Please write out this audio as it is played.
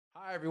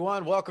Hi,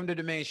 everyone. Welcome to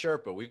Domain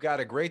Sherpa. We've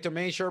got a great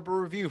Domain Sherpa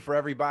review for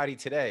everybody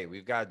today.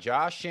 We've got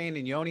Josh, Shane,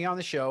 and Yoni on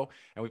the show,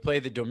 and we play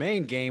the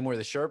domain game where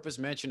the Sherpas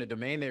mention a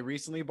domain they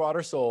recently bought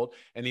or sold,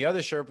 and the other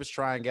Sherpas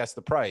try and guess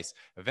the price.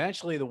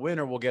 Eventually, the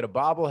winner will get a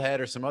bobblehead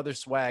or some other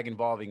swag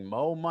involving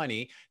Mo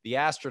Money, the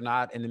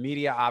astronaut, and the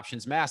Media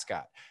Options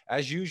mascot.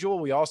 As usual,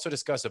 we also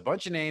discuss a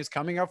bunch of names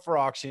coming up for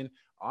auction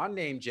on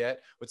NameJet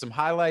with some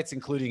highlights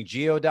including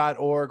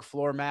geo.org,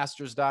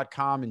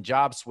 floormasters.com, and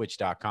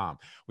jobswitch.com.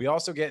 We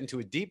also get into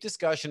a deep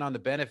discussion on the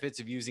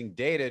benefits of using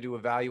data to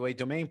evaluate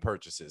domain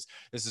purchases.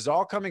 This is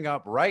all coming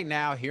up right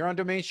now here on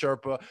Domain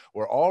Sherpa,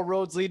 where all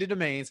roads lead to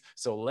domains.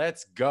 So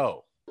let's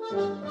go.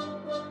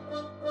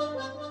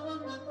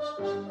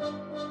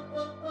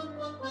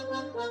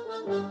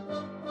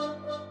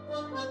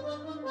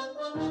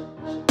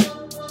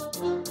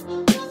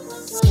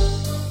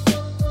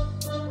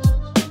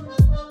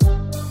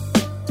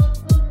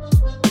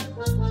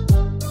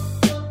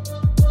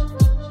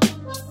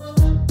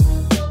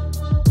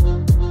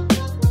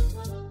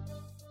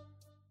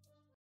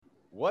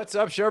 What's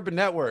up, Sherpa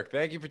Network?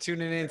 Thank you for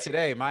tuning in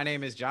today. My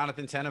name is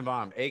Jonathan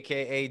Tenenbaum,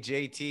 aka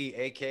JT,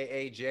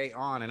 aka Jay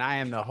On, and I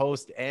am the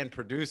host and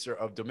producer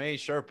of Domain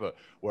Sherpa,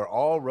 where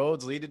all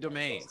roads lead to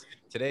domains.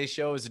 Today's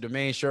show is a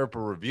Domain Sherpa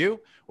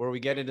review, where we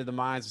get into the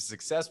minds of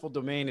successful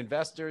domain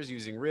investors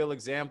using real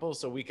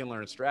examples so we can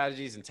learn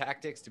strategies and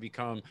tactics to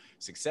become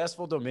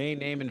successful domain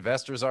name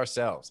investors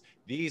ourselves.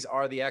 These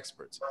are the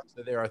experts.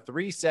 So there are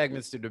three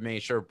segments to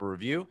Domain Sherpa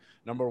review.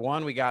 Number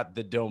one, we got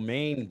the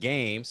domain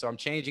game. So I'm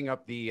changing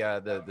up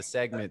the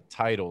segment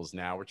titles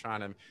now. We're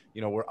trying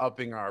to, we're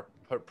upping our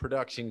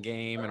production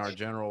game and our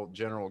general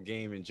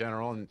game in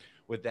general. And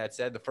with that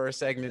said, the first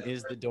segment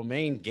is the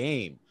domain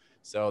game.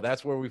 So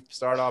that's where we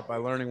start off by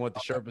learning what the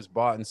Sherpas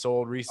bought and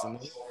sold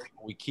recently.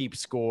 We keep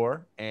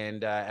score,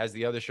 and as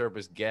the other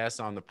Sherpas guess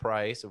on the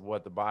price of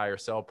what the buy or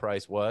sell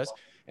price was.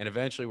 And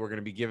eventually we're going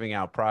to be giving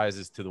out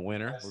prizes to the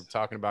winner. We're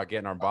talking about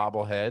getting our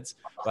bobbleheads.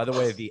 By the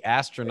way, the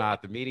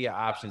astronaut, the Media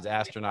Options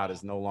astronaut,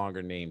 is no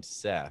longer named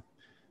Seth.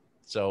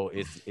 So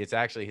it's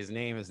actually, his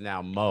name is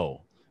now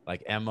Mo,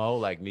 like M-O,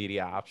 like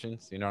Media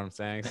Options. You know what I'm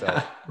saying?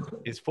 So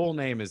his full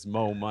name is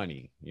Mo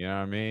Money. You know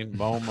what I mean?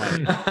 Mo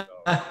Money.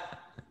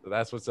 So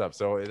that's what's up.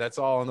 So that's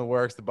all in the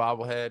works. The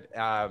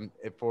bobblehead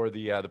for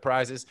the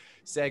prizes.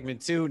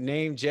 Segment 2,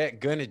 Name Jet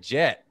Gonna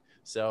Jet.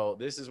 So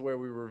this is where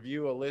we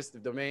review a list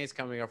of domains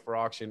coming up for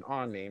auction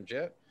on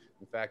NameJet.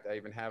 In fact, I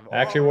even have. I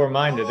actually wore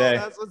mine today.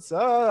 That's what's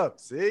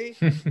up. See,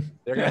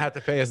 they're gonna have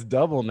to pay us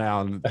double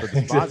now for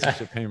the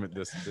sponsorship payment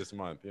this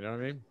month. You know what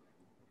I mean?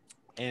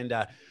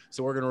 And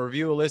so we're gonna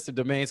review a list of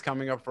domains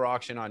coming up for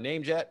auction on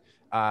NameJet.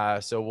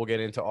 So we'll get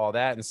into all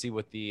that and see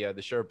what the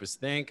Sherpas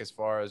think as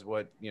far as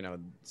what,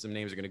 some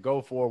names are going to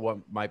go for, what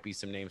might be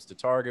some names to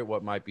target,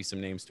 what might be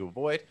some names to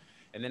avoid.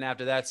 And then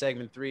after that,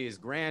 segment 3 is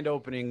grand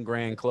opening,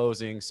 grand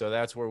closing. So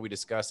that's where we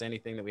discuss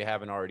anything that we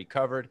haven't already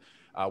covered,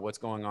 what's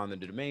going on in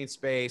the domain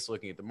space,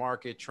 looking at the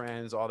market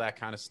trends, all that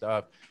kind of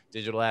stuff,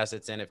 digital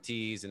assets,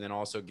 NFTs, and then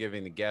also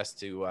giving the guests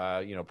to,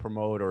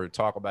 promote or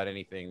talk about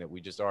anything that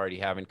we just already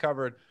haven't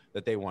covered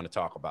that they want to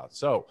talk about.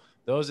 So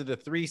those are the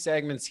three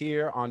segments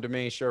here on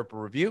Domain Sherpa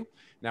Review.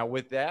 Now,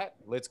 with that,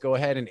 let's go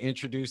ahead and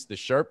introduce the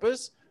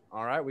Sherpas.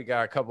 All right, we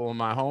got a couple of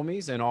my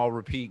homies and all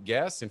repeat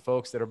guests and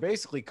folks that are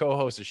basically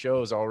co-hosts of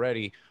shows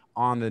already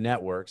on the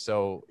network.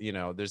 So,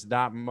 there's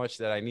not much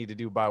that I need to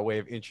do by way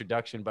of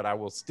introduction, but I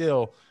will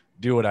still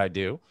do what I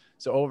do.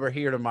 So over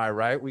here to my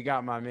right, we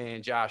got my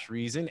man Josh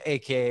Reason,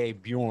 a.k.a.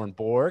 Bjorn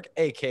Borg,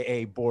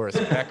 a.k.a. Boris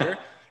Becker,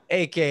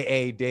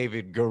 a.k.a.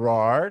 David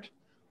Garrard.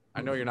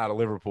 I know you're not a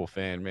Liverpool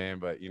fan, man,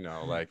 but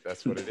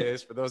that's what it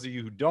is. For those of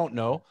you who don't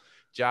know,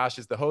 Josh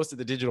is the host of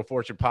the Digital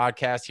Fortune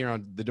podcast here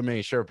on the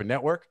Domain Sherpa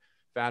Network,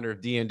 founder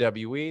of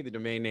DNWE, the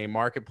domain name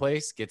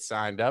marketplace. Get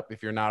signed up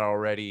if you're not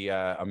already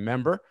a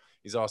member.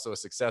 He's also a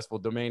successful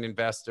domain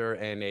investor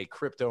and a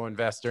crypto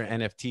investor,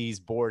 NFTs,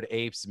 Bored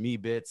Apes,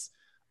 Meebits,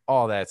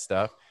 all that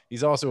stuff.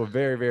 He's also a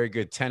very, very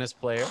good tennis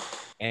player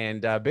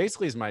and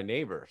basically is my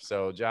neighbor.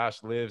 So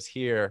Josh lives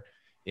here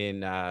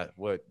in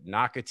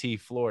Nocatee,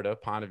 Florida,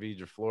 Ponte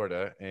Vedra,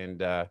 Florida,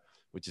 and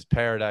which is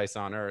paradise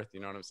on earth. You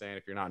know what I'm saying?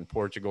 If you're not in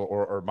Portugal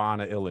or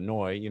Urbana,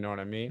 Illinois, you know what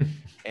I mean?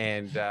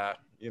 And,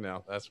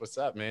 that's what's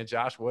up, man.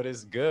 Josh, what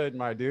is good,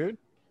 my dude?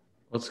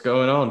 What's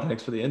going on?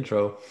 Thanks for the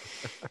intro.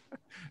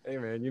 Hey,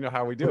 man, you know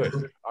how we do it.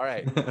 All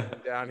right.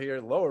 Down here,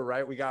 lower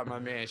right, we got my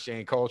man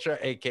Shane Culture,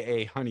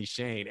 a.k.a. Honey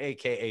Shane,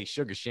 a.k.a.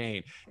 Sugar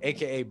Shane,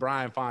 a.k.a.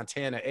 Brian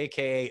Fontana,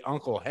 a.k.a.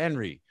 Uncle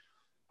Henry.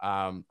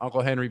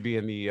 Uncle Henry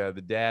being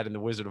the dad in the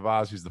Wizard of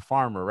Oz, who's the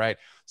farmer, right?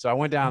 So I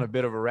went down a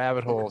bit of a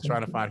rabbit hole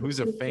trying to find who's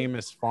a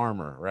famous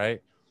farmer,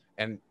 right?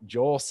 And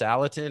Joel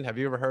Salatin, have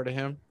you ever heard of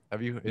him?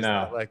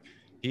 No.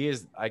 He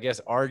is, I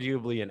guess,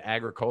 arguably in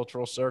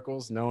agricultural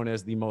circles known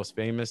as the most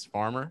famous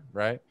farmer,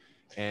 right?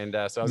 And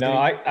so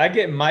I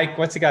get Mike.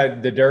 What's the guy?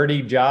 The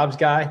Dirty Jobs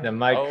guy. The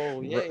Mike.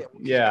 Oh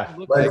yeah.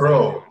 Mike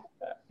Rowe.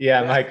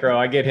 Yeah, Mike Rowe.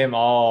 I get him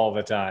all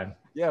the time.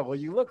 Yeah, well,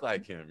 you look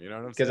like him. You know what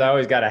I'm saying? Because I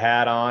always got a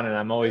hat on and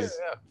I'm always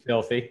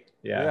filthy.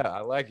 Yeah, I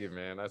like it,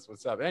 man. That's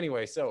what's up.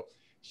 Anyway, so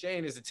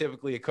Shane is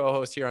typically a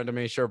co-host here on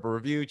Domain Sherpa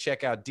Review.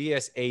 Check out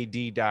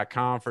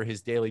dsad.com for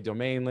his daily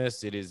domain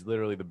list. It is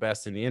literally the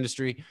best in the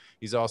industry.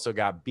 He's also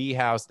got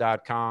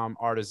beehouse.com,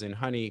 artisan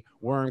honey,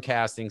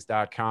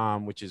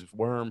 wormcastings.com, which is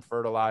worm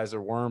fertilizer,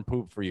 worm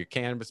poop for your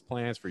cannabis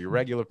plants, for your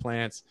regular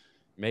plants.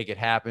 Make it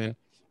happen.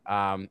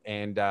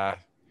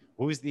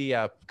 Who's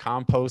the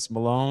Compost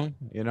Malone?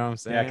 You know what I'm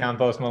saying? Yeah,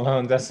 Compost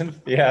Malone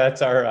doesn't. Yeah,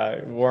 that's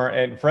our Warren,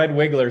 and Fred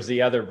Wiggler's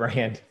the other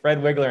brand. Fred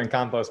Wiggler and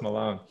Compost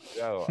Malone.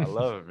 Yo, I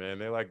love it, man.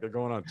 They're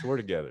going on tour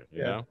together,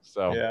 you know?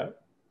 So, yeah.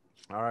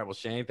 All right. Well,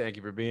 Shane, thank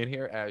you for being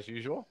here as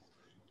usual.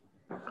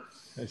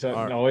 It's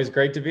always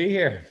great to be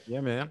here. Yeah,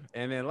 man.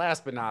 And then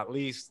last but not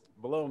least,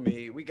 below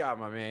me, we got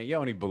my man,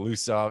 Yoni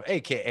Belousov,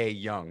 a.k.a.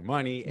 Young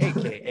Money,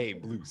 a.k.a.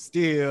 Blue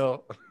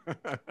Steel.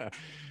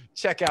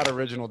 Check out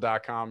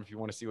original.com if you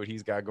want to see what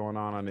he's got going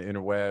on the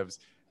interwebs.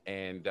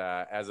 And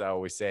as I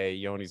always say,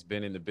 Yoni's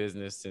been in the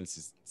business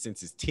since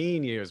his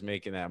teen years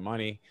making that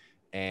money.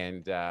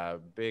 And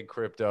big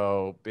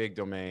crypto, big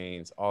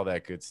domains, all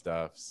that good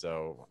stuff.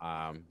 So,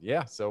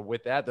 yeah. So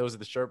with that, those are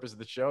the Sherpas of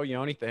the show.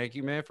 Yoni, thank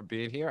you, man, for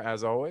being here,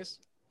 as always.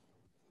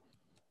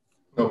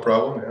 No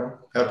problem, yeah.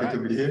 Happy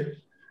to be here.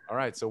 All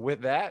right. So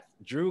with that,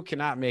 Drew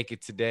cannot make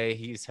it today.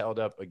 He's held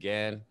up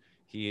again.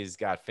 He has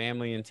got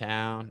family in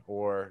town,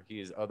 or he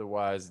is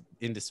otherwise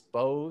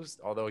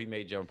indisposed, although he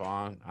may jump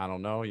on. I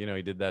don't know. You know,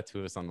 he did that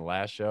to us on the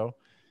last show.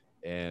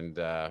 And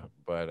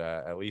but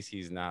at least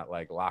he's not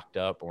like locked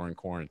up or in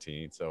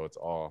quarantine. So it's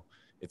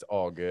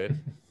all good.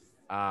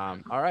 All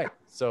right.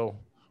 So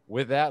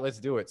with that, let's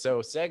do it.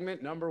 So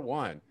segment number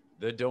 1,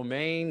 the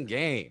domain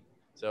game.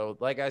 So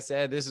like I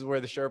said, this is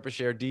where the Sherpas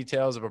share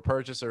details of a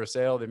purchase or a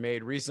sale they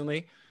made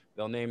recently.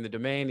 They'll name the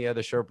domain. The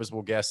other Sherpas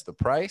will guess the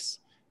price.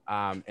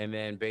 And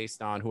then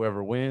based on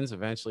whoever wins,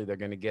 eventually they're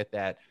going to get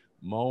that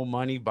Mo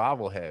Money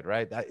bobblehead,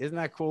 right? Isn't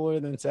that cooler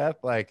than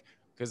Seth? Like,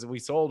 because we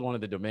sold one of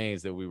the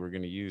domains that we were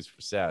going to use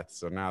for Seth.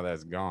 So now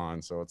that's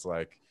gone. So it's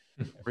like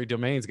every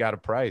domain's got a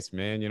price,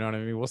 man. You know what I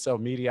mean? We'll sell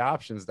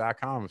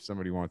mediaoptions.com if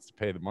somebody wants to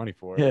pay the money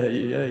for it.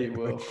 Yeah, you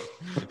will.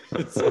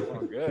 It's so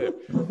good.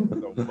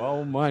 So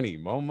Mo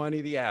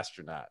Money, the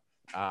astronaut.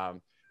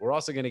 We're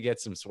also going to get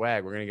some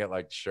swag. We're going to get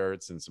like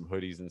shirts and some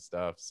hoodies and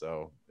stuff.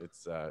 So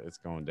it's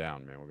going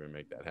down, man. We're going to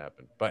make that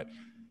happen. But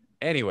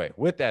anyway,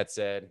 with that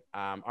said,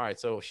 all right.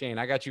 So Shane,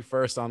 I got you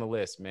first on the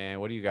list, man.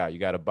 What do you got? You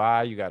got to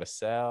buy, you got to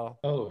sell.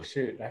 Oh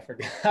shoot. I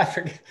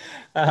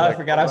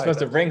forgot I was supposed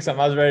to bring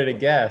something. I was ready to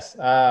guess.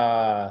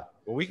 Well,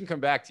 we can come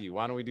back to you.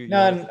 Why don't we do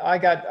none? I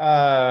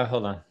got,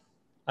 hold on.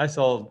 I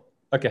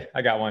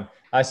got one.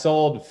 I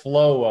sold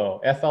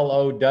Flowo,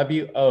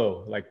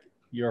 FLOWO, like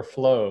your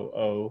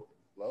flow.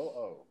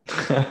 Flow.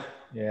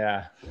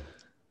 Yeah.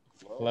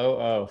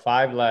 Flow,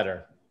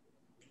 5-letter.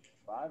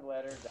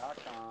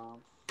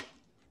 5letter.com.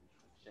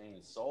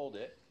 Shane sold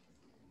it.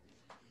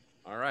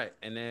 All right.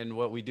 And then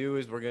what we do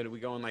is we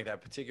go in like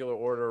that particular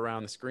order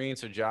around the screen.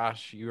 So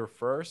Josh, you're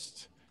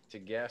first to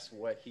guess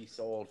what he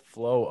sold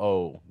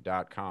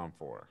flowo.com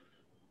for.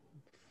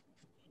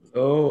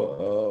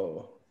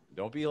 Oh.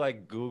 Don't be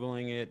like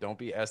Googling it. Don't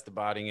be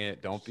Estebating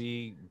it. Don't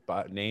be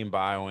name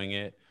bioing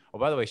it. Oh,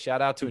 by the way,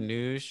 shout out to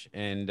Anuj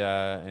and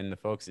the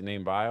folks at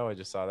Name Bio. I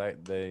just saw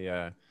that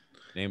the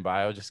Name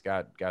Bio just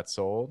got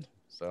sold.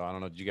 So I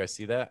don't know. Did you guys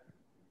see that?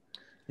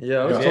 Yeah,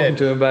 I was talking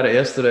to him about it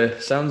yesterday.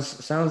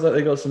 Sounds like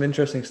they got some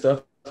interesting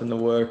stuff in the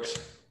works.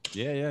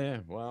 Yeah.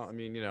 Well, I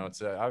mean, you know,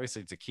 it's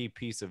obviously it's a key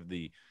piece of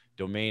the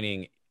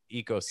domaining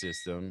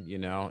ecosystem, you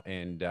know,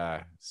 and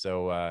and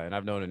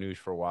I've known Anuj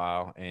for a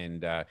while,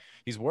 and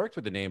he's worked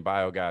with the Name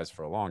Bio guys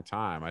for a long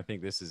time. I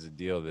think this is a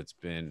deal that's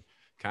been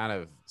kind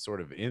of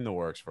sort of in the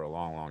works for a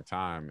long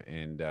time,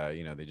 and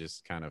you know, they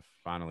just kind of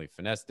finally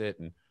finessed it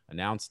and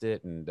announced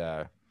it, and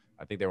I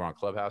think they were on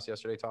Clubhouse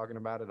yesterday talking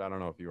about it. I don't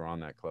know if you were on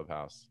that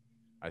Clubhouse.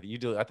 I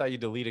thought you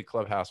deleted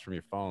Clubhouse from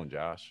your phone,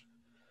 Josh.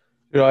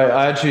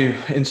 I actually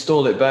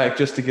installed it back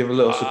just to give a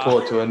little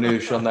support to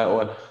Anuj on that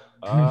one.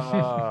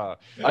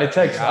 I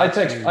text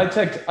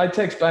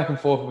back and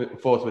forth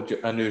with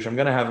Anuj. I'm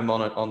gonna have him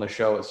on the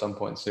show at some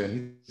point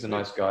soon. He's a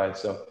nice guy,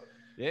 so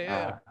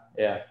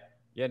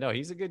yeah, no,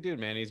 he's a good dude,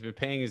 man. He's been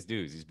paying his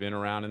dues. He's been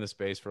around in the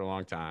space for a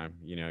long time.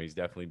 You know, he's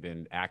definitely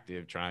been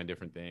active, trying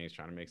different things,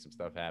 trying to make some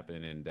stuff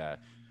happen. And,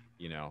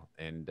 you know,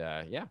 and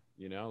yeah,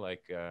 you know,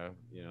 like,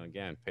 you know,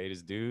 again, paid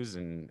his dues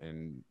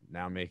and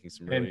now making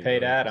some really, and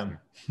paid really Adam.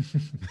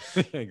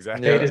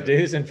 Exactly. Paid his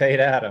dues and paid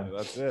Adam.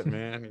 That's it,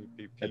 man.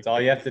 That's all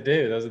you have to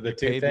do. Those are the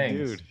two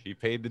things. He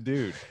paid the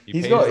dude.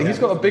 He's got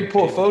a big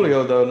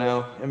portfolio though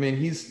now. I mean,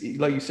 he's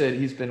like you said,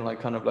 he's been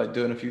like kind of like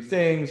doing a few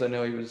things. I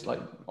know he was like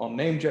on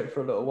NameJet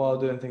for a little while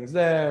doing things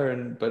there,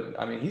 but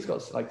I mean, he's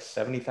got like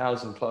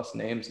 70,000 plus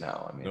names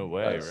now. I mean, no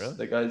way, really?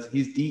 The guy's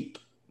he's deep.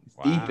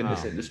 Deep in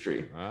this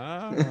industry.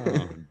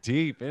 Oh,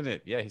 deep in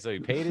it. Yeah, so he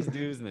paid his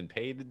dues and then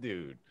paid the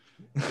dude.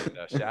 And,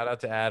 shout out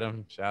to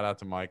Adam, shout out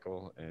to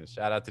Michael, and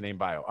shout out to Name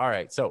Bio. All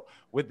right, so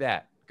with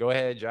that, go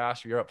ahead,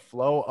 Josh. You're up.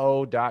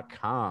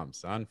 Flowo.com,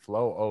 son.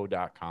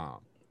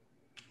 Flowo.com.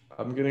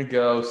 I'm gonna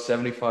go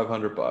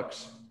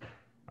 $7,500.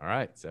 All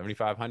right,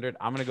 7,500.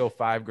 I'm gonna go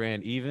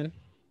 $5,000 even.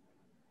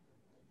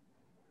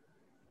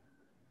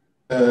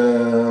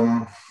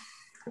 I'm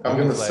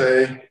going to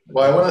say,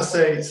 well, I want to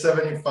say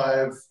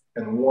 75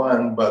 and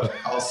 1, but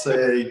I'll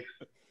say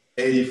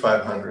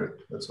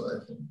 8,500. That's what I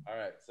think. All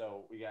right.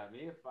 So we got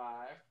me at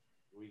 5.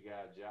 We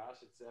got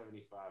Josh at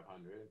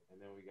 7,500.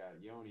 And then we got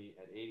Yoni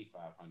at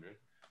 8,500.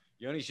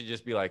 Yoni should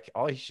just be like,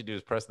 all he should do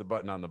is press the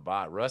button on the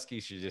bot.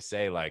 Rusky should just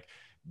say, like,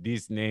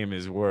 this name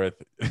is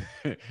worth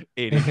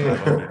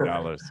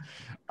 $8,500.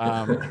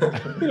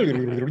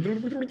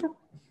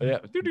 Yeah.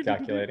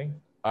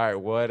 Calculating. All right,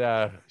 what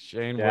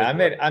Shane? Yeah,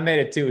 I made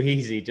it too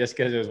easy just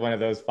because it was one of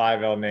those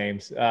 5L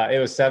names. It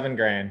was $7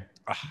 grand.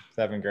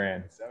 $7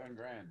 grand. $7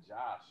 grand,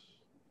 Josh.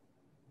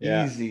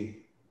 Yeah. Easy.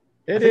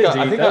 It is.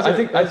 I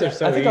think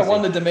I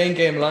won the domain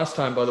game last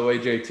time, by the way,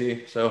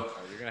 JT. So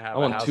you're gonna have I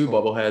won 2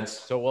 bobbleheads.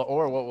 So what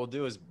we'll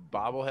do is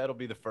bobblehead will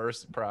be the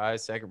first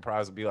prize. Second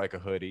prize will be like a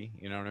hoodie.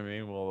 You know what I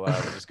mean? We'll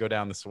just go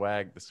down the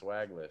swag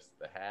list,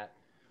 the hat.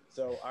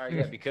 So, all right,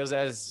 yeah,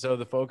 because so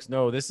the folks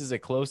know, this is a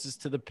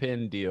closest to the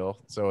pin deal.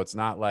 So it's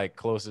not like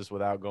closest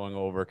without going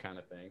over kind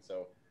of thing.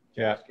 So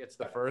Josh gets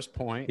the first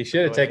point. He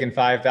should have taken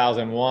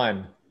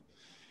 5,001.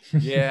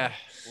 Yeah,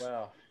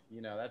 well,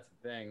 that's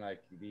the thing.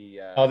 Like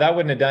that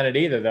wouldn't have done it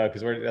either, though,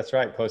 because that's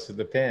right, close to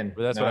the pin.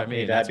 But that's what I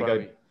mean.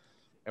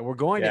 And we're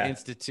going to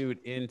institute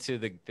into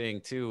the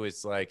thing too.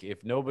 It's like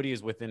if nobody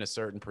is within a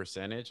certain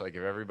percentage, like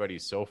if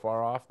everybody's so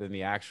far off, then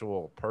the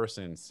actual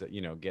person,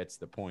 gets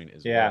the point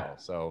as well.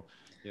 So.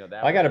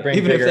 That I got to bring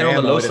even if they're on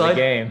the low side. The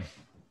game.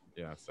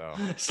 Yeah, so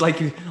it's like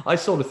I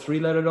sold a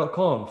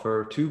 3letter.com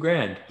for $2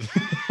 grand.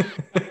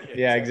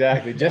 Yeah,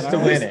 exactly. Just to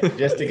win it,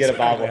 just to get a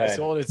bobblehead. I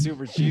sold it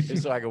super cheap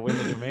just so I could win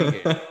the domain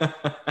game.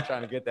 I'm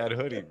trying to get that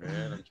hoodie,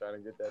 man.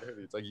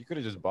 It's like you could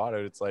have just bought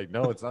it. It's like,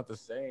 no, it's not the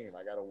same.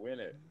 I got to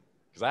win it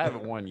because I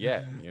haven't won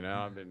yet.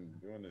 I've been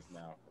doing this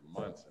now for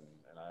months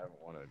and I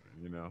haven't won it.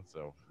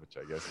 So which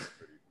I guess is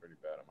pretty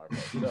bad on my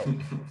part.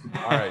 So,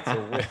 all right.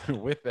 So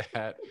with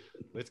that,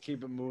 let's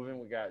keep it moving.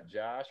 We got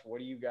Josh. What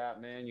do you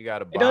got, man? You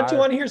got a buy? Hey, don't you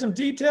want to hear some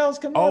details?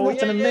 Come on,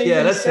 that's an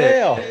amazing that's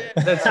sale.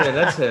 That's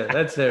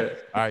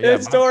it. All right,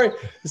 that story.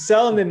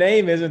 Selling the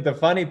name isn't the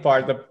funny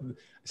part.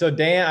 So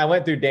Dan, I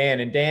went through Dan,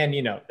 and Dan,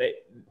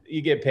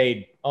 you get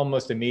paid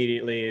almost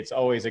immediately. It's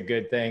always a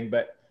good thing,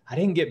 but I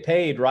didn't get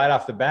paid right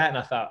off the bat, and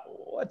I thought,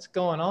 what's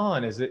going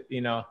on? Is it,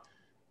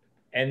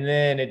 and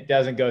then it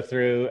doesn't go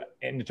through.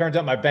 And it turns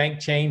out my bank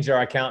changed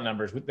our account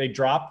numbers. They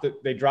dropped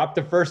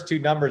the first 2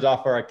 numbers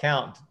off our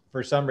account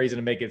for some reason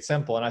to make it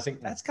simple. And I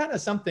think that's kind of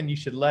something you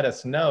should let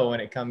us know when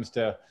it comes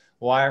to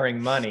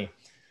wiring money.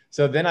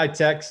 So then I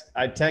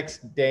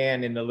text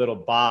Dan in the little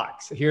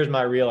box. Here's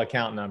my real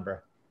account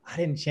number. I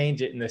didn't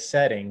change it in the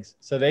settings.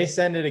 So they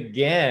send it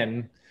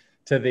again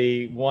to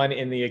the one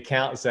in the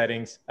account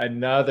settings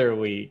another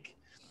week.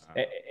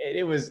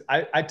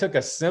 I took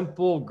a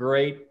simple,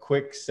 great,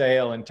 quick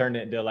sale and turned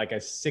it into like a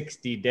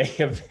 60-day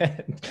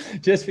event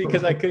just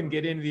because I couldn't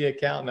get into the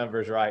account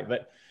numbers right.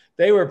 But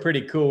they were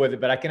pretty cool with it.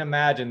 But I can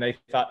imagine they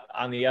thought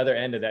on the other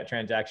end of that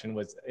transaction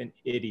was an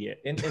idiot.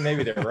 And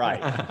maybe they're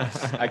right.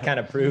 I kind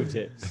of proved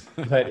it.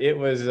 But it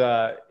was,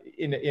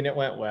 and it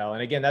went well.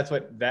 And again, that's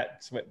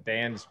what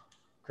Dan's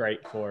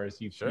great for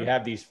is you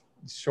have these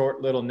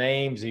short little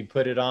names. You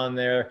put it on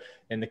there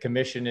and the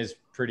commission is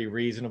pretty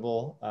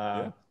reasonable.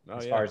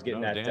 As far as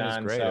getting that Dan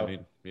done. Is great. So, I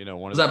mean,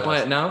 one was of that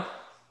buy it now?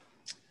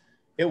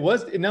 It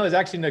was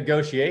actually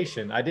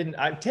negotiation.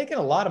 I've taken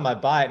a lot of my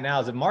buy it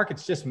now. The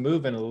market's just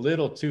moving a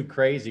little too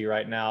crazy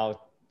right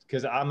now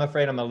because I'm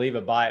afraid I'm going to leave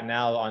a buy it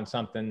now on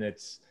something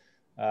that's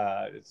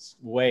it's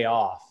way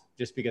off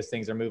just because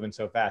things are moving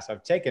so fast.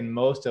 I've taken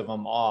most of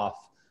them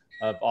off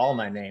of all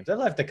my names. I've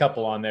left a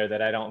couple on there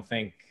that I don't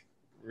think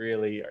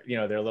really,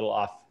 they're a little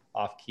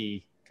off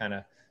key kind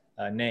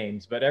of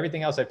names, but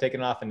everything else I've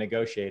taken off and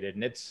negotiated.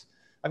 And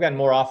I've gotten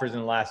more offers in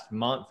the last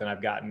month than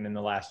I've gotten in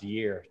the last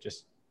year.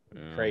 Just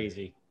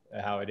crazy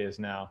how it is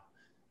now.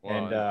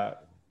 Well, and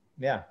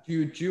yeah.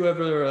 Do you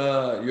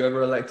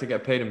ever elect to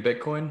get paid in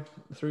Bitcoin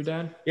through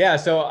Dan? Yeah.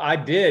 So I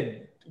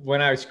did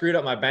when I screwed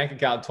up my bank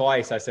account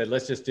twice. I said,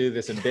 let's just do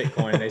this in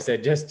Bitcoin. They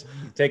said, just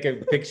take a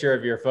picture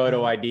of your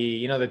photo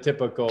ID, the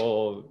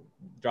typical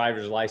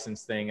driver's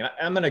license thing. And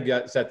I'm going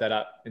to set that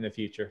up in the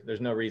future.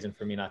 There's no reason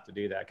for me not to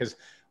do that. Because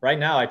right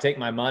now I take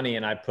my money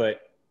and I put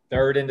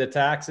third into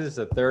taxes,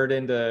 a third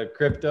into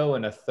crypto,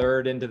 and a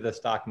third into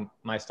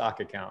my stock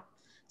account.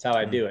 That's how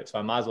I do it. So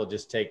I might as well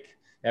just take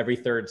every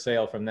third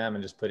sale from them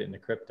and just put it into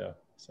crypto.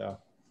 So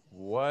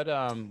what'd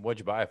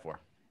you buy it for?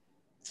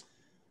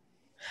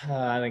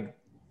 I think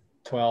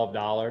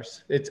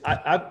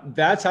 $12.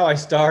 That's how I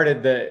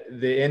started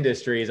the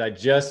industry. Is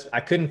I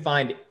couldn't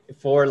find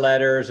 4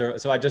 letters,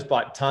 so I just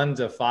bought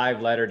tons of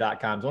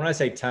 5letter.coms. When I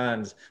say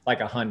tons, like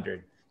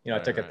 100. I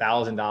took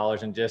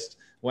 $1,000 and just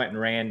went and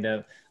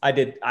random. I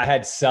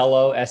had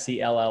Cello,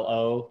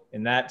 SELLO,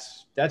 and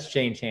that's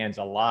changed hands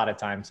a lot of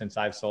times since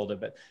I've sold it.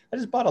 But I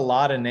just bought a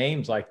lot of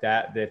names like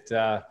that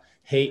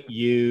hate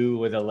you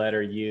with a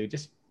letter U,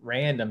 just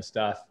random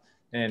stuff,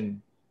 and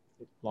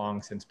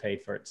long since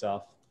paid for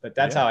itself. But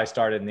that's how I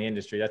started in the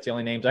industry. That's the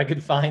only names I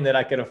could find that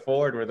I could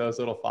afford were those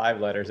little 5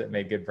 letters that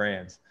made good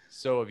brands.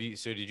 So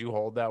did you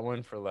hold that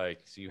one for like,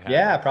 so you had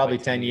Yeah, like probably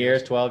 10 10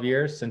 years, 12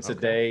 years since the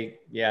Okay.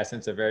 day.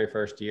 Since the very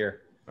first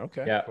year.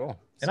 Okay, Yeah. cool.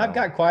 And I've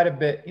got quite a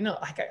bit,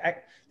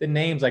 like the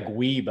names like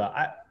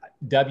Weeba,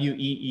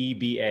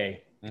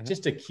 WEEBA. It's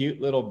just a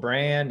cute little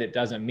brand. It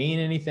doesn't mean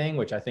anything,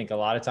 which I think a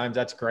lot of times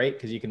that's great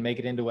because you can make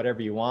it into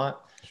whatever you want.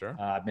 Sure.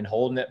 I've been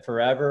holding it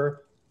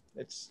forever.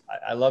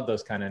 I love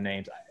those kind of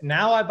names.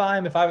 Now I buy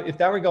them. If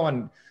that were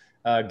going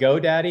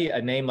GoDaddy,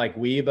 a name like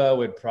Weeba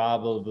would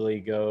probably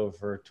go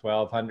for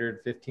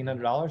 $1,200,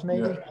 $1,500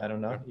 maybe. Yeah. I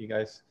don't know, you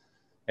guys.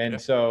 And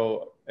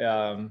so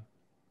I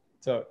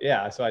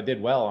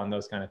did well on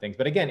those kind of things.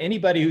 But again,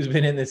 anybody who's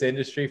been in this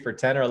industry for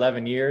 10 or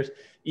 11 years,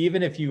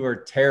 even if you were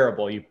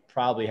terrible, you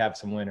probably have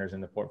some winners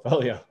in the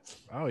portfolio.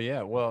 Oh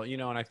yeah. Well,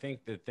 and I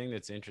think the thing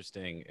that's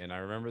interesting, and I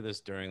remember this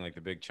during like the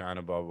big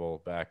China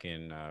bubble back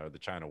in the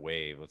China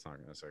wave, let's not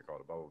necessarily call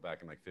it a bubble,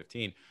 back in like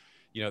 15,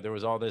 there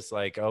was all this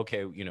like,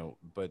 okay,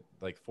 but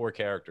like 4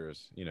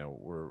 characters,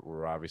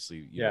 were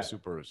obviously,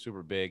 super,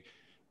 super big.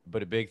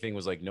 But a big thing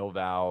was like no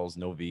vowels,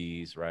 no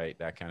V's, right?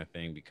 That kind of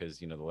thing, because,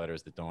 the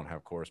letters that don't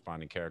have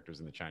corresponding characters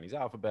in the Chinese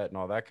alphabet and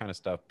all that kind of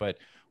stuff. But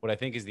what I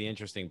think is the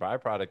interesting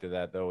byproduct of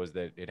that, though, is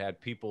that it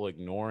had people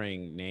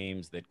ignoring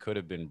names that could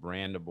have been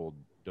brandable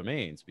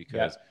domains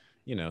because,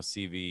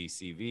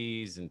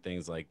 CVs and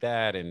things like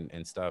that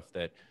and stuff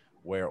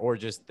or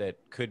just that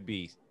could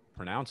be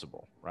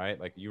pronounceable, right?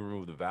 Like you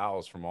remove the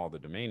vowels from all the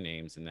domain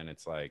names and then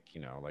it's like,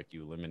 like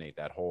you eliminate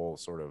that whole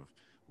sort of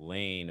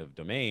lane of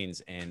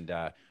domains, and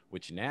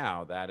which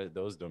now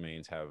those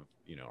domains have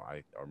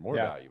are more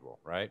valuable,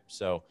 right?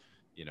 So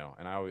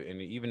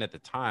and even at the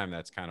time,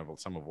 that's kind of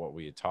some of what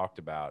we had talked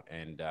about,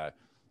 and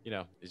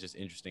it's just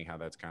interesting how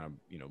that's kind of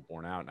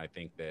borne out. And I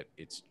think that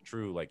it's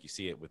true, like you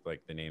see it with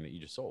like the name that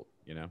you just sold,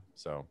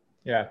 so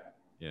I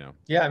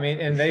mean,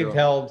 and they've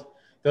held,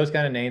 those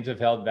kind of names have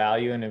held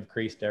value and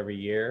increased every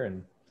year,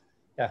 and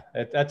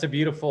that's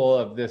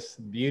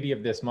beauty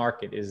of this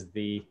market is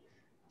the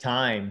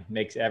time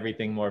makes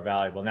everything more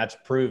valuable. And that's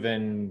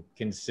proven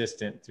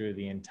consistent through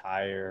the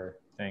entire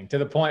thing, to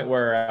the point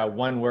where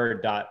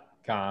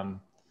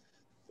oneword.com,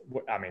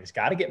 I mean, it's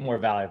got to get more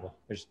valuable.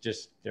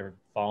 They're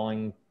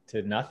falling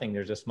to nothing.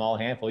 There's a small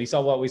handful. You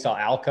saw what we saw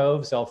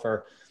Alcove sell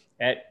for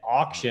at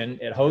auction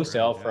at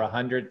wholesale for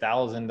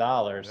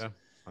 $100,000. Yeah,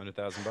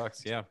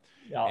 $100,000. Yeah.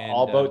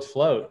 All boats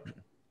float.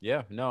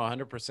 Yeah, no,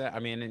 100%. I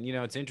mean, and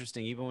it's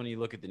interesting, even when you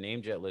look at the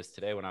NameJet list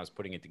today, when I was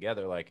putting it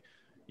together, like,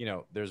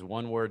 there's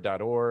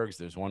oneword.orgs,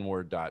 there's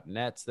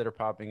oneword.nets that are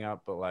popping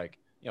up, but like,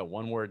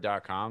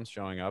 oneword.com's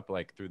showing up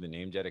like through the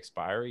NameJet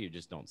expiry. You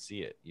just don't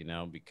see it,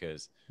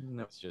 because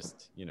it's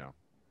just,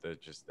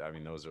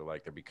 those are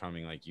like, they're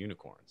becoming like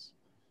unicorns,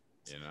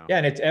 Yeah.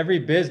 And it's every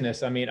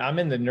business. I mean, I'm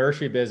in the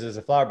nursery business,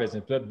 the flower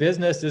business, but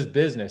business is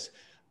business.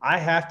 I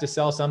have to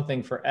sell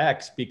something for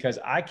X because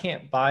I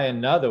can't buy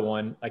another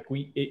one. Like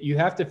you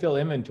have to fill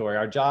inventory.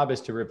 Our job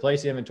is to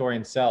replace the inventory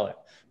and sell it.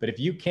 But if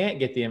you can't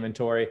get the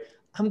inventory,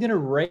 I'm going to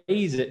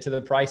raise it to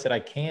the price that I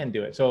can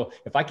do it. So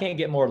if I can't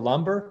get more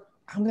lumber,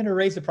 I'm going to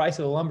raise the price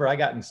of the lumber I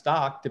got in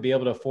stock to be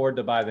able to afford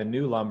to buy the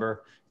new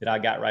lumber that I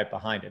got right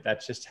behind it.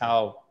 That's just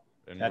how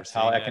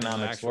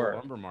economics work.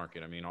 Lumber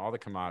market. I mean, all the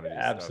commodities.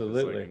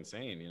 Absolutely. Stuff is like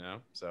insane,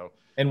 So.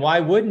 And why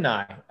wouldn't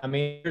I? I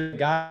mean, there's a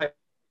guy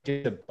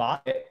to buy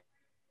it.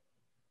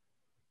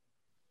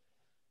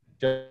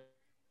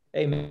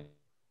 Hey man.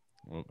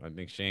 Well, I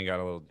think Shane got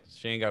a little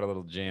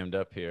jammed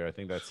up here. I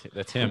think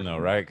that's him though,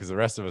 right? Because the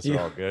rest of us are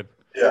all good.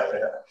 Yeah.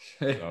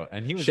 So,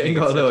 and Shane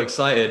got a little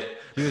excited.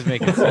 He was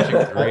making such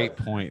a great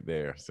point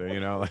there. So he's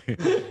gonna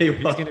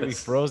be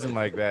frozen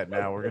like that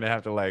now. We're gonna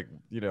have to like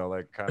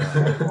kind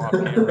of go off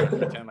camera and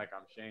pretend like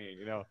I'm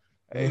Shane.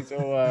 Hey,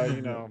 so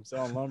I'm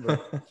selling lumber.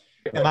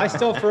 Am I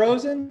still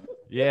frozen?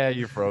 Yeah,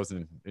 you're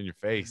frozen in your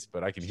face,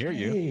 but I can hear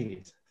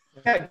you.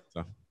 Okay.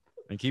 So.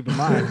 And keep in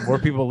mind, more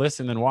people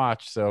listen than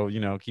watch. So,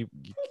 keep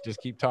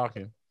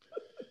talking.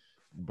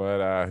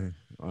 But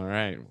all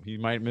right, he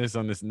might miss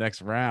on this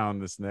next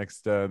round. The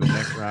next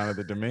round of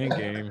the domain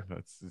game.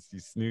 You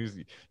snooze,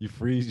 you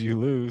freeze, you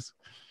lose.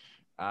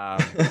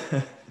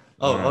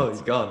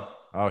 He's gone.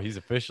 Oh, he's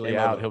officially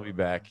out. He'll be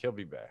back.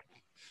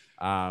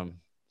 All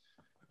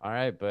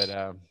right, but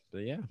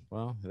yeah,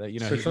 well,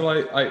 So shall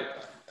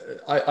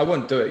I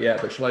won't do it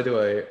yet, but shall I do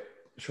a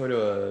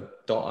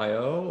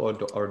 .io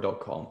or a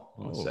 .com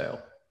on sale?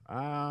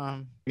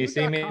 Can you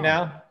see me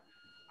now?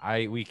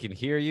 We can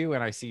hear you,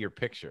 and I see your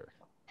picture.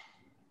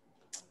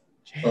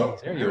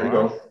 Jeez, there you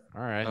go.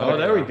 All right. Oh,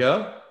 there we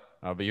go.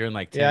 Oh, but you're in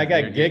like 10, yeah, I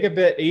got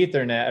gigabit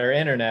Ethernet or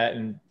internet,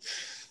 and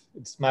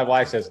my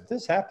wife says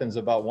this happens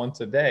about once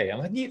a day. I'm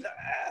like, yeah.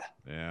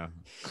 And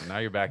now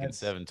you're back in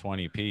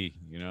 720p.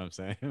 You know what I'm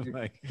saying?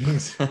 Like,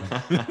 it's all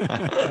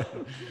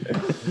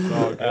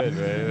good,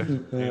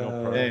 man.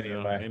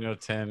 Ain't no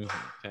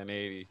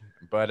 1080.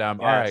 But all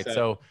right.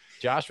 So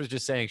Josh was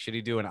just saying, should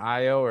he do an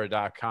IO or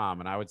a .com?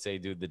 And I would say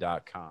do the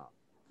 .com.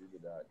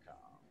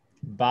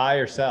 Buy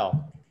or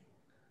sell.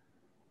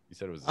 You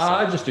said it was.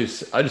 I just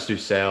do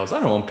sales. I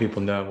don't want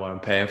people knowing what I'm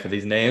paying for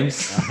these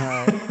names.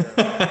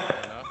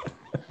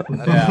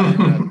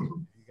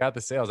 You got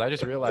the sales. I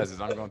just realized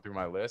as I'm going through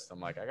my list, I'm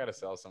like, I got to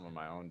sell some of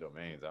my own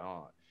domains.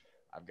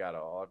 I've got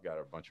a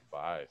bunch of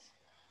buys.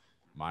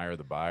 Meyer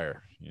the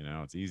buyer,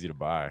 it's easy to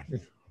buy.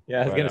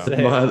 Yeah, I was going to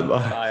say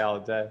buy all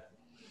day.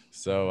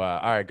 So,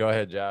 all right, go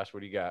ahead, Josh.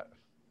 What do you got?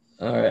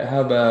 All right. How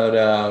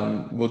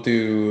about we'll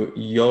do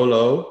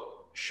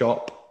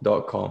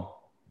YOLOshop.com.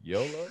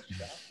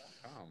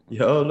 YOLOshop.com.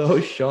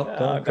 YOLOshop.com.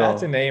 Oh,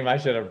 that's a name I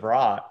should have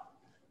brought.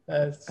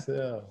 That's,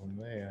 oh,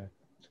 man.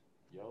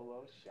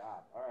 YOLO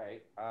Shop. All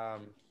right.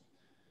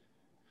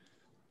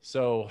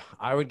 So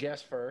I would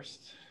guess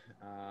first.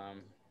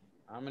 I'm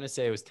going to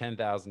say it was $10,000.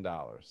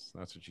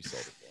 That's what you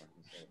sold it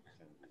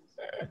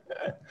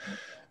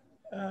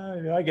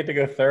for. Do I get to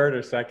go third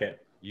or second?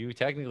 You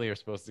technically are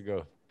supposed to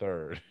go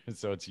third.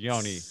 So it's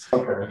Yoni.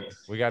 Okay.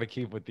 We got to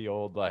keep with the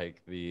old,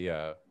 like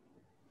the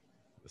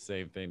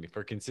same thing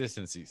for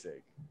consistency's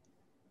sake.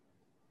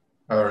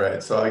 All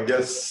right. So I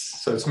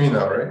guess, so it's me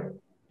now, right?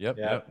 Yep.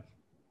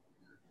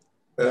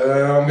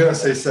 I'm going to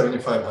say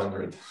 7,500. All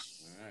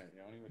right.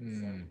 Yoni with the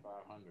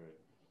 7,500.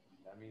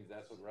 That means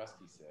that's what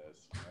Rusty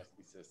says.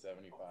 Rusty says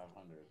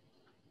 7,500.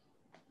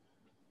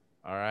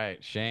 All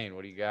right. Shane,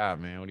 what do you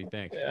got, man? What do you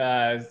think?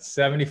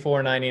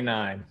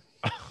 $74.99.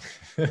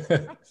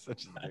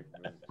 Such a big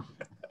move.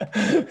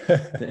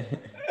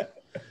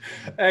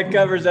 That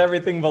covers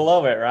everything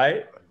below it,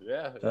 right?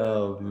 Yeah.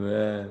 Oh,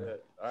 man.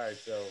 All right.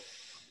 So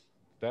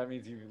that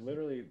means you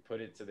literally put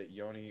it so that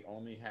Yoni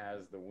only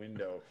has the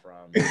window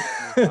from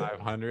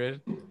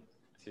 500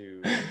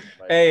 to.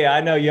 Like, hey, I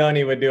know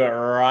Yoni would do it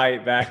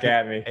right back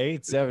at me.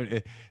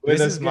 8-7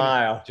 with a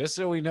smile. Just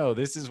so we know,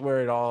 this is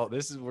where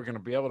we're going to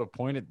be able to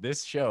point at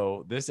this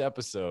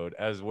episode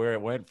as where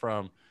it went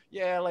from.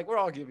 Yeah, like we're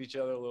all give each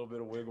other a little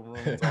bit of wiggle room.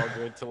 It's all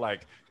good to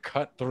like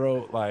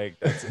cutthroat. Like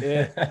that's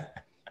it.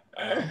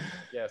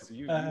 Yeah, so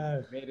you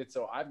made it.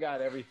 So I've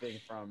got everything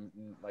from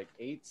like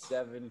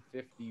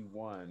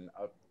 8,751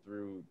 up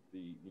through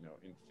the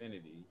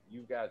infinity.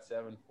 You've got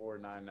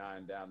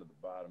 7,499 down to the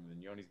bottom,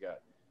 and Yoni's got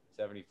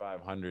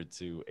 7,500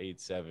 to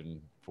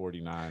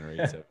 8,749 or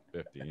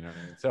 8,750. You know what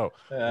I mean? So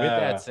with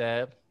that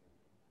said,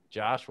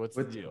 Josh, what's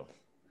the deal?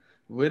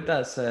 With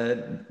that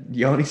said,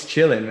 Yoni's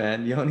chilling,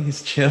 man.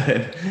 Yoni's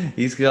chilling.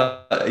 He's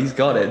got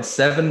it.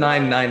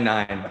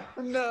 7,999.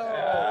 No.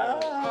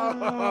 Oh,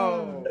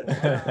 wow.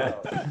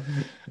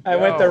 I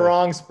went the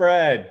wrong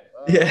spread.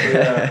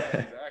 Yeah.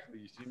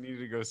 Exactly. You needed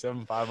to go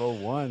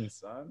 7,501,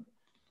 son.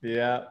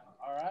 Yeah.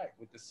 All right.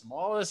 With the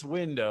smallest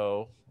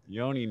window,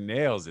 Yoni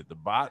nails it. The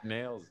bot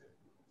nails it.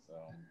 So,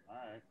 all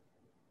right.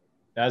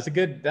 That was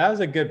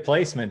a good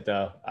placement,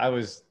 though. I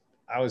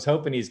was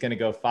hoping he's going to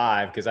go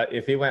 5 because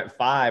if he went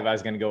 5, I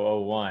was going to go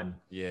 0-1.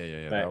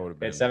 Yeah. But That would have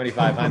been. At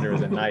 7,500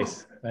 was a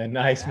nice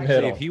Actually,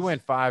 middle. if he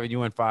went 5 and you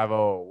went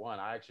 5-0-1,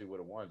 I actually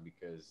would have won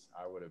because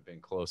I would have been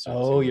closer.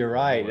 Oh, you're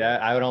right.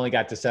 I would only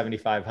got to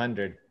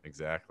 7,500.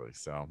 Exactly.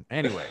 So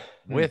anyway,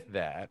 with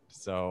that,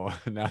 so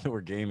now that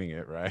we're gaming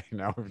it, right?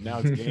 Now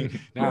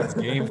it's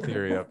game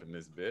theory up in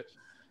this bitch.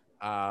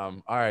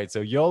 All right,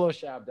 so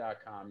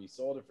YOLOshop.com, you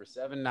sold it for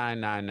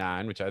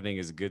 $7,999, which I think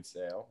is a good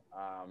sale.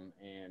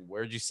 And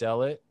where'd you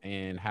sell it,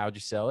 and how'd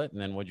you sell it,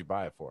 and then what'd you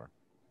buy it for?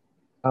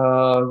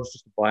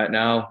 Just buy it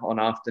now on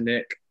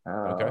Afternic.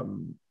 Okay.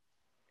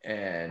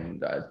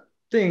 And I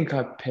think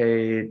I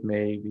paid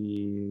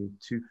maybe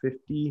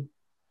 $250.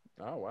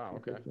 Oh wow,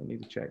 okay. I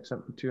need to check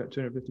something.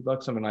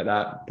 $250, something like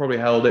that. Probably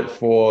held it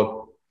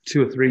for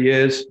 2 or 3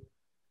 years.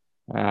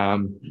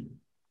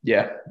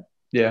 Yeah.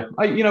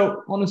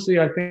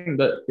 Honestly, I think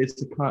that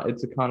it's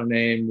a kind of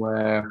name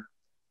where,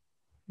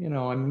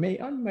 I may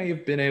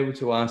have been able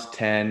to ask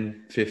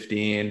 10,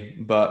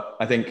 15, but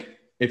I think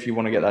if you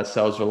want to get that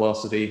sales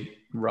velocity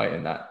right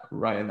in that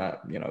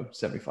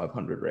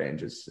 7,500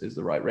 range is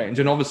the right range.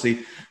 And obviously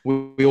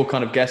we all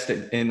kind of guessed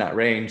it in that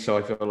range. So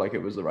I feel like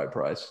it was the right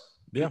price.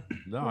 Yeah,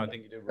 no, I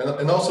think you did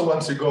right. And also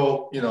once you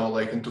go,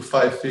 like into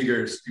 5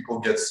 figures, people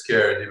get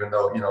scared, even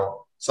though,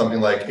 something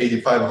like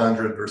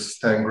 8,500 versus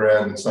 10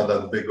 grand, it's not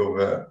that big of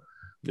a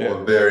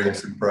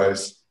variance in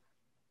price.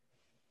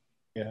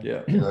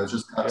 Yeah. It's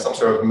just kind of some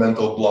sort of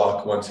mental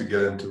block once you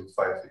get into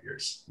 5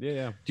 figures.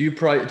 Yeah. Do you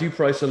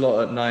price a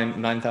lot at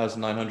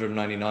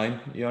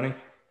 9,999, Yoni?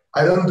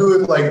 I don't do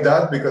it like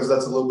that because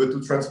that's a little bit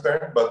too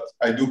transparent, but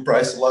I do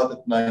price a lot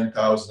at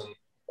 9,000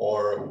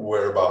 or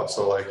whereabouts.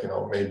 So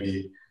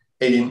maybe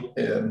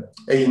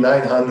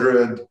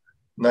 8,900,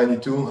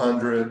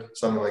 9,200,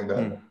 something like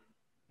that.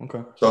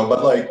 Okay. So,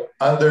 but like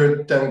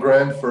under 10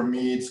 grand for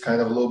me, it's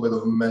kind of a little bit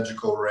of a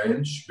magical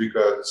range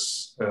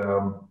because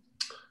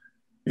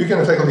you can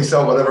effectively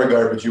sell whatever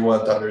garbage you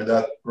want under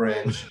that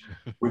range.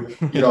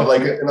 With,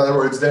 like in other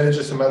words, then it's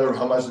just a matter of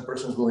how much the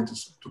person is willing to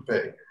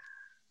pay.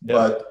 Yeah.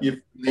 But if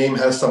name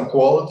has some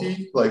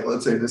quality, like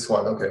let's say this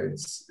one, okay,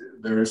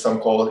 there is some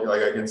quality,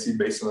 like I can see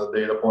based on the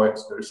data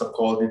points, there is some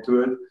quality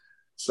to it.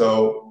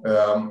 So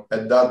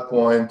at that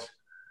point,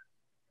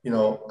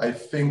 I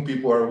think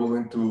people are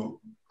willing to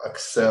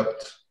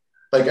accept,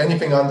 like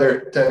anything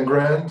under 10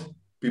 grand,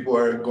 people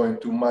are going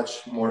to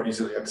much more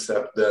easily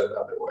accept than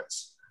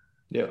otherwise.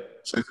 Yeah.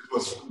 So if it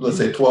was, let's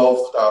say,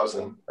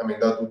 12,000, I mean,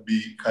 that would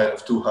be kind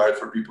of too hard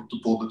for people to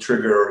pull the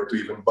trigger or to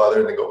even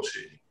bother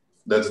negotiating.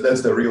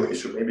 That's the real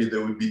issue. Maybe they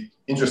would be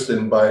interested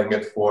in buying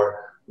it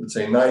for, let's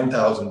say,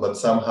 9,000, but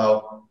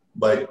somehow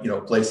by,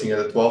 placing it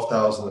at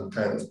 12,000, it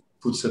kind of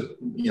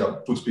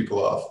puts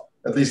people off.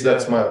 At least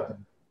that's my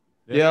opinion.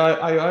 Yeah,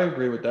 I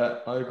agree with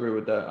that.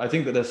 I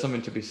think that there's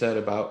something to be said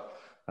about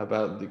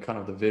the kind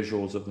of the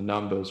visuals of the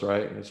numbers,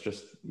 right? It's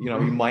just, you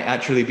might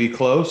actually be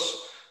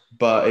close,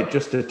 but it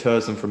just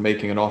deters them from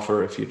making an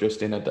offer if you're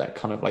just in at that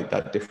kind of like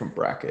that different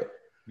bracket.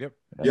 Yep.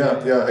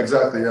 Yeah,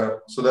 exactly. Yeah.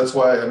 So that's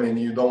why, I mean,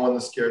 you don't want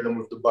to scare them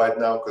with the buy it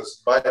now,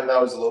 because buy it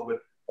now is a little bit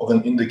of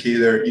an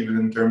indicator, even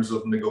in terms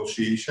of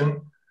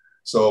negotiation.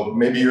 So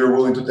maybe you're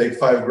willing to take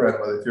 $5,000,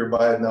 but if you're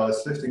buy it now,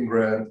 it's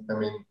 $15,000. I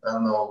mean, I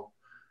don't know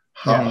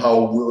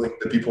how willing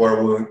the people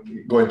are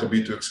going to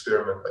be to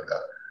experiment like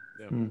that,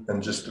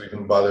 and just to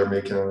even bother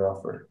making an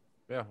offer.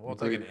 Yeah, well,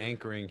 it's like an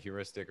anchoring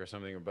heuristic or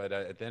something. But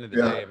at the end of the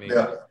day, I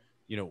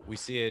mean, we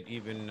see it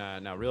even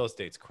now. Real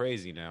estate's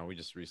crazy now. We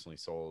just recently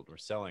we're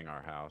selling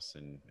our house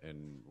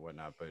and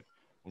whatnot. But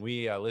when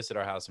we listed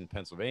our house in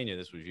Pennsylvania,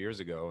 this was years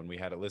ago, and we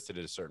had it listed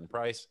at a certain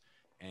price,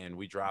 and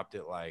we dropped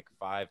it like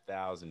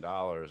 $5,000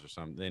 or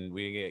something. Then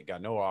we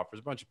got no offers.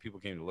 A bunch of people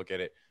came to look at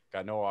it,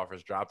 got no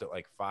offers, dropped it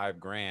like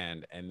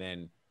 $5,000, and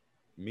then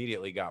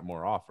immediately got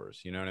more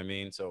offers. You know what I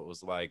mean? So it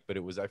was like, but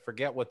it was, I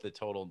forget what the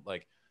total,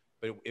 like,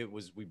 but it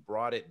was, we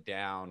brought it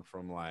down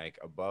from like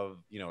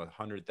above,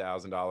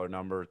 $100,000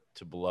 number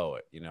to below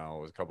it, it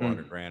was a couple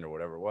 $100,000 or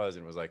whatever it was.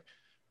 And it was like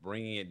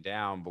bringing it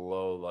down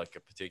below like a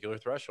particular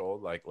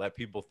threshold, like let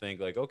people think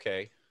like,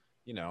 okay,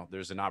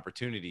 there's an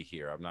opportunity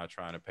here. I'm not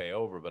trying to pay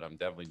over, but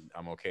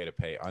I'm okay to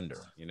pay under,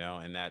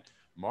 and that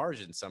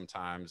margin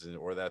sometimes,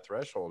 or that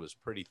threshold is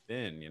pretty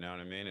thin, you know what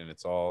I mean? And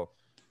it's all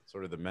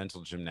sort of the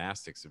mental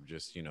gymnastics of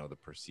just, the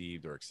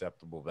perceived or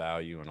acceptable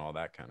value and all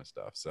that kind of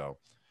stuff. So,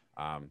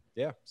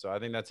 so I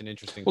think that's an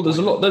interesting point. There's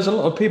a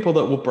lot of people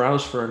that will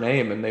browse for a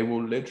name and they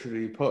will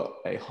literally put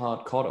a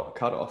hard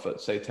cutoff at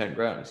say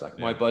 $10,000. It's like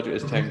my budget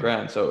is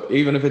 $10,000. So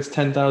even if it's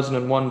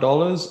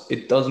 $10,001,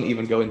 it doesn't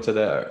even go into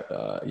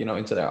their,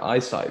 into their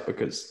eyesight,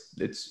 because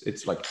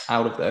it's like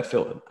out of their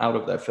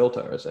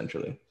filter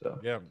essentially. So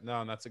yeah,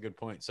 no, that's a good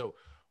point. So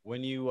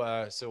when you,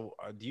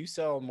 do you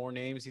sell more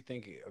names, you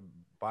think,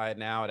 buy it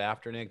now at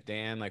Afternic,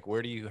 Dan? Like,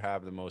 where do you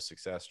have the most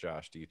success,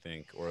 Josh, do you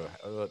think? Or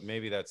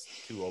maybe that's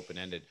too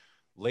open-ended.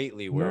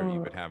 Lately, where have you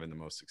been having the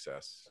most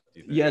success, do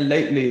you think? Yeah,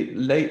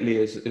 lately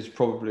is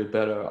probably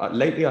better.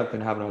 Lately, I've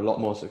been having a lot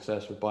more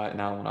success with Buy It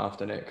Now and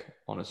Afternic,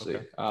 honestly.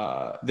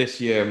 Okay.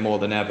 This year more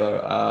than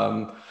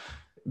ever.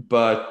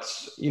 But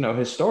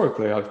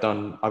historically, I've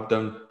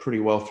done pretty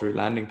well through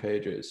landing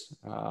pages.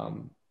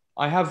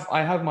 I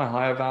have my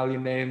higher value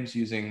names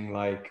using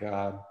like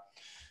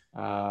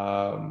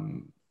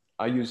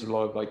I use a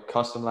lot of like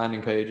custom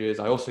landing pages.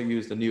 I also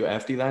use the new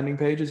FD landing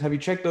pages. Have you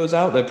checked those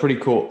out? They're pretty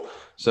cool.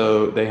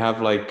 So they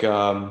have like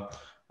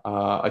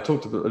I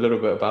talked a little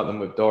bit about them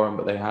with Doran,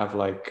 but they have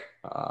like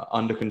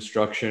under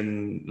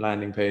construction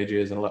landing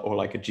pages or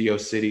like a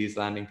GeoCities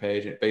landing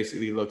page. It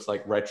basically looks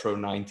like retro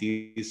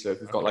 90s. So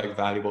if you've got like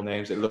valuable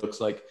names, it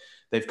looks like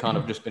they've kind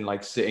of just been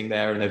like sitting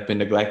there and they've been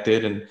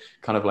neglected, and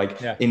kind of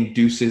like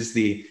induces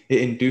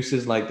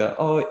like the,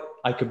 oh,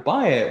 I could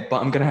buy it, but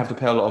I'm going to have to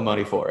pay a lot of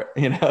money for it,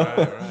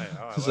 Right.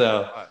 Oh,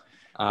 so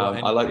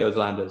I like those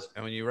landers.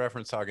 And when you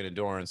reference talking to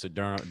Doran, so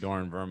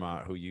Doran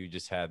Vermont, who you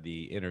just had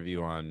the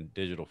interview on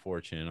Digital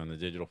Fortune, on the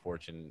Digital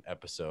Fortune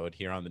episode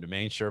here on the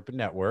Domain Sherpa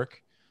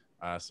Network.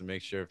 So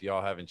make sure, if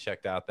y'all haven't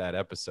checked out that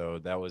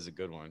episode, that was a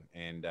good one.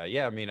 And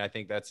I mean, I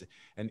think that's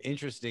an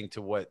interesting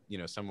to what,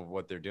 some of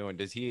what they're doing.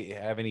 Does he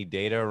have any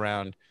data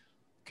around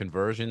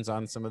conversions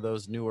on some of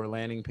those newer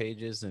landing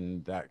pages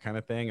and that kind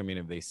of thing? I mean,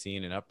 have they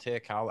seen an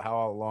uptick?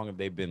 How long have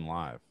they been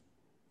live?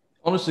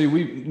 Honestly,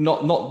 we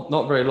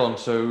not very long.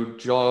 So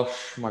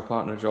Josh, my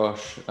partner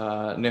Josh,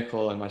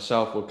 Nickel, and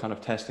myself were kind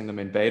of testing them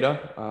in beta.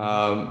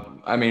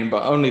 I mean,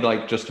 but only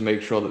like just to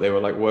make sure that they were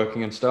like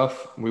working and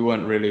stuff. We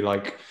weren't really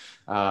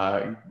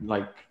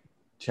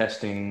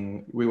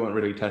testing. We weren't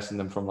really testing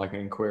them from like an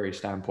inquiry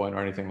standpoint or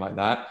anything like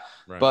that.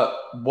 Right. But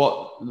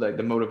what like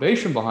the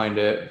motivation behind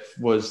it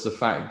was the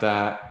fact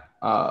that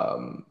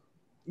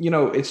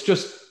it's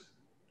just.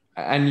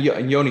 And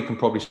Yoni can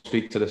probably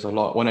speak to this a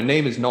lot. When a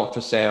name is not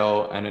for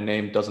sale and a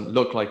name doesn't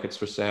look like it's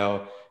for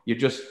sale, you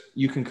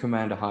can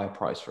command a higher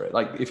price for it.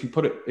 Like if you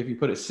put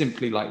it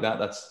simply like that,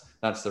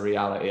 that's the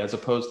reality, as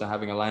opposed to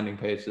having a landing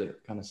page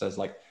that kind of says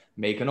like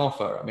make an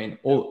offer. I mean,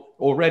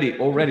 already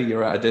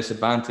you're at a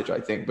disadvantage,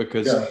 I think,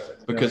 because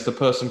the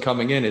person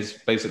coming in is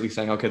basically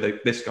saying, okay,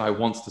 this guy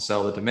wants to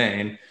sell the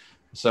domain,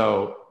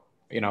 so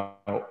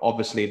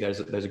obviously there's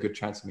a good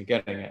chance of me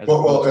getting it.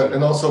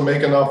 And also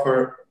make an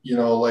offer,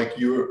 like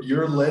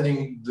you're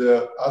letting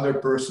the other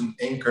person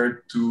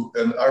anchored to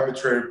an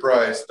arbitrary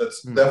price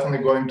that's definitely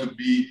going to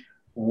be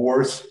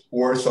worse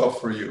off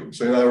for you.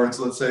 So in other words,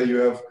 let's say you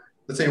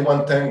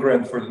want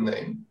 $10,000 for the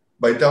name.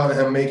 By telling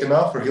him make an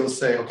offer, he'll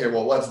say, okay,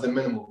 well, what's the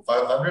minimum?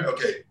 500?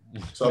 Okay,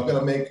 so I'm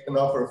gonna make an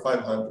offer of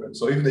 500.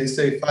 So if they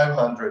say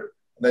 500,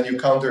 then you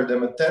counter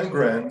them at 10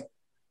 grand,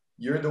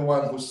 you're the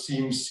one who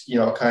seems,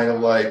 kind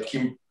of like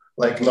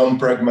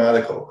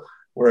non-pragmatical.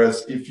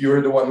 Whereas if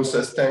you're the one who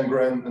says 10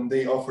 grand and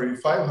they offer you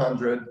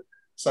 500,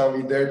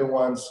 suddenly they're the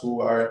ones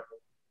who are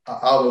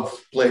out of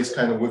place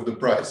kind of with the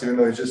price, even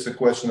though it's just a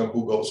question of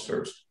who goes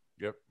first.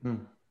 Yep.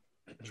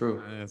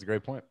 True. That's a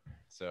great point.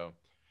 So,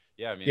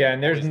 yeah, I mean, yeah,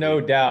 and there's no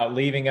doubt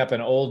leaving up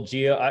an old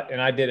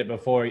and I did it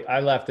before. I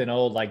left an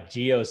old like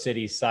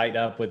GeoCities site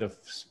up with a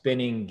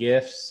spinning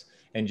GIFs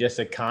and just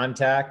a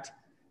contact.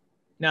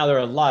 Now there are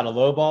a lot of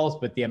low balls,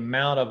 but the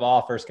amount of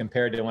offers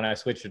compared to when I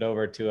switched it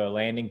over to a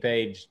landing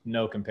page,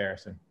 no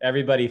comparison.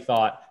 Everybody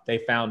thought they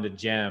found a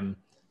gem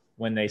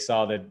when they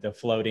saw the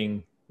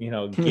floating,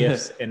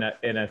 GIFs in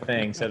a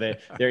thing. So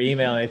they're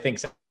emailing. They think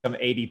some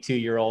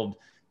 82-year-old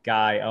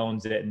guy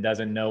owns it and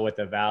doesn't know what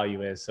the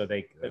value is, so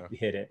they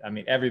hit it. I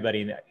mean,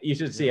 everybody, you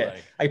should see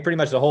it. Like pretty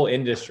much the whole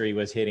industry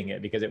was hitting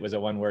it because it was a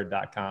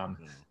oneword.com.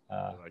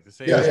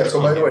 Yeah. So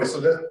by the way,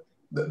 so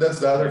that's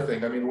the other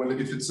thing. I mean,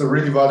 if it's a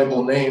really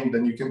valuable name,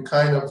 then you can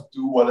kind of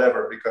do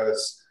whatever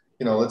because,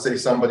 let's say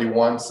somebody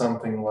wants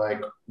something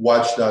like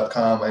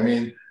watch.com. I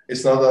mean,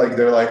 it's not like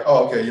they're like,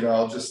 oh, okay,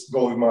 I'll just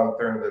go with my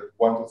alternative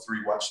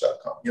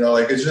 123watch.com.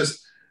 It's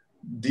just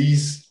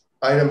these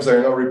items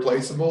are not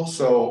replaceable.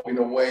 So in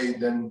a way,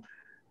 then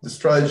the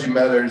strategy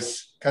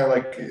matters, kind of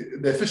like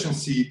the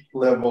efficiency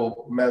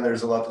level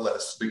matters a lot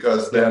less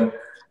because then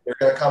they're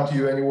going to come to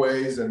you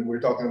anyways. And we're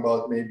talking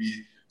about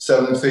maybe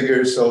 7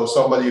 figures. So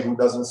somebody who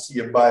doesn't see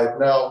a buy it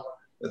now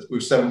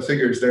with 7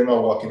 figures, they're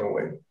not walking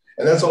away.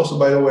 And that's also,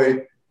 by the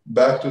way,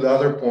 back to the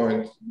other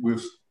point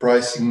with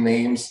pricing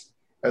names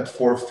at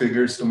 4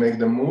 figures to make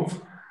them move.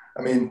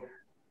 I mean,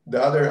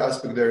 the other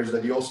aspect there is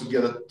that you also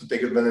get to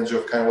take advantage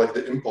of kind of like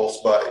the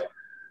impulse buy.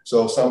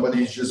 So if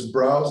somebody's just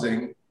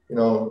browsing,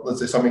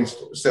 let's say something's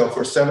sell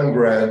for 7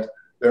 grand,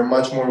 they're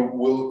much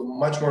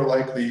more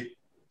likely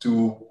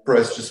to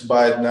press just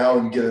buy it now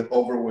and get it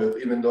over with,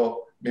 even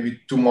though maybe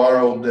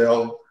tomorrow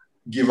they'll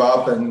give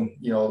up and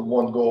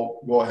won't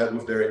go ahead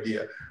with their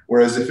idea.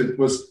 Whereas if it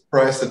was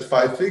priced at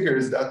 5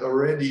 figures, that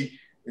already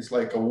is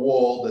like a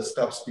wall that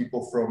stops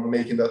people from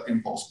making that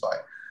impulse buy.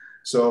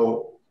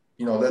 So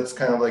that's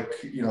kind of like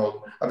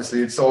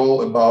obviously it's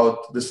all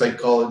about the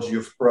psychology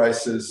of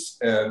prices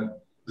and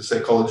the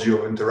psychology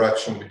of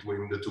interaction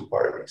between the two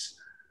parties.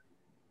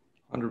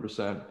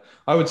 100%.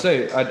 I would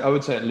say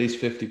at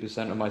least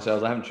 50% of my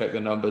sales, I haven't checked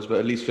the numbers, but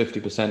at least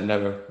 50%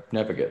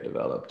 never get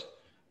developed.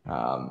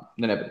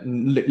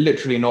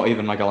 Literally not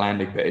even like a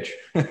landing page.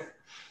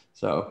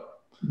 So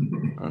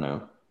I don't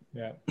know.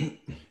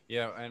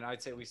 Yeah, and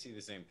I'd say we see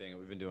the same thing.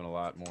 We've been doing a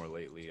lot more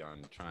lately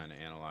on trying to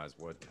analyze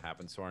what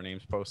happens to our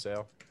names post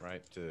sale,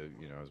 right? To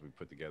as we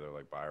put together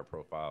like buyer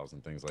profiles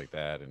and things like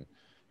that, and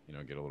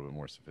get a little bit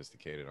more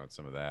sophisticated on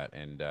some of that.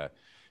 And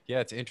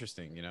it's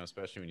interesting,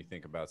 especially when you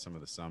think about some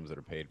of the sums that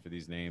are paid for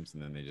these names,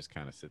 and then they just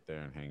kind of sit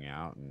there and hang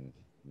out, and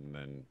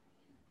then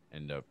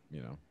end up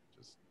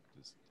just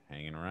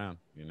hanging around,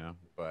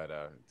 but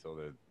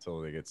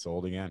until they get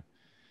sold again.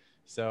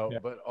 So,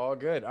 but all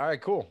good. All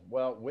right, cool.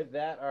 Well, with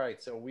that, all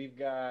right. So we've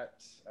got,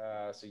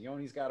 so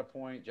Yoni's got a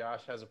point.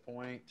 Josh has a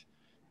point.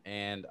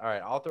 And all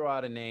right, I'll throw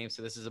out a name.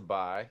 So this is a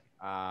buy.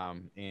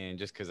 And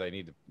just because I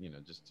need to,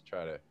 just to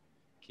try to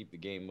keep the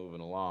game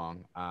moving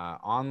along,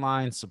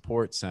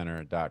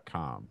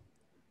 OnlineSupportCenter.com.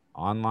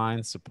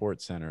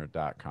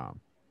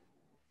 OnlineSupportCenter.com.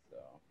 So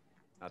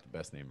not the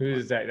best name. Who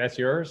is that? That's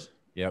yours?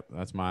 Yep,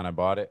 that's mine. I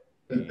bought it.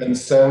 And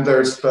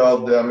Sender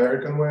spelled the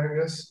American way, I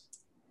guess.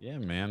 Yeah,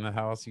 man.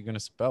 How else are you gonna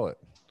spell it?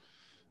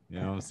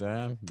 You know what I'm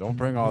saying? Don't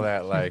bring all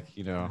that not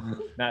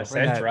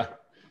Centra.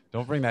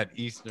 Don't bring that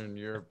Eastern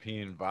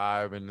European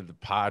vibe into the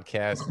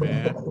podcast,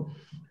 man.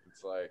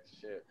 It's like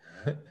shit,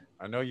 man.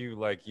 I know you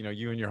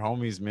you and your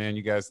homies, man.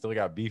 You guys still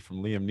got beef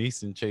from Liam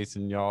Neeson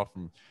chasing y'all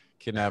from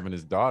kidnapping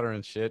his daughter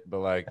and shit,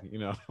 but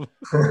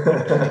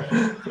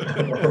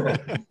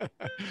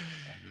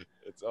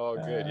it's all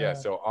good. Yeah.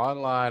 So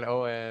online,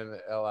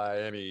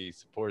 ONLINE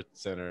support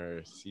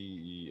center,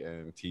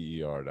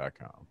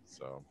 CENTER.com.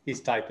 So he's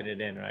typing it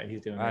in, right?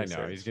 He's doing research.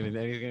 I know he's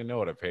gonna know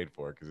what I paid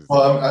for because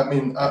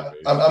I'm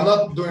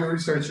not doing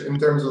research in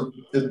terms of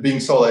it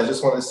being sold. I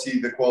just want to see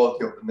the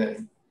quality of the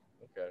name.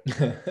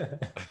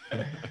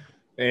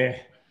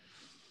 Okay.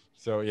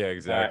 So yeah,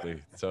 exactly.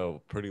 Right.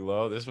 So pretty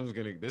low. This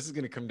is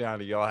gonna come down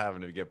to y'all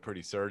having to get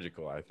pretty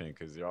surgical, I think,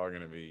 because y'all are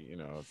gonna be,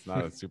 it's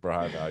not a super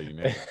high value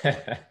name.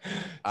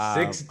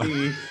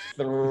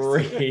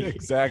 63.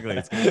 Exactly.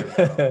 It's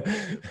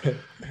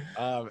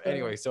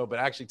anyway, but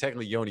actually,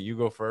 technically, Yoni, you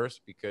go first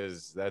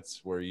because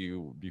that's where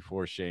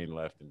before Shane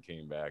left and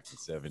came back in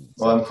 7.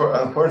 Well,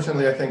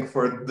 unfortunately, I think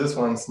for this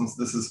one, since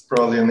this is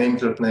probably a name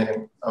drop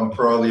name, I'm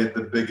probably at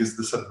the biggest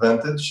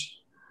disadvantage.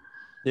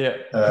 Yeah.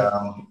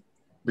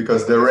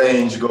 Because the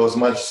range goes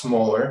much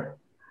smaller.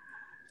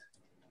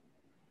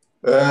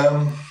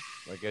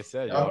 Like I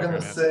said, I'm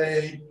gonna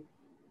say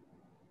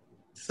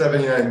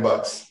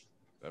 $79.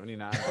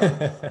 79.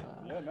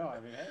 Yeah, no, I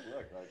mean, hey,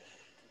 look,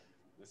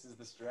 this is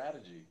the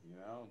strategy.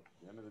 At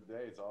the end of the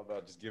day, it's all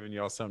about just giving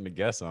y'all something to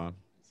guess on.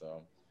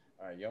 So,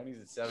 All right, Yoni's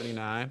at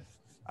 79.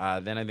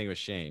 Then I think it was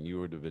Shane. You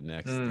would have been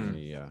next. In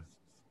the,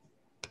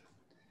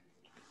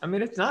 I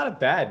mean, it's not a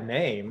bad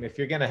name. If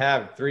you're going to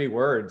have 3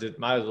 words, it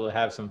might as well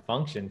have some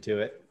function to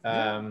it.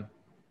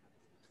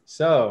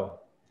 So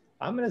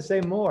I'm going to say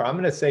more. I'm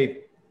going to say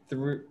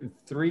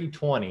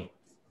 320. All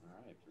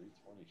right,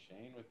 320.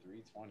 Shane with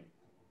 320.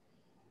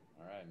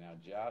 All right, now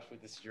Josh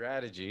with the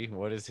strategy.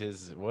 What is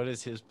his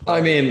play?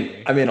 I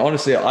mean,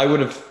 honestly, I would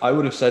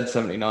have said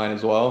 79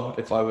 as well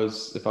if I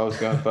was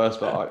going first,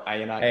 but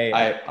I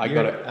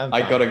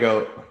gotta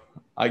go.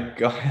 I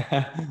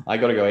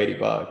gotta go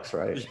 $80,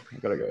 right? I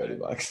gotta go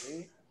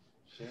 $80.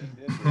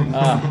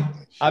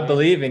 I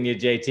believe in you,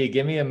 JT.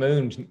 Give me a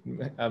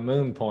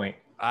moon point.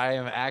 I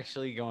am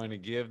actually going to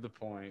give the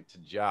point to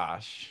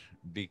Josh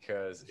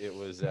because it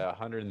was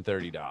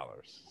 $130.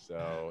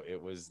 So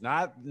it was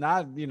not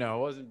it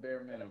wasn't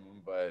bare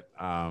minimum, but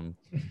I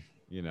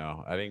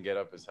didn't get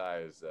up as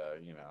high as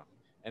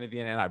and at the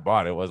end I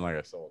bought it. It wasn't like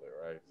I sold it,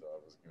 right? So I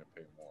was gonna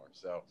pay more.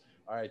 So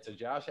all right, so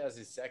Josh has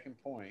his second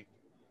point.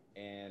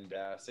 And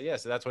so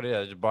that's what it is.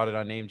 I just bought it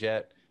on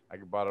NameJet. I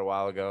bought it a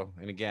while ago.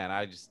 And again,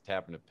 I just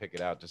happened to pick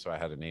it out just so I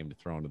had a name to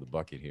throw into the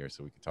bucket here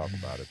so we could talk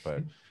about it.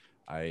 But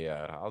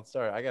I'll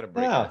start. I got to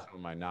break out some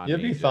of my non. You'll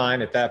be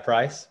fine at that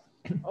price.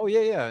 Oh,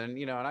 yeah. And,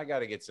 and I got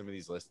to get some of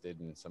these listed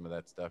and some of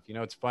that stuff.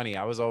 It's funny.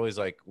 I was always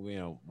like,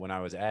 when I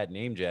was at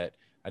NameJet,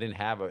 I didn't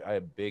have I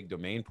had a big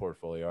domain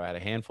portfolio. I had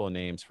a handful of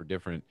names for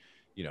different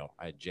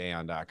I had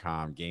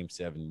jayon.com, Game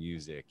 7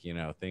 Music,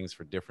 things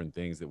for different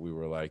things that we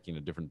were like,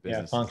 different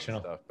businesses functional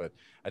and stuff. But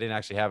I didn't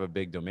actually have a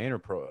big domainer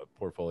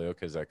portfolio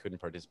because I couldn't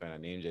participate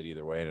on NameJet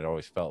either way. And it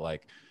always felt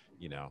like,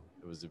 it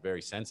was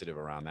very sensitive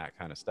around that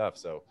kind of stuff.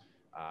 So,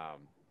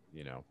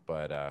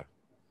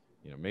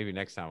 maybe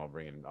next time I'll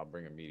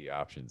bring a media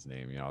options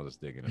name. I'll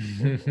just dig into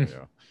the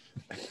portfolio.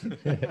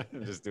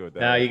 Just do it that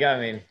way. No, you got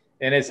me.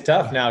 And it's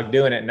tough now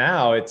doing it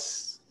now.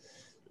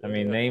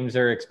 Names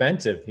are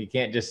expensive. You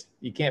can't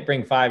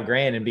bring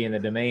 $5,000 and be in the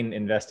domain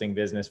investing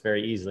business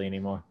very easily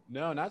anymore.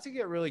 No, not to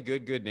get really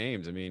good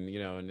names. I mean,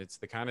 and it's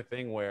the kind of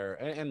thing where,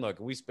 and look,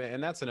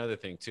 and that's another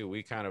thing too.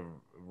 We kind of,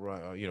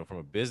 from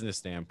a business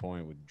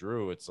standpoint with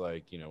Drew, it's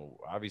like,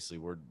 obviously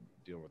we're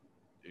dealing with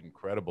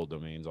incredible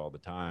domains all the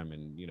time.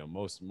 And,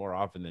 more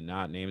often than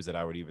not, names that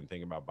I would even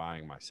think about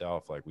buying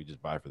myself, like we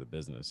just buy for the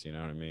business, you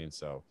know what I mean?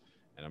 So,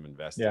 and I'm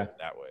investing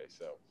that way.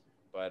 So,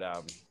 but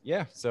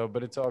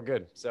but it's all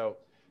good. So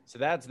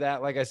that's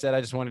that. Like I said,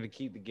 I just wanted to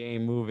keep the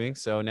game moving.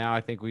 So now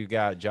I think we've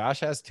got Josh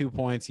has 2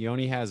 points.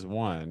 Yoni has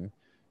 1.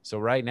 So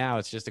right now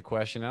it's just a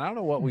question. And I don't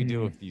know what we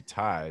do if you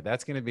tie.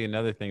 That's going to be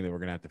another thing that we're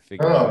going to have to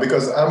figure out. No,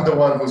 because I'm the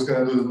one who's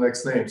going to do the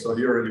next name. So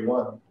he already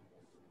won.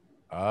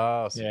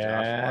 Oh, so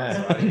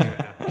yeah. Josh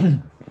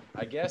won.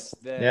 I guess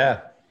then.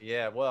 Yeah.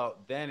 Yeah. Well,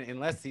 then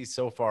unless he's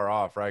so far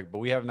off, right? But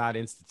we have not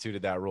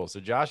instituted that rule. So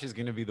Josh is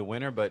going to be the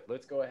winner, but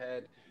let's go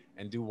ahead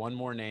and do one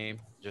more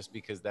name just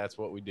because that's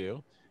what we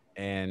do.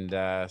 And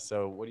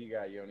so what do you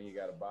got, Yoni? You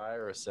got a buy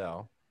or a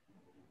sell?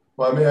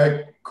 Well, I mean,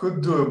 I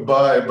could do a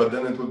buy, but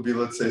then it would be,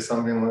 let's say,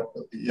 something like,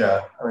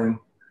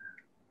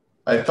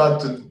 I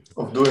thought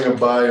of doing a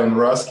buy on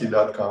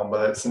Rusky.com,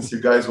 but since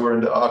you guys were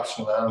in the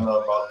auction, I don't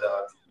know about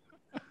that.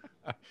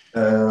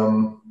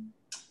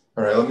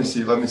 All right, let me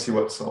see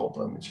what's sold.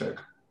 Let me check.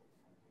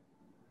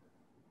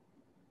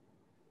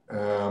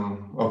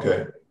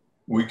 Okay,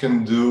 we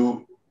can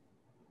do.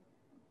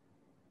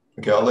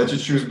 Okay, I'll let you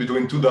choose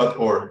between 2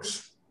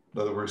 .orgs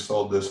that were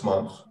sold this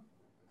month.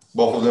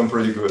 Both of them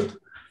pretty good.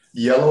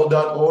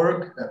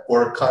 Yellow.org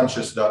or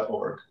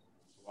conscious.org.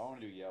 I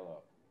want to do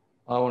yellow.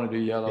 I want to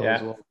do yellow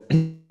as well.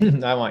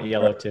 I want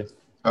yellow too.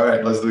 All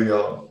right, let's do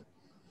yellow.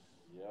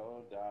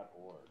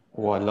 Yellow.org.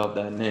 Oh, I love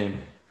that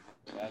name.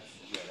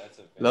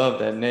 Love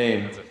that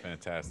name. That's a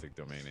fantastic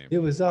domain name. It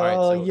was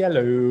all right,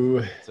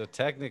 yellow. So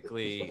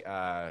technically,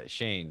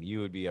 Shane, you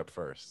would be up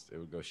first. It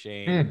would go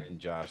Shane and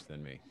Josh,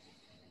 then me.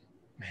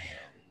 Man,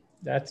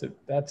 that's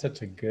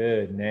such a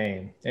good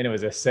name. And it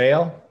was a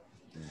sale.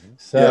 Mm-hmm.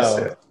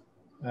 So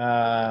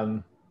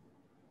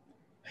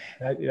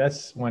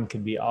that's one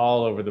could be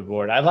all over the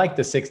board. I like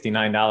the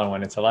 $69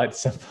 one. It's a lot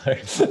simpler.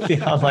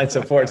 The online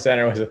support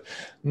center was a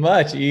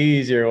much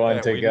easier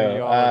one to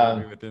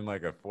go. Within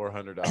like a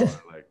 $400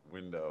 like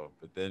window,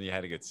 but then you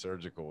had to get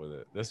surgical with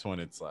it. This one,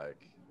 it's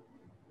like,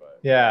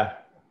 yeah.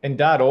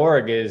 And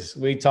 .org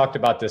we talked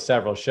about this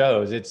several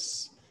shows.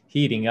 It's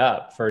heating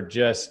up for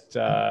just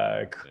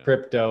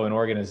crypto and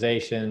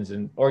organizations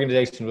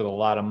with a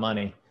lot of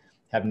money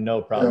have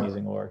no problem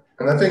using org.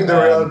 And I think the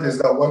reality is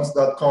that once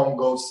 .com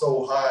goes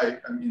so high,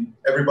 I mean,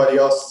 everybody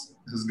else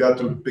has got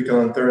to pick an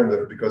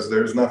alternative because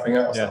there's nothing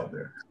else out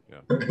there.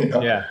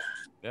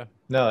 Yeah.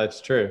 No, it's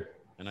true.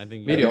 And I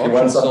think Media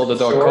Options sold the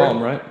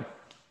 .com, right?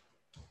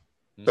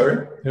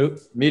 Sorry? Who?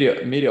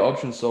 Media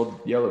Options sold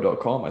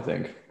yellow.com, I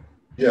think.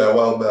 Yeah, a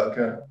while back.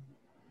 Yeah.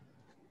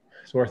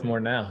 It's worth more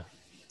now.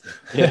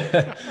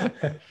 Yeah,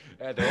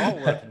 they're all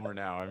worth more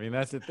now. I mean,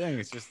 that's the thing.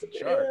 It's just a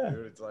chart,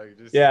 dude. It's like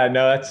just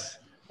no,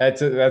 that's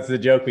the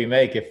joke we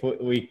make. If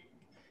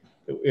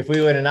if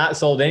we would have not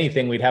sold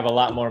anything, we'd have a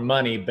lot more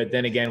money. But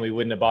then again, we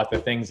wouldn't have bought the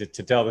things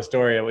to tell the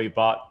story that we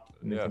bought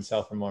and can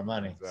sell for more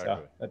money.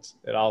 Exactly. So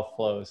it all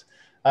flows.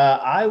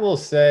 I will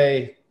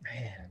say,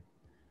 man,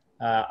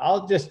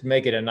 I'll just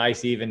make it a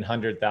nice even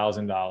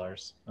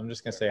 $100,000. I'm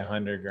just gonna say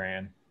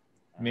 $100,000.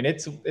 I mean,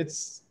 it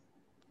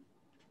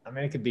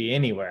could be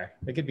anywhere.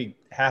 It could be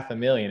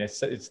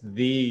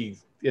 $500,000.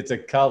 It's a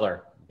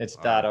color. It's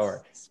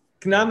 .org.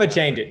 No, I'm gonna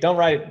change it. Don't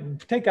write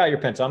it. Take out your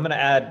pencil. I'm gonna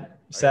add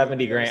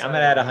 $70,000. I'm gonna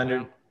add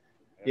 100.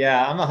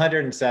 Yeah, I'm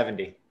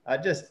 170.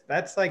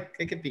 That's like,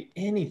 it could be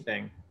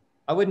anything.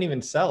 I wouldn't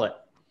even sell it.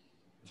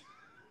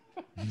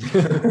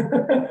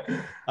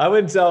 I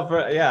wouldn't sell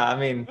for, I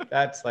mean,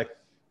 that's like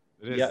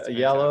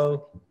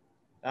yellow.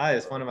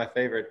 It's one of my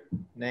favorite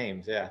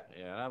names. Yeah.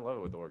 Yeah. I love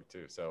it with org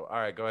too. So, all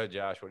right, go ahead,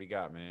 Josh. What do you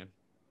got, man?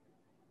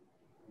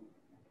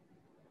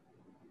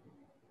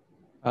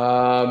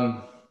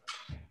 I'm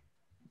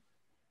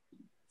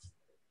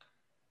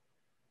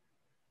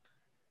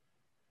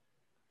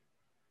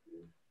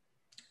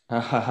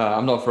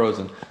not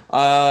frozen.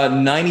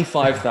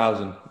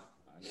 95,000. 95. All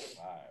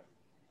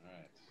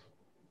right.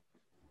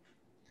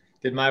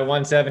 Did my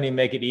 170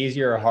 make it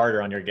easier or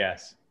harder on your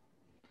guess?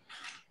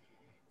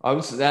 I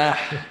was gonna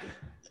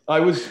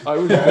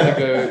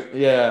go.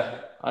 Yeah.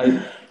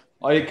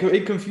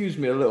 It confused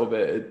me a little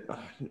bit.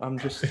 I'm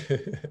just.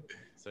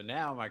 So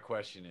now my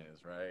question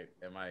is, right?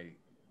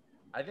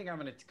 I think I'm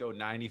going to go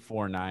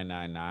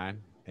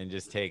 94,999 and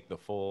just take the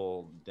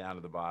full down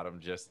to the bottom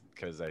just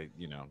because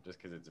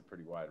it's a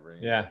pretty wide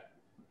range. Yeah.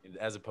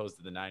 As opposed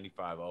to the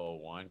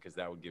 95,001 because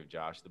that would give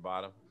Josh the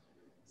bottom.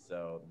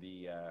 So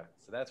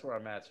so that's where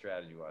I'm at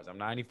strategy wise. I'm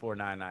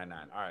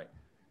 94,999. All right.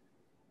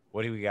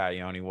 What do we got,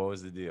 Yoni? What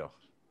was the deal?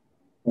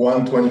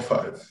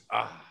 125.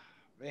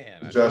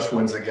 Man. Josh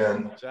wins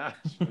again. Josh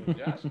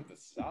with a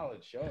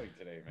solid showing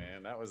today,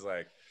 man. That was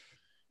legit.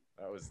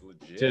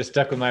 Should have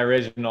stuck with my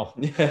original.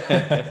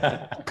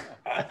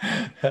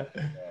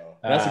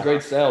 That's a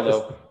great sale,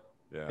 though.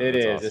 Yeah, it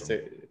is. Awesome. It's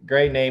a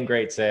great name,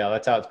 great sale.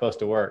 That's how it's supposed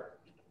to work.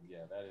 Yeah,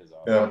 that is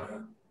awesome. Yeah.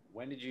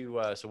 When did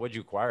you? So, what'd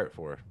you acquire it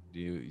for? Do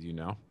you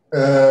know?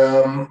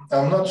 I'm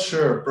not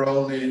sure.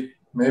 Probably,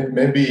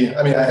 maybe.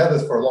 I mean, I had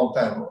it for a long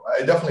time.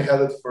 I definitely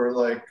had it for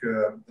like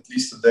at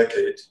least a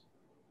decade.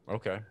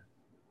 Okay.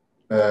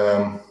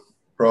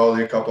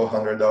 Probably a couple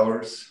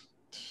 $100.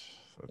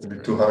 Maybe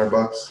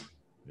 $200.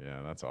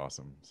 Yeah, that's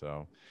awesome.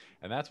 So,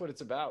 and that's what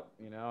it's about,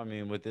 I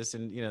mean, with this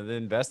and,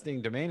 the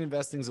domain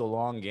investing is a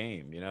long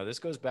game. This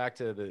goes back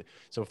to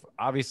so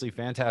obviously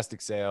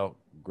fantastic sale.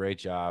 Great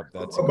job.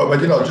 But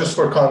just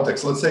for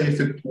context, let's say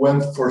if it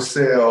went for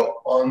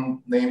sale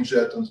on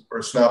Namejet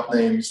or Snap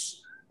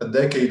Names a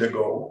decade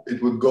ago,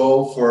 it would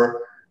go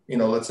for,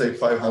 let's say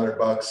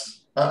 $500,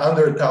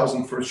 under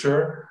 1,000 for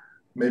sure,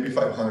 maybe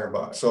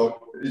 $500.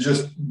 So it's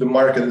just the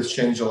market has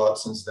changed a lot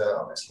since then,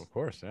 obviously. Of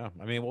course, yeah.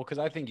 I mean, well, because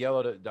I think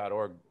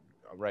yellow.org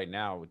right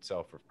now would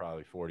sell for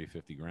probably 40,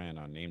 50 grand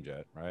on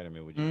Namejet, right? I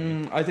mean, would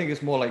you? I think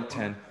it's more like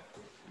 10.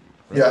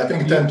 Yeah, I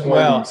think 10, 20.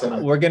 Well,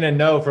 we're gonna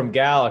know from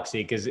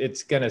Galaxy because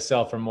it's gonna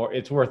sell for more.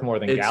 It's worth more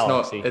than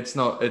Galaxy.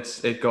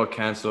 It got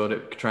canceled.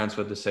 It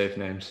transferred to Safe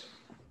Names.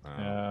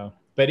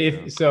 But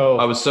if so,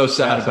 I was so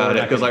sad about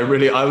it because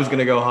I was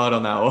gonna go hard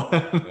on that one.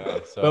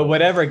 But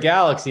whatever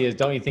Galaxy is,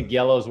 don't you think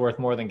yellow is worth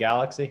more than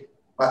Galaxy?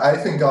 I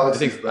think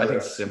Galaxy. I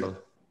think similar.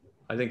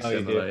 I think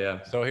similar.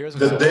 Yeah. So here's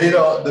the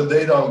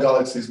data on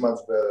Galaxy is much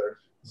better.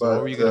 So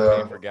what were you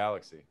gonna pay for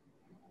Galaxy,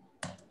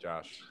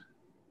 Josh?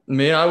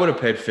 Me, I would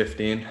have paid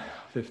 15.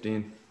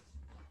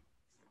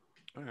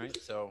 All right.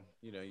 So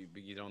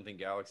you don't think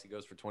Galaxy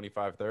goes for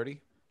 25, 30?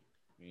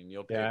 I mean,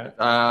 you'll pay. Yeah.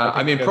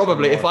 I mean,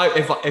 probably if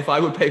I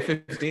would pay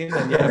 15,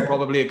 then yeah,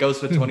 probably it goes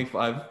for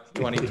 25,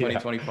 20, 20,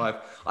 25.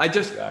 I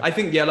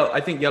think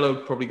yellow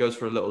probably goes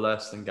for a little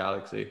less than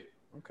Galaxy.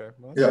 Okay.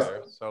 Well, that's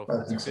fair. So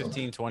it's a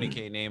 15,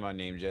 20K name on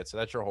Namejet. So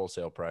that's your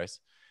wholesale price.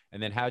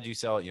 And then how'd you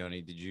sell it,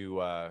 Yoni? Did you,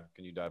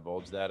 can you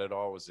divulge that at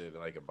all? Was it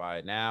like a buy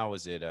it now?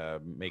 Was it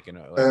making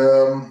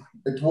a,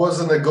 it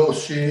was a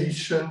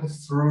negotiation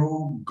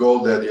through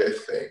GoDaddy, I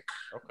think.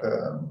 Okay.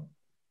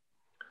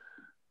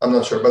 I'm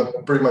not sure,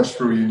 but pretty much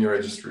through Union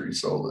Registry, we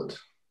sold it.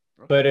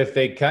 But if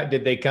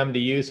did they come to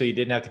you so you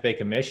didn't have to pay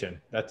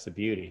commission? That's the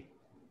beauty.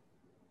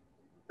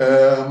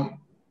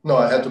 No,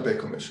 I had to pay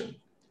commission.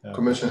 Oh.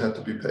 Commission had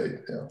to be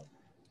paid. Yeah.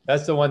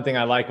 That's the one thing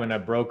I like when a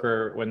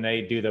broker, when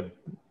they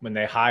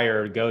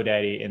hire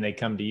GoDaddy and they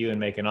come to you and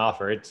make an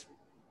offer, it's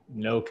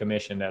no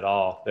commission at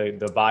all.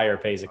 The buyer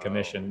pays a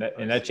commission,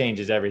 and that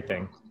changes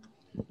everything.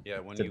 Yeah,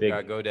 when you've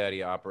got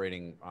GoDaddy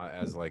operating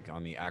as like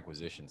on the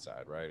acquisition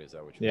side, right? Is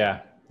that what you're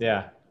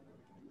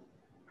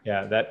Yeah.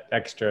 That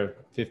extra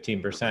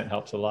 15%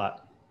 helps a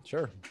lot.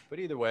 Sure, but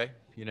either way,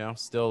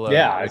 still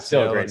it's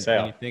still a great sale.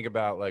 And you think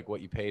about like what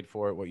you paid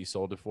for it, what you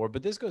sold it for.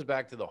 But this goes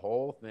back to the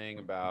whole thing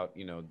about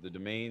the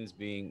domains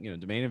being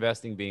domain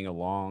investing being a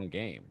long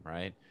game,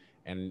 right?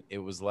 And it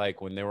was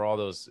like when there were all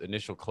those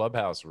initial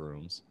Clubhouse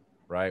rooms,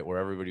 right, where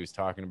everybody was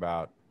talking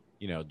about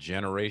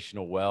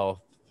generational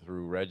wealth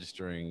through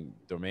registering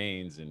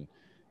domains, and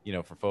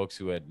for folks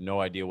who had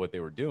no idea what they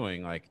were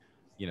doing, like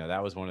you know,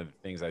 that was one of the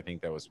things I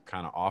think that was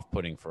kind of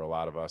off-putting for a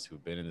lot of us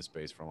who've been in the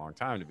space for a long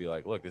time, to be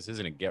like, look, this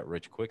isn't a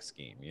get-rich-quick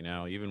scheme. You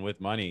know, even with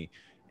money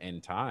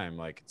and time,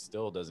 like, it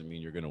still doesn't mean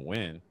you're going to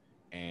win.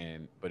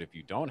 But if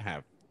you don't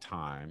have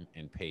time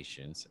and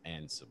patience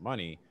and some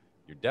money,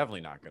 you're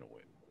definitely not going to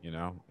win. You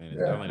know,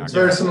 and it's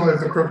very similar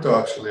to crypto,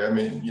 actually. I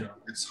mean, you know,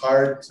 it's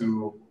hard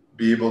to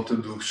be able to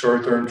do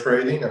short-term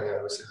trading. I mean,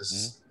 obviously,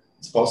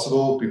 it's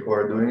possible. People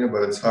are doing it,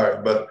 but it's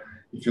hard. But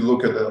if you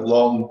look at the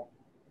long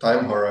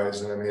time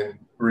horizon, I mean, it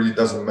really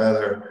doesn't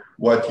matter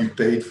what you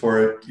paid for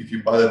it. If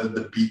you bought it at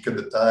the peak at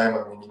the time,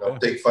 I mean, you know,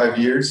 take 5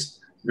 years,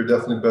 you're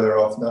definitely better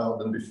off now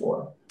than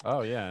before.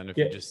 Oh yeah, and if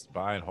you just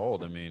buy and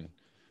hold, I mean,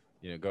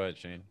 you know, go ahead,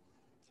 Shane.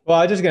 Well,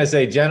 I was just going to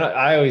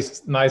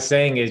say, my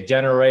saying is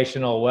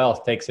generational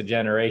wealth takes a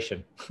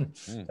generation.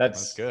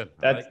 That's good.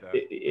 Like that.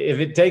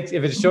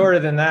 If it's shorter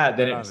than that,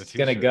 then it's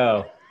going to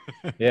go.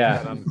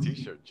 Yeah. On the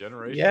t-shirt,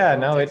 generation. Yeah,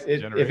 no, if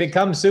it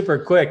comes super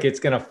quick, it's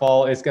going to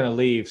fall. It's going to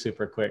leave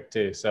super quick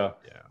too. So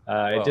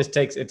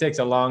it takes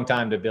a long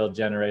time to build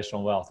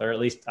generational wealth, or at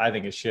least I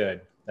think it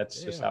should.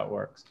 That's just how it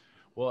works.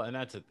 Well, and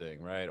that's the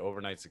thing, right?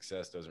 Overnight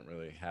success doesn't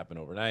really happen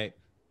overnight.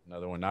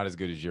 Another one not as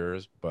good as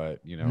yours, but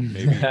you know,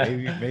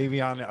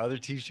 maybe on the other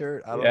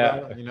t-shirt. I don't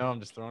know. You know, I'm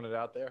just throwing it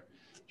out there.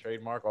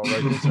 Trademark, all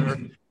right, sir.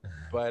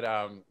 But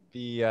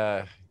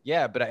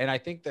and I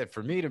think that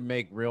for me to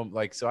make real,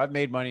 like, so I've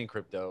made money in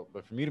crypto,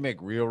 but for me to make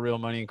real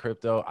money in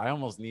crypto, I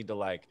almost need to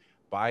like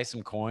buy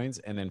some coins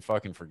and then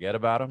fucking forget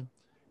about them,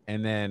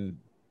 and then,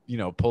 you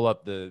know, pull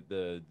up the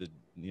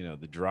you know,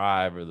 the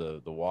drive or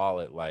the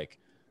wallet like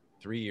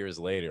 3 years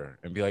later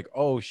and be like,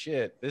 oh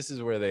shit, this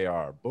is where they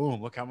are.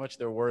 Boom, look how much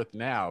they're worth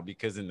now.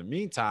 Because in the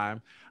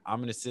meantime, I'm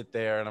going to sit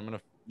there and I'm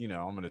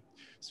going to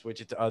switch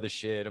it to other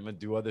shit. I'm going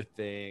to do other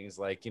things.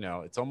 Like, you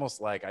know, it's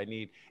almost like I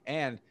need,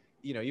 and,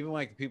 you know, even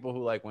like people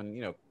who like when,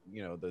 you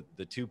know,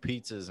 the 2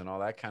 pizzas and all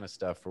that kind of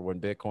stuff for when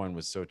Bitcoin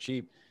was so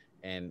cheap.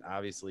 And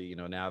obviously, you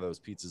know, now those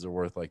pizzas are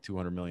worth like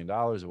 $200 million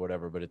or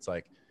whatever, but it's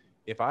like,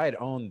 if I had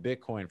owned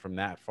Bitcoin from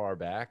that far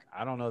back,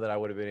 I don't know that I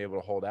would have been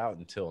able to hold out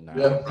until now.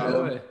 I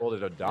would have hold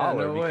it $1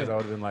 because I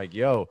would have been like,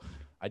 yo,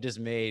 I just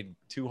made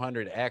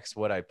 200x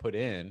what I put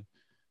in.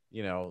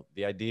 You know,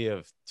 the idea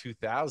of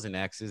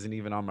 2000x isn't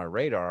even on my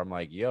radar. I'm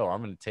like, yo,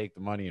 I'm going to take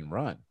the money and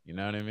run. You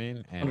know what I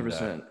mean? And,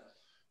 100%.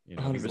 You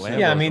know,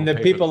 yeah, I mean, the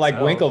people like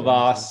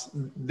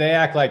Winklevoss, they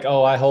act like,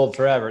 oh, I hold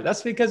forever.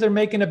 That's because they're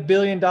making $1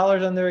 billion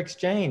on their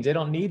exchange. They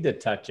don't need to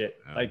touch it.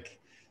 Like,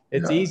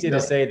 it's easy to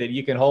say that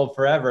you can hold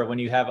forever when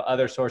you have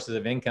other sources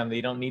of income that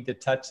you don't need to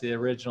touch the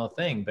original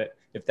thing. But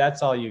if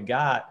that's all you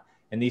got,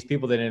 and these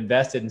people that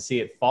invested and see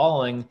it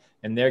falling,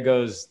 and there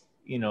goes,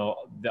 you know,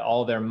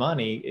 all their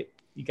money,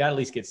 you got to at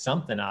least get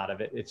something out of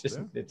it. It's just,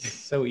 it's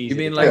so easy.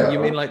 You mean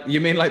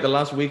like the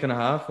last week and a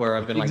half where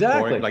I've been like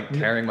boring, like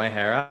tearing my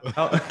hair out?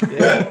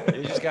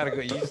 You just gotta go.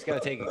 You just gotta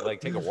take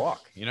a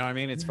walk. You know what I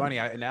mean? It's funny.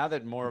 Now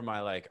that more of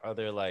my like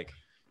other like,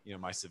 you know,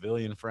 my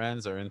civilian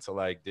friends are into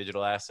like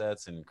digital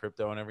assets and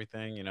crypto and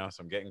everything, you know,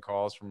 so I'm getting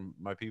calls from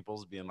my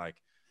peoples being like,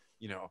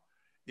 you know,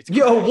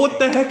 what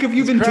the heck have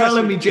you been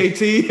telling me,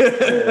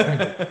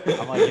 JT?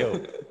 I'm like, yo,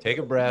 take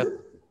a breath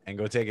and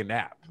go take a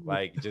nap.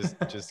 Like,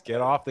 just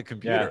get off the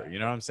computer. You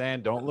know what I'm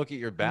saying? Don't look at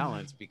your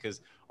balance,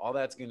 because all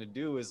that's going to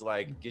do is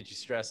like get you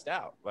stressed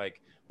out.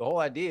 Like, the whole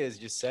idea is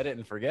just set it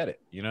and forget it.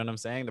 You know what I'm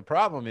saying? The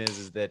problem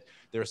is that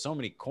there are so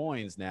many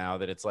coins now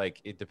that it's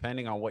like,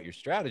 depending on what your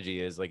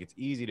strategy is, like, it's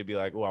easy to be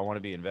like, oh, I want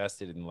to be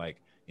invested in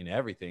like in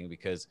everything,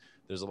 because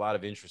there's a lot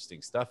of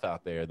interesting stuff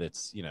out there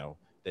that's, you know,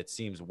 that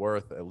seems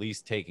worth at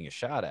least taking a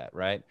shot at.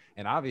 Right.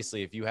 And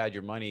obviously, if you had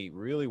your money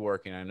really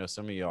working, I know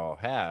some of y'all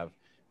have,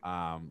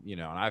 you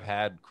know, and I've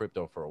had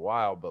crypto for a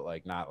while, but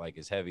like not like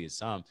as heavy as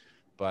some,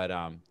 but,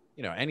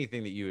 you know,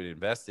 anything that you had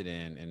invested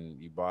in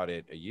and you bought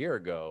it a year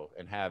ago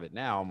and have it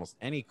now, almost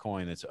any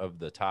coin that's of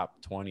the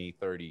top 20,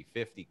 30,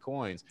 50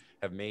 coins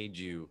have made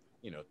you,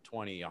 you know,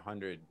 20,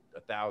 100,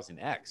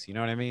 1,000x, you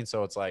know what I mean?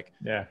 So it's like,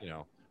 you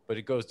know, but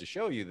it goes to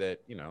show you that,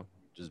 you know,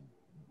 just,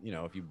 you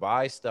know, if you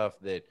buy stuff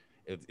that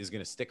is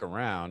going to stick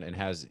around and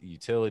has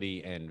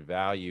utility and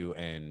value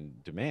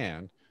and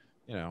demand,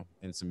 you know,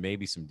 and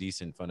maybe some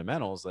decent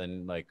fundamentals,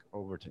 then like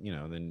over to, you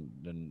know,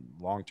 then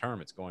long term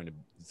it's going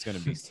to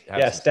be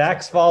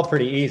stacks fall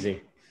pretty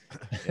easy.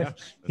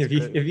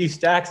 If you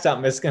stack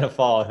something, it's going to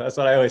fall. That's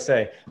what I always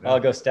say. I'll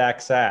go stack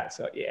sat.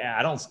 So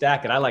I don't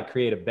stack it. I like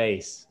create a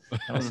base.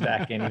 I don't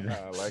stack anything.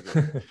 I like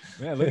it.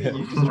 Man, look at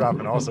you just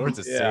dropping all sorts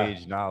of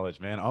sage knowledge,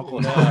 man.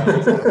 Uncle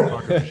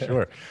for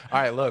sure.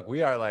 All right, look,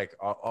 we are like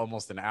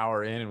almost an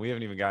hour in and we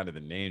haven't even gotten to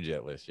the name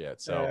jet list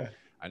yet. So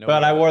I know,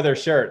 but I wore their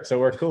shirt, so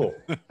we're cool.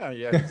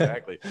 Yeah,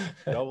 exactly.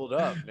 Doubled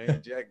up.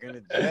 Name Jet,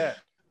 gonna jet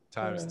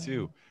times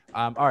 2.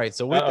 All right.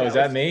 So is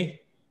that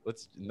me?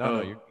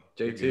 No, you're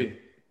JT.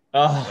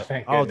 Oh,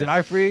 thank goodness. Did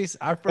I freeze?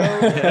 I froze.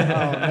 Oh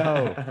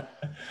no!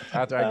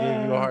 After I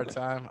gave you a hard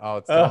time. Oh,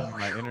 it's telling me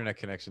my internet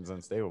connection's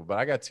unstable. But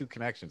I got 2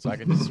 connections, so I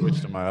can just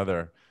switch to my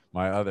other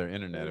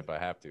internet if I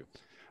have to.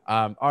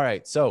 All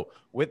right. So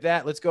with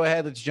that, let's go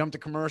ahead. Let's jump to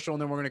commercial,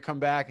 and then we're going to come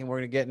back and we're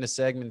going to get into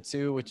segment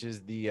 2, which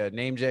is the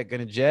Namejet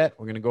Gonna Jet.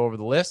 We're going to go over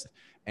the list,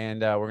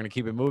 and we're going to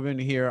keep it moving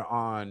here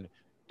on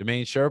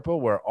Domain Sherpa,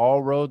 where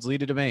all roads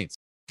lead to domains.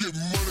 Get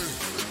money.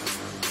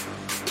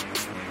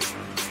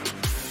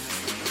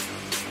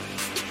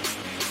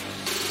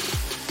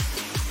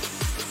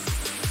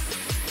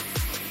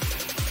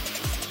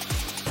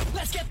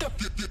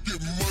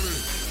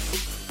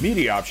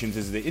 Media Options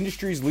is the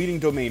industry's leading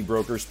domain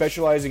broker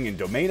specializing in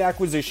domain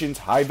acquisitions,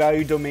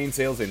 high-value domain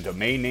sales, and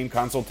domain name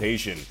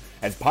consultation.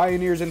 As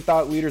pioneers and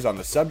thought leaders on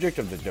the subject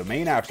of the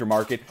domain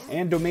aftermarket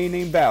and domain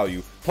name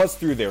value, plus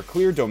through their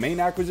clear domain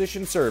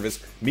acquisition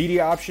service,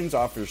 Media Options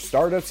offers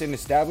startups and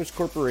established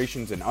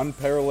corporations an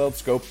unparalleled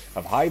scope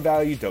of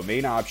high-value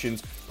domain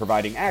options,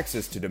 providing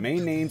access to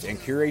domain names and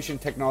curation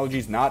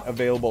technologies not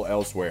available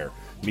elsewhere.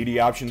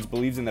 Media Options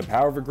believes in the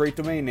power of a great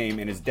domain name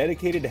and is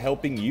dedicated to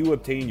helping you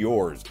obtain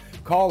yours.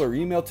 Call or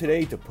email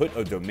today to put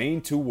a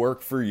domain to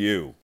work for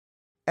you.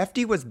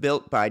 FD was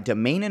built by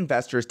domain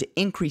investors to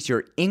increase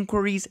your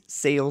inquiries,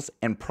 sales,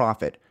 and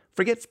profit.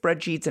 Forget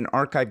spreadsheets and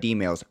archived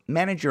emails.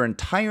 Manage your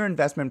entire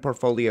investment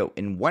portfolio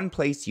in one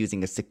place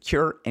using a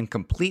secure and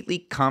completely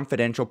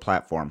confidential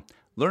platform.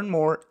 Learn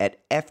more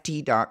at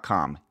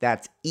FT.com.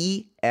 That's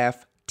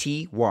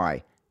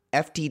EFTY,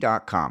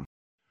 FT.com.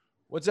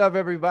 What's up,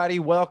 everybody?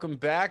 Welcome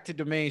back to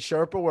Domain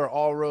Sherpa, where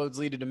all roads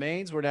lead to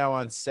domains. We're now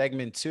on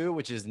segment 2,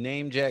 which is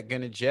Namejet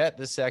Gonna Jet.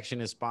 This section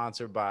is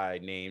sponsored by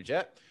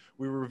Namejet.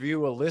 We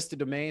review a list of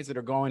domains that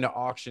are going to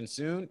auction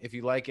soon. If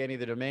you like any of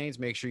the domains,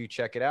 make sure you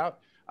check it out.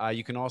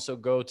 You can also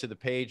go to the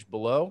page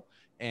below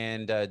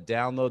and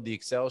download the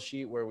Excel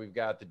sheet where we've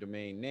got the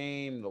domain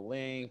name, the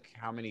link,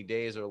 how many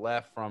days are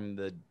left from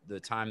the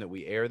time that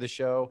we air the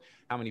show,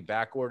 how many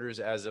back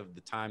orders as of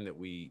the time that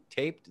we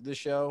taped the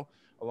show,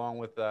 along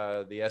with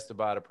the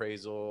Esteban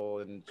appraisal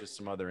and just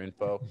some other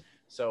info.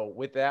 So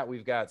with that,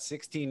 we've got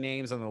 16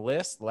 names on the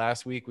list.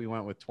 Last week, we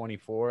went with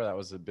 24. That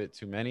was a bit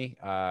too many,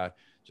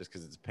 just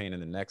because it's a pain in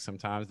the neck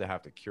sometimes to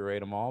have to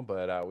curate them all.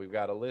 But we've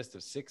got a list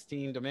of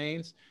 16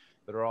 domains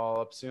that are all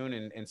up soon.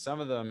 And some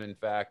of them, in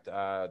fact,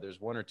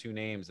 there's 1 or 2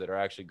 names that are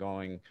actually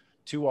going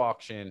to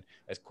auction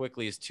as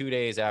quickly as 2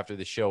 days after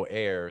the show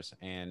airs.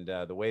 And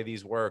the way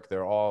these work,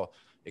 they're all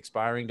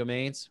expiring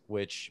domains,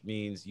 which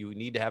means you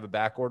need to have a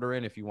back order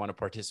in if you want to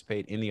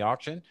participate in the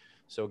auction.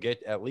 So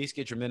at least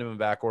get your minimum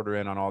back order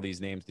in on all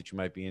these names that you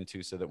might be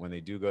into, so that when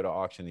they do go to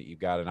auction, that you've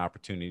got an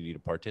opportunity to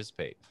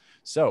participate.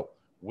 So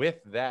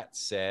with that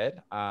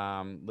said,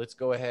 let's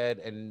go ahead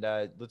and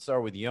let's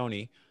start with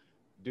Yoni.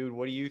 Dude,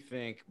 what do you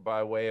think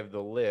by way of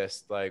the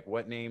list? Like,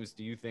 what names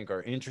do you think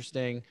are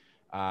interesting,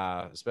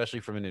 especially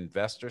from an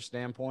investor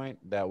standpoint,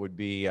 that would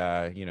be,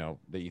 that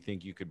you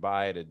think you could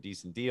buy at a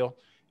decent deal,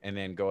 and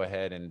then go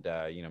ahead and,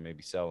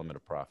 maybe sell them at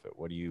a profit?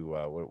 What do you,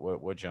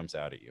 what jumps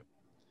out at you,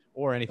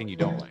 or anything you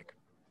don't like?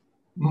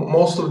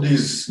 Most of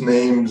these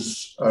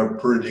names are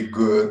pretty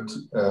good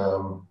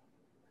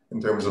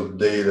in terms of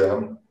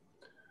data.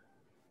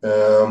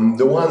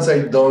 The ones I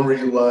don't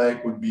really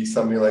like would be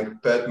something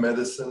like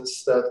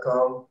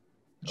petmedicines.com,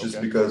 just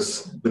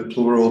because the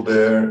plural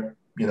there,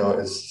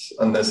 is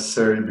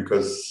unnecessary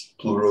because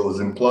plural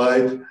is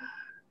implied.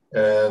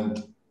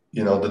 And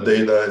the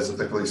data is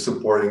effectively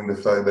supporting the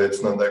fact that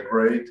it's not that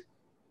great.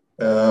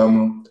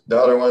 The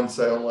other ones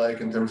I don't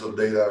like in terms of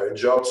data are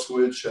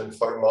JobSwitch and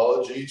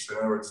Pharmology. So in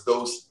other words,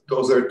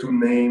 those are 2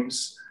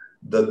 names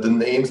that the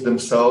names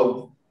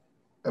themselves,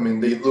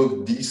 they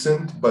look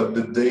decent, but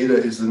the data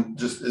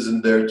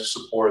isn't there to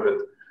support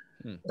it.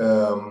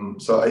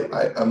 So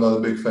I'm not a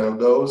big fan of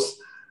those.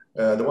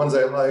 The ones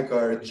I like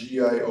are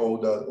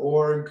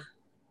GIO.org,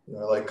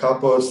 like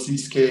Kapos,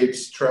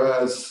 Seascapes,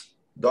 Traz,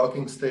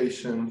 Docking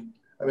Station.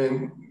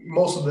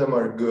 Most of them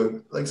are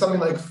good. Like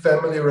something like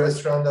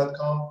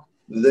familyrestaurant.com,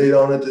 the data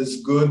on it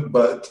is good,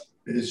 but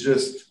it's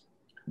just,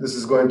 this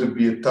is going to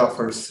be a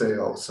tougher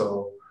sale.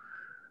 So,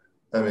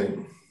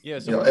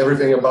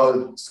 everything about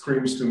it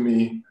screams to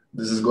me,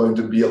 this is going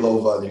to be a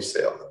low value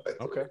sale.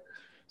 Okay.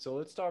 So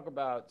let's talk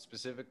about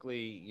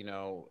specifically,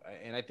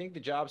 and I think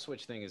the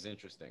JobSwitch thing is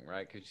interesting,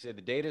 right? Because you said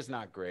the data is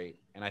not great.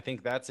 And I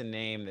think that's a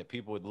name that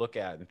people would look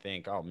at and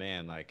think, oh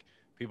man, like,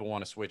 people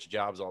want to switch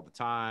jobs all the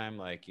time.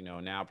 Like,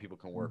 now people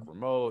can work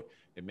remote.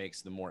 It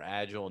makes them more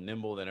agile and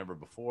nimble than ever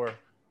before.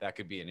 That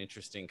could be an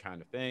interesting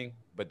kind of thing.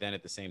 But then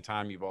at the same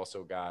time, you've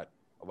also got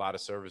a lot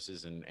of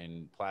services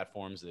and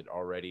platforms that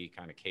already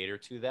kind of cater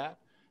to that.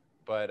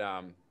 But,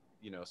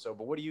 but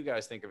what do you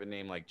guys think of a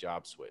name like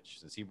JobSwitch?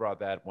 Since he brought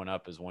that one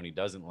up as one he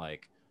doesn't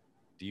like,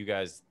 do you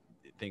guys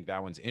think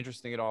that one's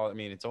interesting at all?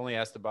 It's only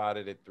Esteban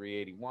at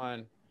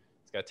 381.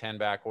 It's got 10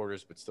 back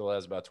orders, but still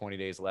has about 20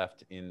 days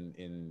left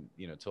in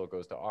till it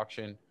goes to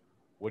auction.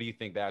 What do you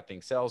think that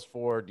thing sells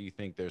for? Do you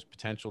think there's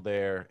potential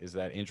there? Is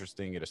that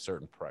interesting at a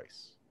certain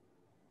price?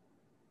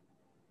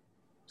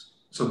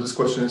 So this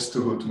question is to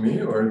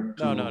me or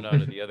to... No,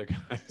 to the other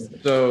guys.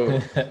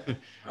 So,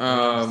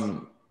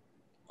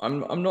 I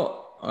don't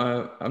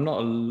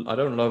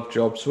love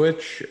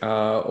JobSwitch,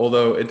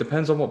 although it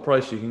depends on what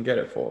price you can get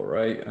it for,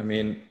 right?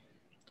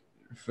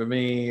 for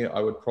me, I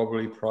would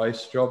probably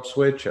price Job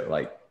Switch at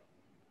like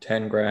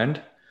 10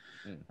 grand.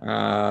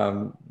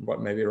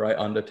 What, maybe right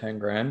under 10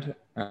 grand.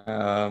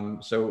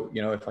 So,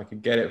 you know, if I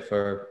could get it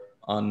for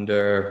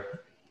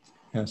under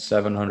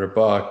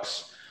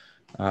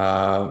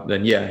 $700,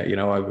 then yeah, you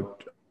know,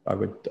 I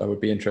would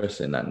be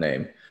interested in that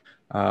name.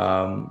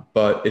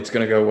 But it's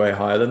going to go way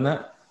higher than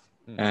that.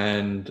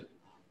 And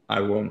I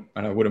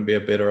wouldn't be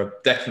a bidder,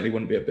 definitely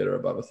wouldn't be a bidder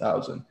above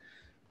 1,000.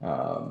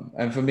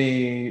 And for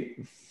me,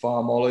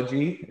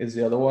 Farmology is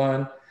the other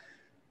one.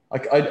 I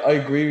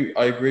agree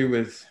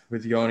with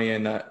Yoni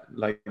in that,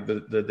 like,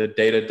 the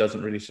data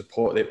doesn't really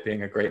support it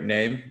being a great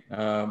name.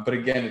 But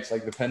again, it's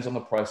like, depends on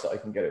the price that I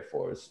can get it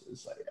for.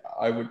 It's like,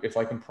 if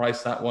I can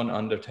price that one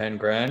under 10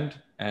 grand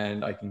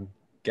and I can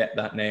get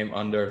that name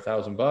under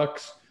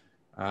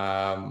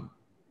 $1,000,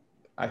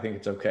 I think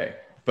it's okay.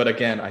 But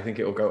again, I think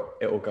it will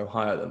go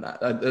higher than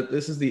that.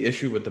 This is the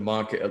issue with the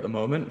market at the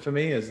moment for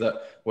me, is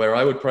that where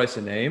I would price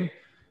a name,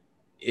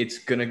 it's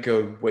going to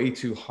go way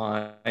too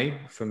high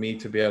for me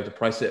to be able to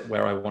price it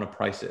where I want to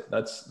price it.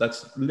 That's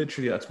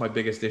my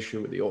biggest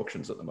issue with the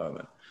auctions at the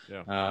moment.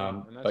 Yeah.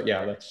 But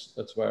yeah,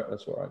 that's where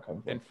I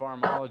come from. And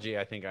Farmology,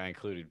 I think I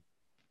included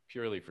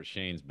purely for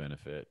Shane's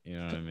benefit. You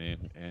know what I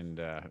mean? And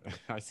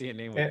I see a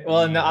name.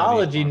 Well, in the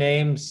ology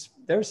names,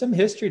 there's some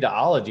history to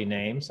ology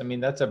names. I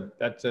mean, that's a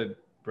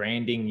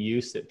branding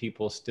use that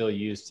people still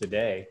use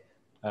today.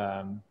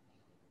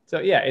 So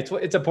yeah,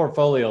 it's a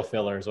portfolio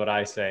filler is what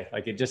I say.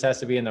 Like, it just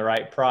has to be in the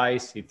right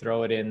price. You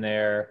throw it in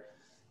there.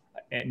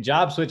 And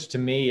Job Switch, to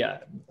me, I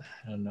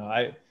don't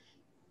know.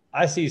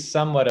 I see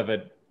somewhat of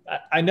a,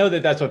 I know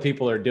that that's what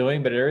people are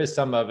doing, but there is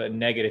some of a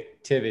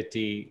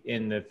negativity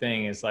in the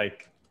thing. It's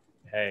like,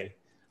 hey,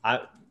 I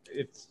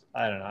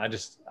don't know.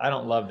 I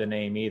don't love the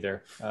name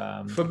either.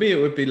 For me, it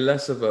would be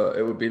less of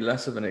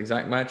an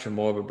exact match and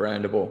more of a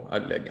brandable.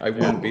 I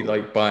wouldn't be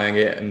like buying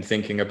it and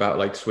thinking about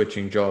like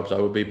switching jobs. I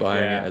would be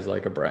buying it as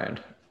like a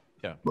brand.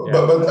 Yeah.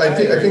 But I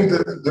think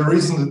the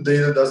reason the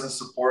data doesn't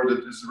support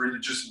it is really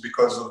just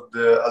because of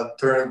the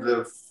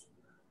alternative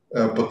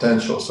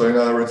potential. So in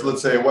other words,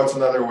 let's say, what's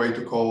another way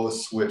to call a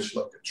switch,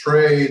 like a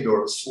trade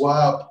or a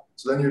swap?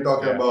 So then you're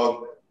talking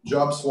about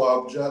job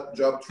swap,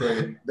 job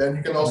trade. Then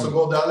you can also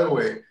go the other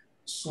way.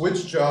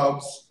 Switch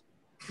jobs,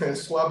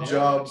 swap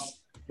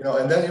jobs, you know,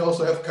 and then you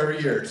also have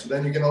careers. So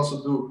then you can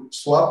also do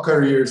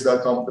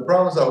swapcareers.com. The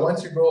problem is that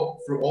once you go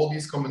through all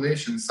these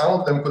combinations, some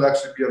of them could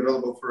actually be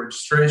available for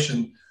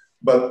registration,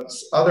 but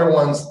other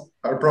ones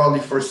are probably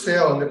for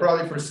sale, and they're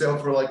probably for sale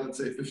for, like, let's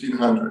say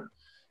 $1,500.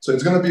 So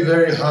it's going to be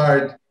very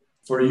hard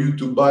for you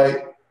to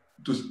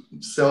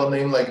sell a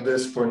name like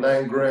this for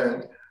 9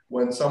 grand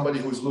when somebody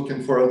who's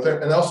looking for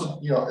and also,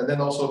 you know, and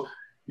then also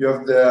you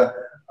have the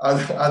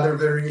other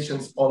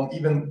variations on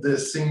even the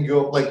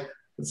single, like,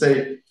 let's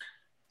say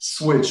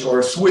switch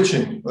or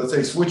switching, let's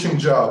say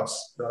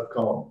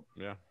switchingjobs.com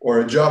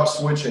or job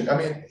switching. I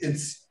mean,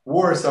 it's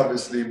worse,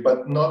 obviously,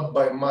 but not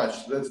by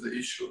much. That's the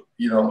issue.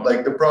 You know,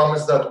 like, the problem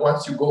is that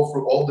once you go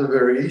through all the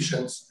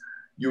variations,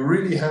 you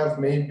really have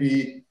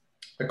maybe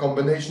a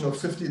combination of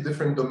 50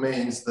 different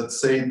domains that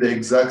say the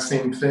exact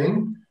same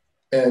thing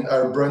and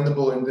are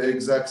brandable in the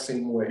exact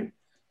same way.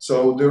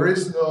 So there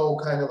is no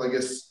kind of, I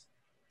guess,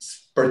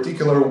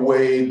 particular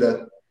way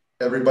that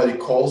everybody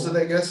calls it,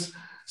 I guess.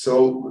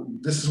 So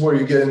this is where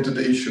you get into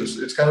the issues.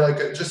 It's kind of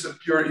like just a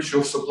pure issue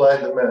of supply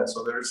and demand.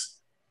 So there's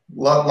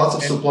lots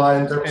of supply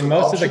in terms of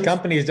most options. of the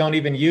companies don't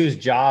even use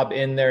job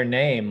in their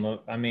name.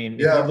 I mean,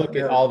 if you look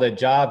at all the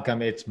job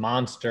companies, it's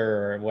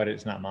Monster, or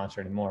it's not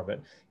Monster anymore, but,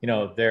 you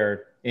know,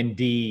 they're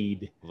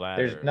Indeed.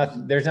 There's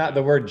not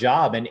the word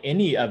job in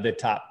any of the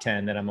top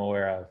 10 that I'm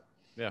aware of.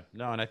 Yeah,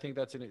 no, and I think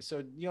that's it.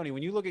 So, Yoni,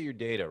 when you look at your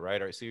data,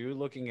 right? So you're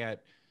looking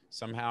at,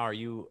 somehow, are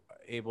you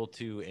able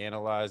to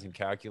analyze and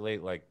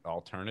calculate like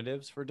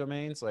alternatives for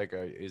domains? Like,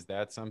 is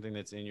that something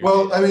that's in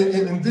your data? I mean,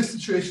 in this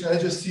situation, I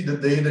just see the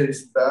data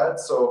is bad.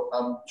 So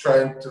I'm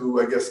trying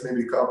to, I guess,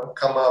 maybe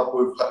come up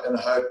with a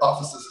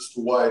hypothesis as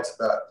to why it's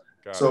bad.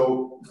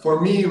 So for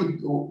me,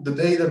 the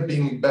data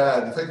being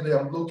bad, effectively,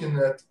 I'm looking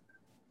at,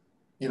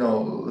 you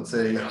know, let's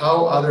say,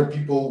 how other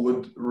people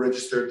would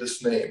register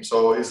this name.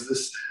 So is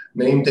this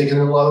name taking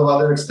a lot of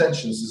other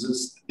extensions?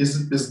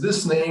 Is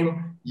this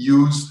name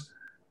used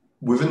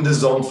within the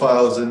zone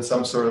files in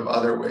some sort of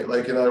other way?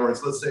 Like, in other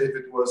words, let's say if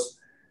it was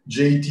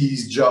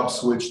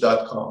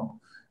jtsjobswitch.com,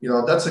 you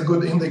know, that's a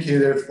good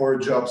indicator for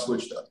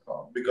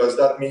jobswitch.com, because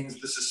that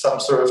means this is some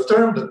sort of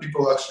term that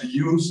people actually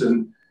use,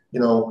 and, you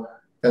know,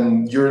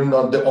 and you're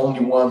not the only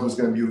one who's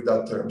going to use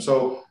that term.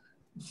 So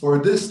for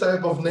this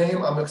type of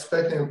name, I'm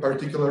expecting a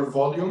particular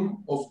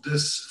volume of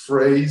this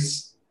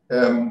phrase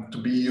to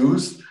be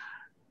used,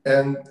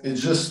 and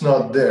it's just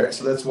not there.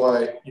 So that's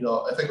why, you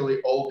know,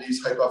 effectively all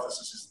these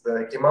hypotheses that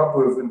I came up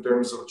with in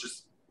terms of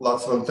just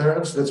lots of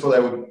alternatives, that's what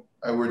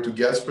I were to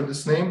guess for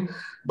this name.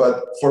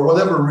 But for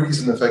whatever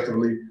reason,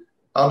 effectively,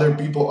 other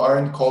people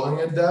aren't calling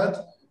it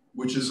that,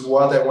 which is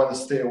what I want to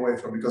stay away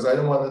from, because I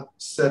don't want to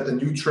set a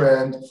new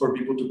trend for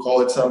people to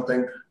call it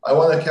something. I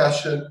want to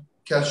catch it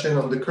cash in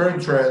on the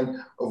current trend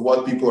of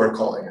what people are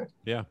calling it.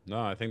 Yeah,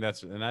 no, I think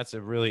that's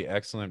a really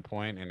excellent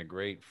point and a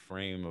great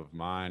frame of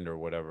mind or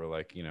whatever,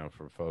 like, you know,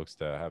 for folks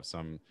to have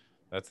some,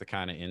 that's the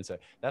kind of insight.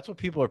 That's what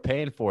people are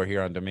paying for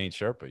here on Domain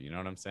Sherpa. You know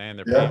what I'm saying?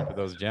 They're paying for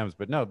those gems,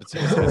 but no, but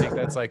seriously, I think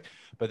that's like,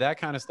 but that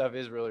kind of stuff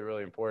is really,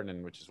 really important.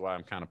 And which is why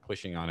I'm kind of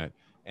pushing on it.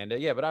 And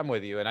yeah, but I'm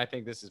with you. And I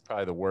think this is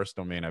probably the worst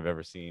domain I've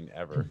ever seen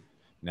ever.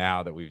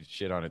 Now that we've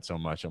shit on it so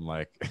much, I'm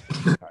like,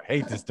 I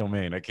hate this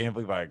domain. I can't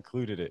believe I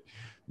included it.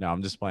 No,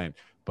 I'm just playing.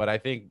 But I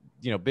think,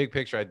 you know, big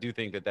picture, I do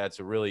think that that's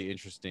a really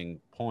interesting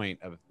point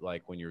of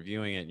like when you're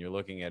viewing it and you're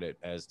looking at it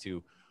as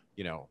to,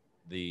 you know,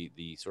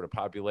 the sort of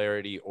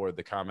popularity or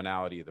the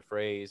commonality of the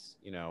phrase,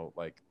 you know,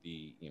 like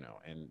the, you know,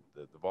 and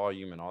the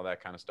volume and all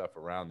that kind of stuff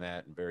around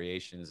that and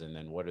variations. And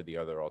then what are the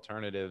other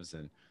alternatives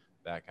and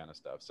that kind of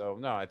stuff. So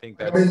no, I think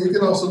that. I mean, you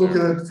can also look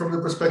at it from the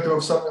perspective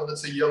of something,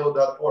 let's say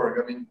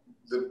yellow.org. I mean,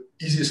 the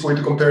easiest way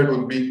to compare it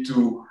would be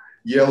to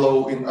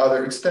yellow in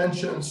other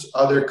extensions,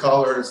 other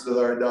colors that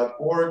are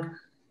 .org.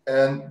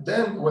 And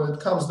then when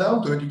it comes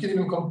down to it, you can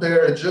even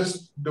compare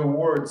just the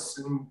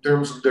words in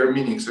terms of their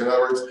meaning. So in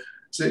other words,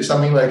 say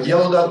something like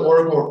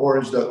yellow.org or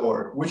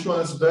orange.org. Which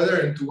one is better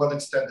and to what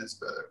extent it's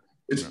better?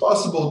 It's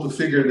possible to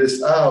figure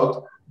this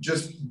out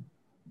just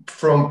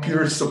from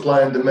pure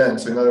supply and demand.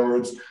 So in other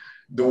words,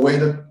 the way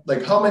that,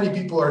 like how many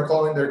people are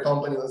calling their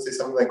company, let's say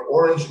something like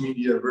Orange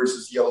Media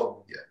versus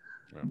Yellow Media.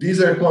 Right.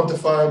 These are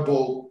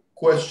quantifiable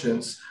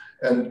questions.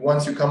 And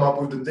once you come up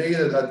with the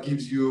data, that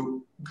gives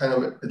you kind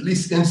of at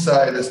least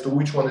insight as to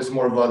which one is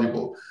more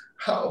valuable.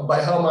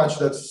 By how much,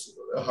 that's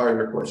a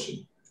harder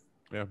question.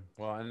 Yeah.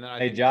 Well, and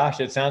hey, Josh,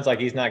 it sounds like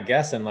he's not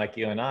guessing like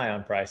you and I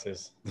on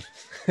prices.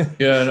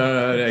 Yeah,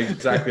 no,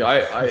 exactly.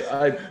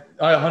 I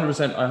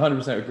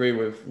 100% agree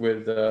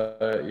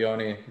with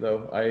Yoni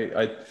though.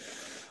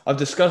 I've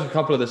discussed a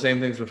couple of the same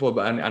things before,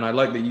 but and I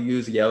like that you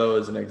use yellow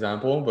as an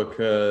example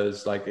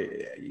because, like,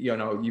 you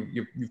know,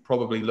 you've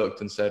probably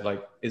looked and said,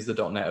 like, is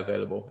the .net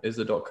available? Is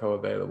the .co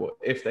available?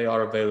 If they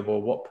are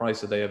available, what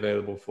price are they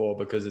available for?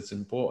 Because it's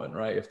important,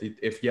 right?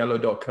 If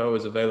yellow.co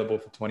is available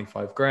for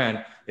 25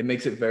 grand, it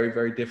makes it very,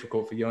 very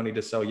difficult for Yoni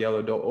to sell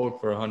yellow.org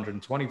for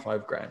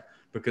 125 grand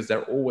because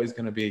they're always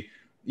going to be,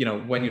 you know,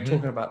 when you're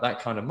talking about that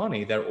kind of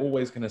money, they're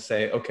always going to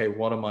say, okay,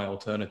 what are my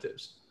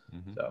alternatives?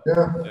 Mm-hmm. So,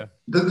 yeah.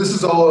 This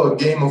is all a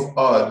game of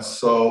odds.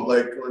 So,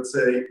 like, let's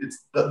say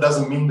that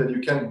doesn't mean that you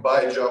can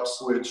buy Job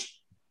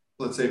Switch,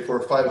 let's say for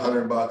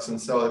 $500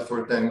 and sell it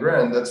for 10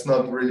 grand. That's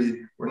not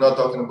really. We're not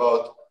talking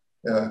about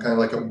kind of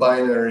like a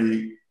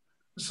binary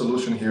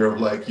solution here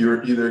of like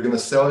you're either going to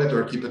sell it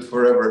or keep it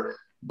forever.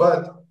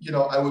 But you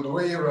know, I would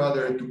way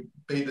rather to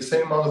pay the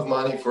same amount of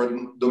money for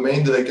a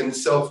domain that I can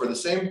sell for the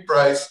same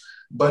price,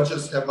 but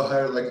just have a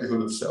higher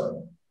likelihood of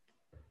selling.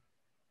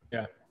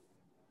 Yeah,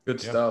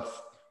 good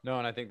stuff. No,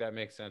 and I think that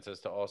makes sense as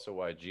to also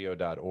why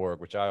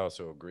geo.org, which I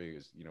also agree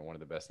is, you know, one of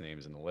the best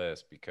names in the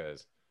list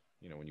because,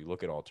 you know, when you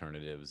look at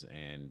alternatives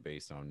and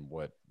based on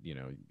what, you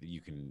know, you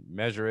can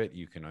measure it,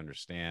 you can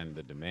understand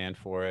the demand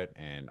for it.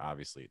 And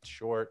obviously it's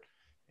short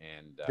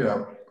and,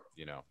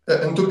 you know.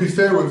 And to be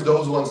fair with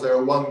those ones, there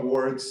are one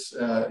words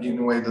in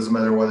a way, it doesn't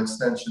matter what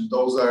extension.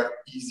 Those are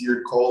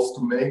easier calls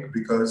to make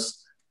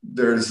because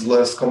there's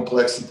less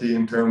complexity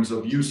in terms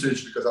of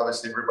usage because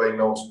obviously everybody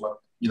knows what,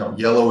 you know,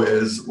 yellow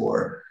is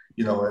or,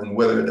 you know, and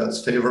whether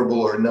that's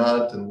favorable or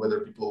not, and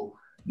whether people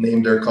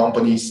name their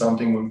company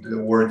something with the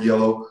word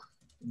yellow.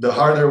 The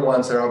harder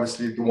ones are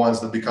obviously the ones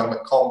that become a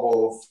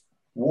combo of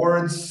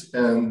words.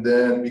 And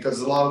then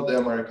because a lot of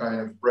them are kind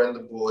of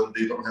brandable and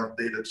they don't have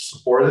data to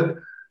support it.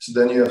 So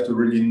then you have to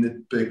really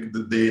nitpick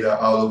the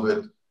data out of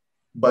it.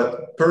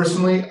 But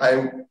personally,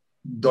 I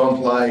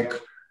don't like,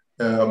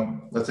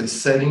 let's say,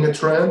 setting a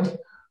trend.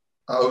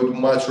 I would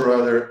much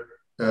rather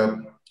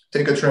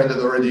take a trend that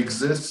already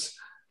exists.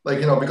 Like,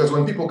 you know, because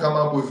when people come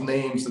up with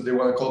names that they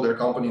want to call their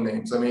company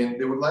names, I mean,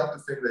 they would like to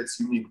think that it's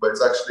unique, but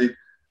it's actually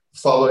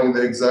following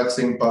the exact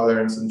same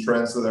patterns and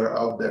trends that are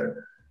out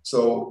there.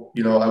 So,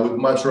 you know, I would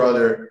much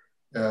rather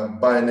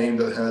buy a name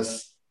that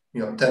has,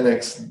 you know,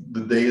 10x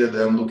the data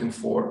that I'm looking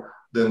for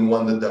than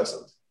one that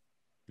doesn't.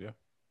 Yeah,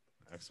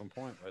 excellent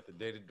point. Let the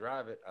data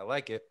drive it. I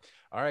like it.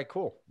 All right,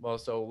 cool. Well,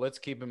 so let's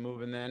keep it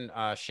moving then.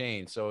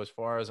 Shane, so as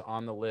far as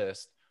on the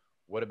list,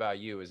 what about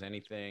you? Is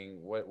anything,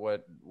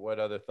 what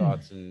other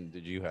thoughts and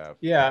did you have?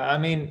 Yeah, I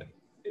mean,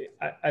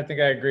 I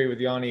think I agree with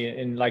Yoni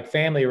in like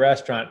family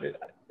restaurant.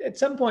 At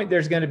some point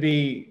there's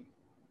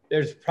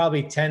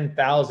probably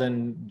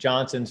 10,000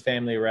 Johnson's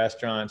family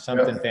restaurants,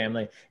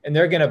 family, and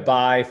they're going to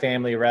buy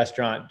family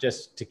restaurant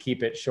just to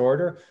keep it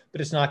shorter, but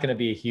it's not going to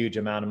be a huge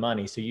amount of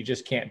money. So you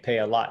just can't pay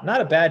a lot.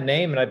 Not a bad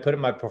name. And I put it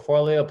in my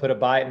portfolio, put a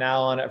buy it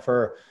now on it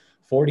for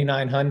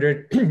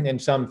 $4,900 and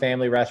some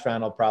family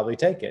restaurant will probably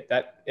take it.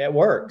 That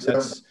works.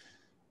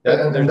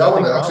 Yeah. And that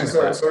one actually,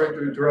 sorry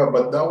to interrupt,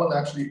 but that one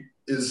actually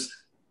is,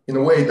 in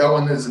a way, that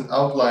one is an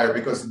outlier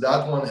because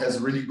that one has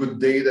really good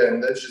data.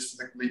 And that's just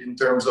in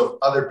terms of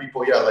other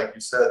people. Yeah, like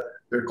you said,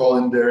 they're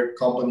calling their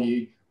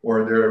company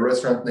or their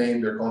restaurant name,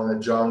 they're calling it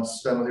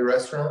John's Family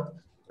Restaurant.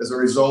 as a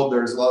result,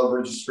 there's a lot of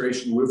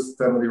registration with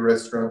family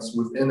restaurants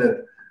within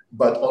it,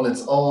 but on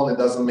its own, it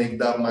doesn't make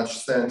that much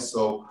sense.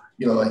 So,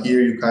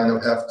 here you kind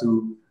of have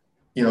to,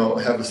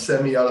 have a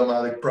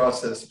semi-automatic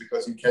process,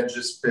 because you can't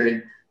just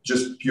pay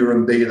just pure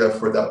and beta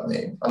for that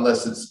name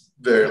unless it's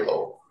very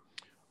low.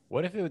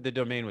 What if the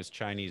domain was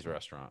Chinese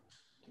restaurant?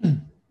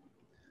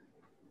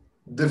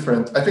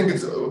 Different. I think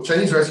it's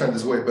Chinese restaurant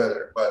is way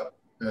better, but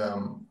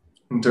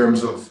in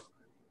terms of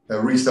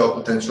resale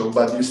potential,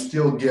 but you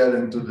still get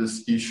into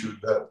this issue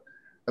that,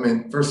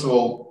 first of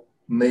all,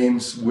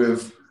 names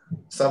with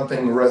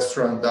something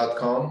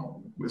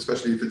restaurant.com,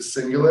 especially if it's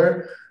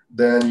singular,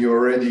 then you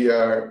already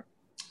are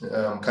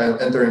kind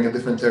of entering a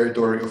different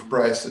territory of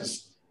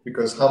prices,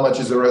 because how much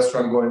is a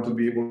restaurant going to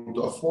be able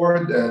to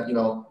afford, and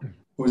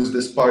who is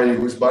this party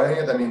who's buying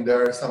it?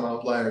 There are some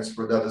outliers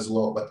for that as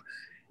well, but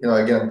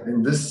again,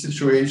 in this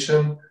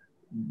situation,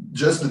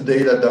 just the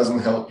data doesn't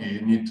help you.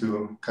 You need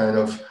to kind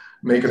of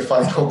make a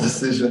final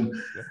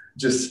decision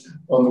just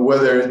on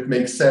whether it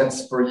makes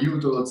sense for you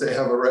to, let's say,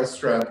 have a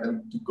restaurant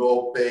and to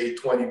go pay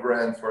 20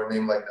 grand for a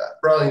name like that.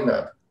 Probably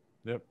not.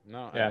 Yep.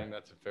 No, I think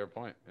that's a fair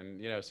point.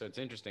 And, so it's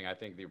interesting. I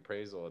think the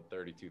appraisal at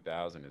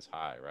 32,000 is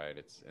high, right?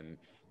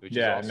 Which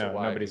is also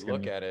why if you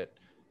look at it,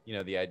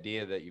 the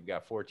idea that you've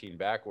got 14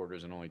 back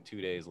orders and only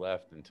 2 days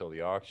left until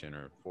the auction,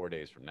 or 4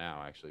 days from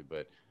now, actually.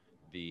 But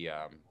the,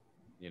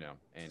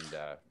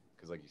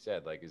 because like you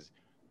said, like is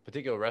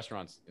particular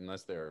restaurants,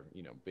 unless they're,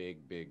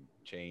 big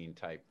chain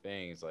type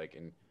things, like,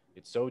 and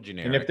it's so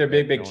generic. And if they're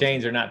big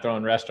chains, they're not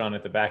throwing restaurant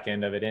at the back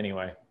end of it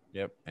anyway.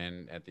 Yep.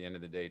 And at the end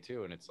of the day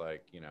too. And it's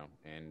like,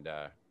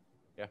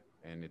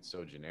 and it's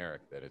so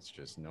generic that it's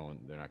just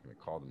they're not going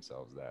to call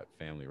themselves that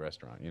family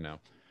restaurant,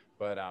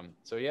 But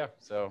so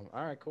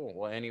all right, cool.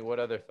 Well, what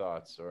other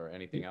thoughts or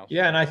anything else?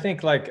 Yeah, and I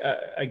think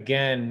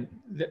again,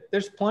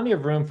 there's plenty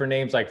of room for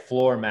names like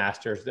Floor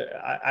Masters.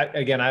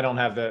 I don't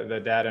have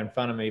the data in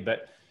front of me,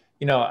 but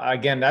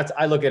again,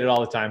 I look at it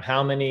all the time.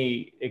 How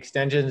many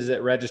extensions is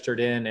it registered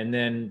in, and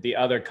then the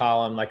other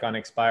column, like on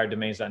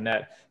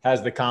expireddomains.net,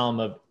 has the column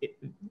of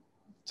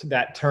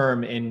that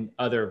term in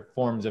other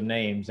forms of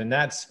names, and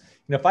that's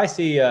if I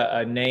see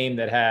a name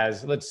that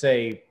has, let's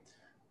say,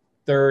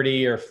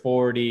 30 or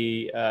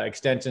 40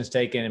 extensions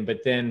taken,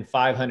 but then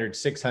 500,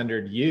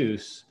 600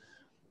 use,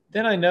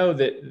 then I know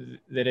that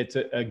it's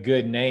a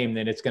good name,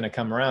 that it's going to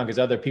come around, because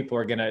other people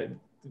are going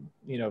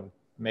to,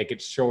 make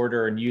it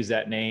shorter and use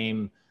that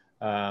name.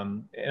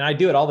 And I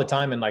do it all the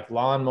time in like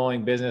lawn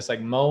mowing business,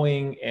 like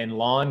mowing and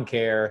lawn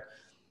care.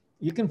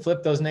 You can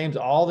flip those names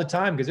all the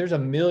time, because there's a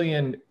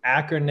million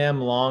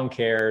acronym lawn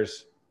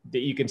cares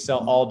that you can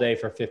sell all day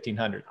for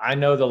 $1,500. I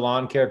know the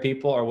lawn care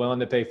people are willing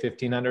to pay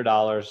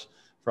 $1,500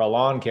 for a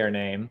lawn care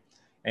name.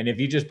 And if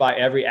you just buy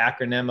every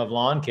acronym of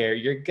lawn care,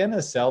 you're going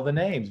to sell the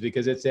names,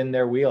 because it's in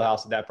their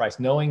wheelhouse at that price.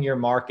 Knowing your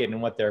market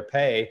and what they're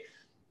pay,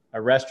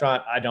 a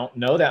restaurant, I don't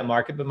know that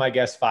market, but my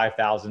guess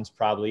 5,000 is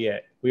probably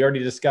it. We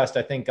already discussed,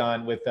 I think,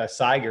 with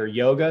Seiger,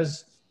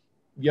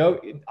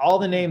 all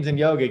the names in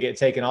yoga get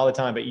taken all the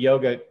time, but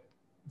yoga,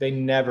 they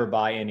never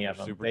buy any of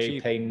them. Super they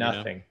cheap, pay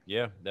nothing.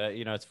 Yeah, that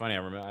it's funny. I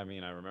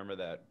remember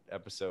that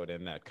episode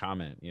and that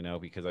comment,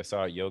 because I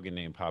saw a yoga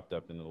name popped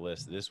up in the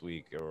list this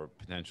week, or a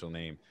potential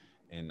name,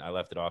 and I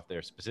left it off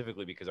there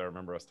specifically because I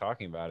remember us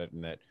talking about it,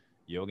 and that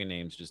yoga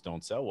names just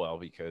don't sell well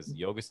because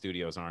yoga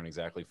studios aren't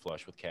exactly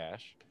flush with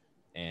cash,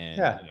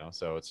 and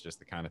so it's just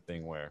the kind of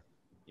thing where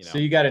So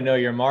you got to know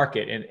your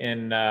market.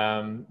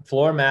 And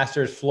Floor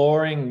Masters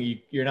flooring,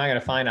 you're not going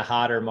to find a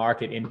hotter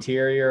market.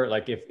 Interior,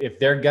 like if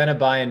they're going to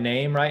buy a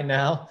name right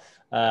now,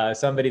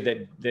 somebody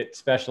that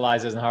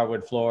specializes in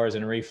hardwood floors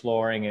and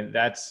reflooring, and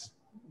it's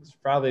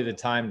probably the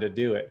time to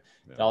do it.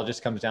 Yeah. It all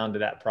just comes down to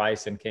that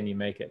price and can you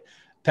make it.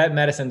 Pet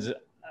medicines,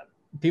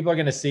 people are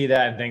going to see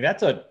that and think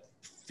that's a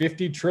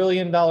 $50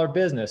 trillion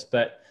business,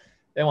 but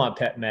they want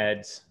pet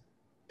meds.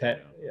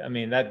 That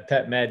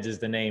Pet Meds is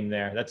the name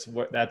there. That's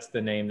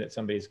the name that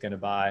somebody's going to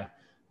buy,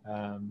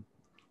 and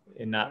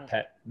not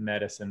pet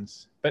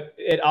medicines. But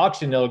at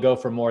auction, it'll go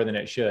for more than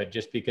it should,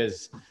 just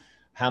because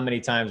how many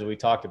times have we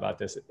talked about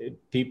this?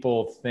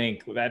 People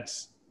think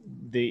that's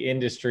the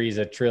industry is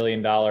 $1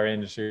 trillion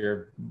industry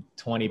or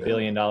 $20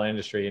 billion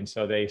industry. And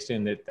so they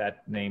assume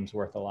that name's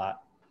worth a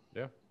lot.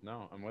 Yeah,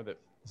 no, I'm with it.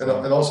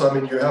 And also,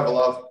 you have a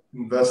lot of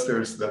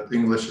investors that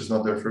English is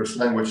not their first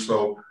language.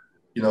 So,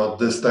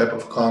 this type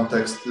of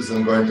context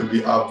isn't going to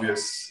be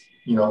obvious,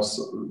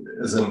 so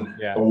as in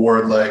a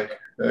word like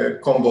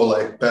combo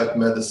like pet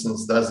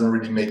medicines doesn't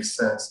really make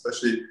sense,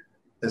 especially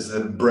as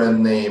a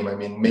brand name.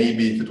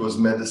 Maybe if it was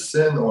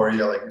medicine or,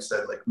 like you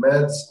said, like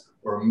meds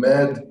or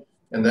med,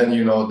 and then,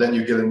 then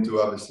you get into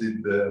obviously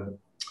the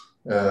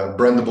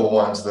brandable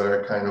ones that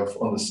are kind of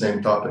on the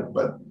same topic.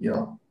 But,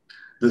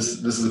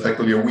 this is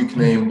effectively a weak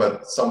name,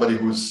 but somebody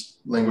whose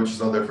language is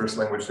not their first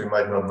language, they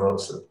might not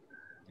notice it.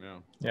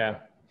 Yeah.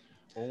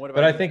 Well,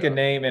 but I think a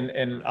name,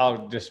 and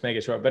I'll just make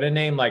it short, but a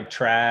name like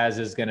Traz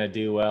is going to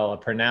do well. A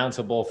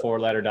pronounceable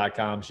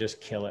 4letter.coms just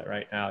kill it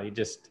right now.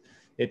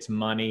 It's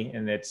money,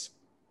 and it's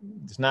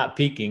not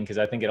peaking because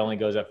I think it only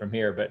goes up from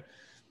here. But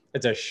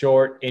it's a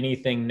short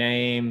anything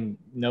name.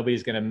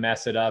 Nobody's going to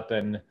mess it up.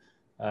 And,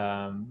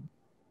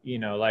 you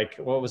know, like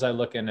what was I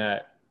looking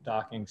at?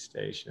 Docking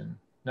station.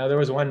 No, there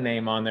was one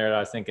name on there that I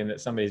was thinking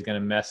that somebody's going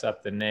to mess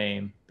up the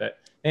name. But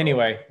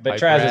anyway, but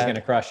Traz is going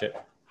to crush it.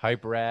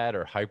 Hyperad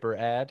or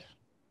Hyperad?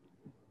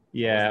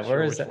 Yeah,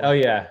 where is it? Oh,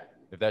 yeah.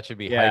 If that should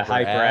be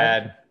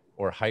Hyperad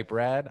or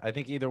Hyperad. I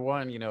think either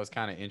one, you know, is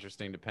kind of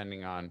interesting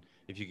depending on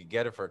if you could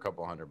get it for a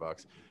couple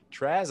 $100.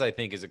 Traz, I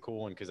think, is a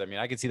cool one because, I mean,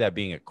 I could see that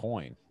being a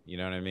coin. You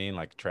know what I mean?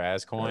 Like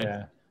Traz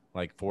coin,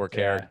 like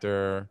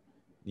 4-character,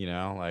 you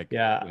know, like.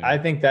 Yeah, you know. I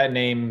think that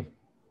name.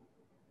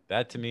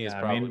 That to me is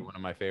probably one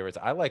of my favorites.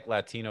 I like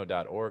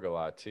Latino.org a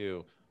lot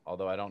too,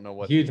 although I don't know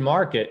what. Huge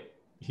market.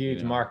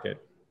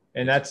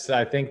 And that's,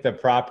 I think, the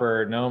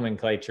proper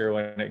nomenclature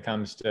when it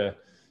comes to,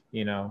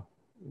 you know,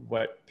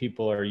 what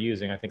people are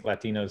using. I think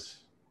Latinos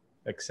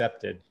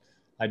accepted.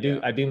 I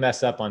do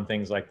mess up on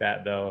things like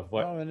that though, of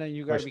what and then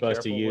you we're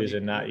supposed to use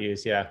and not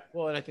use. Yeah.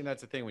 Well, and I think that's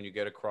the thing when you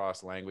get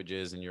across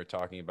languages and you're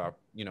talking about,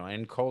 you know,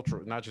 and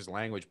culture, not just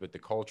language, but the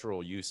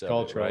cultural use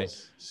of it, right?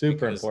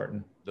 Super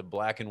important. The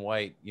black and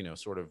white, you know,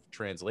 sort of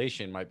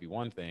translation might be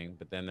one thing,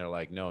 but then they're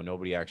like, no,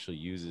 nobody actually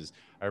uses.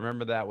 I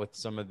remember that with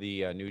some of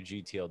the new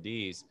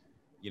GTLDs,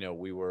 you know,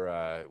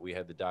 we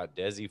had the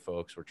 .desi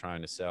folks were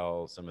trying to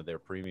sell some of their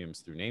premiums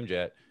through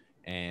NameJet.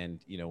 And,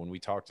 you know, when we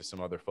talked to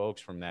some other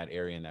folks from that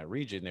area in that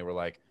region, they were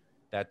like,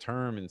 that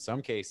term in some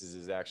cases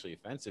is actually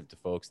offensive to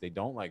folks. They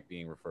don't like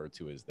being referred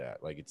to as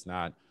that. Like it's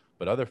not,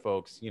 but other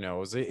folks, you know, it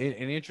was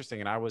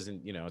interesting. And I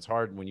wasn't, you know, it's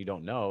hard when you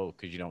don't know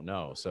because you don't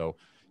know. So,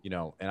 you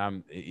know, and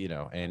I'm, you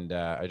know, and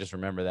I just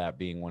remember that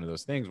being one of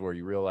those things where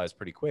you realize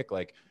pretty quick,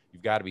 like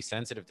you've got to be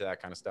sensitive to that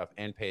kind of stuff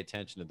and pay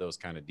attention to those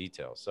kind of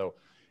details. So,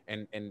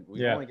 and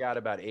we've only got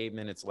about 8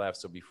 minutes left.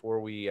 So before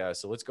we,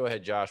 so let's go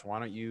ahead, Josh, why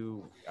don't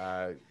you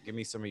give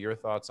me some of your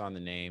thoughts on the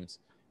names,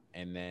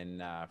 and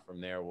then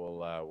from there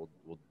we'll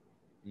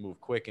move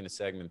quick into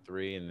segment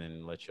 3 and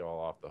then let you all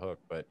off the hook.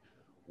 But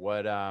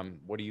what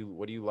do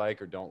you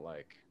like or don't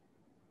like?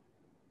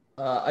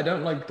 I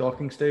don't like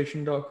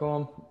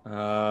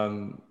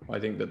dockingstation.com. I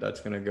think that's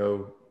going to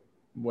go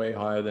way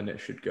higher than it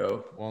should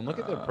go. Well, and look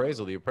at the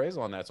appraisal. The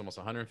appraisal on that's almost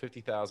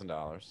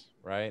 $150,000,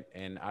 right?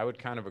 And I would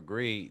kind of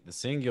agree. The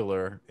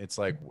singular, it's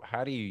like,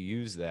 how do you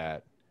use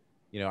that?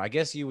 You know, I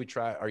guess you would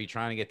try. Are you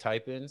trying to get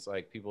type-ins,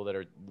 like people that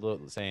are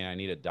saying, I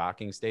need a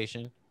docking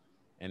station,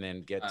 and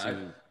then get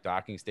to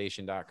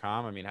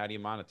dockingstation.com? I mean, how do you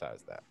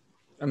monetize that?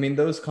 I mean,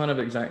 those kind of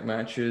exact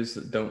matches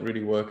that don't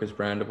really work as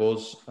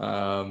brandables,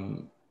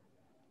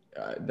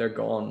 they're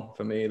gone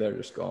for me. They're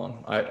just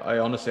gone. I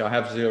honestly, I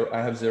have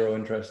zero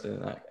interest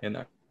in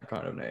that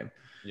kind of name.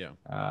 Yeah.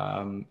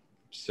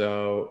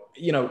 So,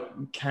 you know,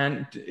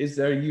 is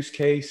there a use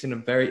case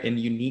in very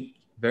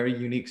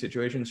unique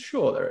situations?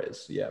 Sure, there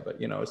is. Yeah. But,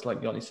 you know, it's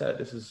like Yanni said,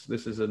 this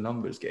is a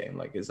numbers game.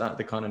 Like, is that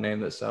the kind of name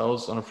that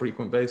sells on a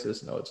frequent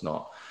basis? No, it's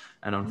not.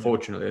 And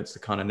unfortunately, it's the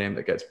kind of name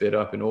that gets bid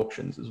up in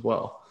auctions as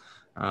well.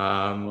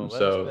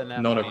 So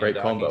not a great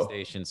combo.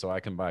 Station, so I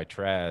can buy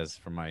Traz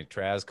for my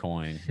Traz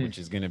coin, which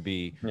is going to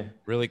be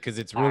really, because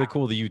it's really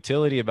cool. The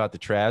utility about the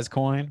Traz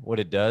coin, what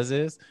it does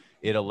is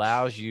it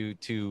allows you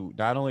to,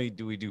 not only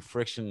do we do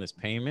frictionless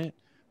payment,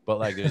 but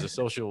like there's a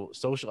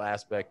social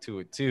aspect to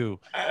it too,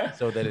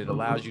 so that it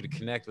allows you to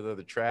connect with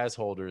other Traz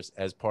holders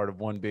as part of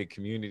one big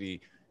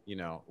community. You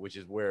know, which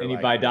is where. And you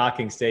buy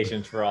docking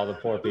stations for all the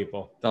poor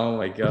people. Oh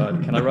my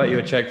God! Can I write you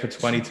a check for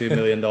 $22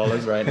 million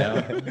right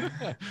now?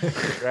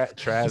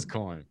 Traz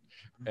coin,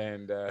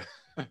 and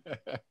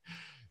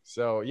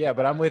so yeah.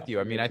 But I'm with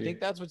you. I mean, I think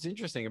that's what's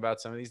interesting about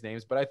some of these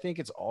names. But I think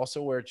it's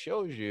also where it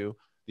shows you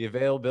the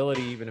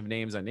availability even of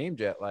names on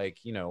NameJet.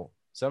 Like, you know,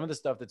 some of the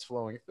stuff that's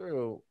flowing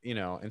through. You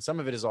know, and some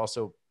of it is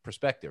also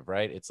perspective,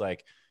 right? It's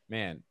like,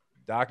 man,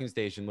 docking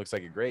station looks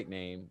like a great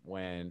name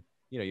when,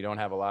 you know, you don't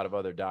have a lot of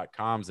other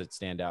 .coms that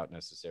stand out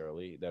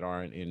necessarily that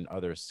aren't in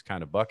other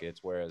kind of buckets.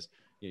 Whereas,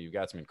 you know, you've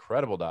got some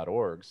incredible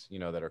 .orgs, you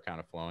know, that are kind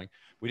of flowing.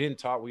 We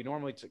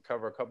normally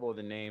cover a couple of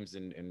the names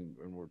and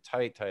we're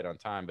tight on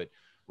time, but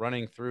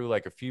running through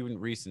like a few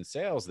recent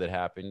sales that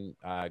happened,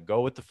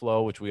 Go With The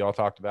Flow, which we all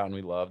talked about and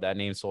we love. That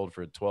name sold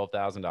for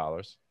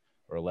 $12,000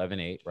 or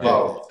 11.8, right?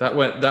 Wow.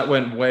 That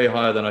went way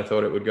higher than I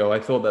thought it would go.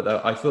 I thought that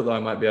I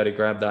might be able to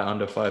grab that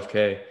under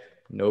 5K.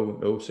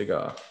 No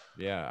cigar.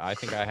 Yeah, I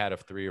think I had a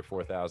 $3,000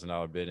 or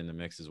 $4,000 bid in the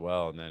mix as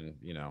well, and then,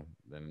 you know,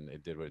 then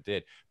it did what it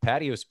did.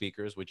 Patio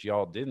speakers, which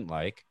y'all didn't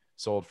like,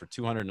 sold for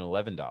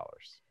 $211.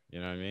 You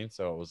know what I mean?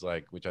 So it was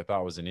like, which I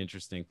thought was an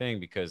interesting thing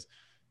because,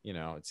 you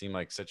know, it seemed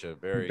like such a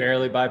very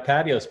barely buy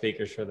patio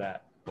speakers for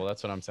that. Well,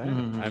 that's what I'm saying.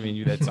 Mm-hmm. I mean,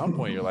 you at some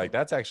point you're like,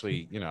 that's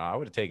actually, you know, I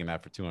would have taken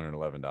that for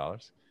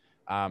 $211.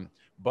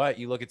 But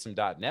you look at some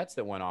 .nets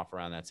that went off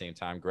around that same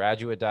time,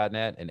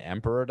 Graduate.net and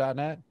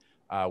Emperor.net.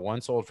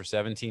 One sold for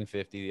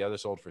 $1,750, the other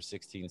sold for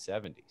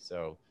 $1,670.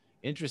 So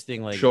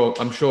interestingly,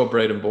 I'm sure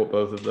Braden bought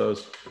both of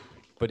those.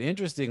 But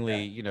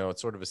interestingly, you know, it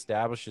sort of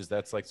establishes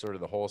that's like sort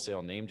of the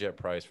wholesale NameJet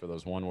price for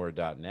those one-word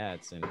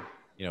 .nets. And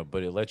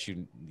but it lets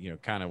you,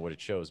 kind of what it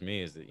shows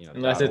me is that,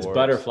 unless it's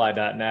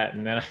butterfly.net,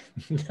 and then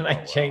I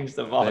change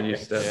the volume.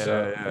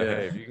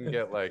 Hey, if you can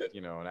get like,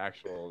 an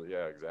actual,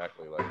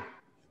 exactly. Like,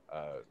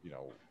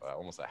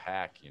 almost a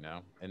hack,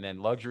 and then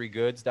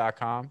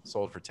luxurygoods.com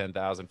sold for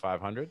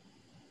 $10,500.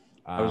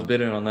 I was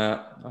bidding on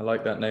that. I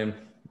like that name.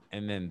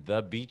 And then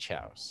The Beach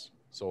House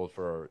sold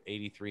for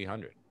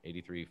 $8,300.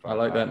 I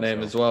like that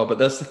name as well. But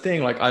that's the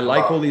thing. Like, I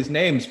like all these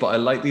names, but I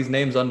like these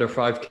names under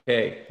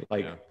 5K.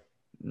 Like,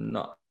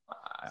 not.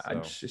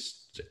 It's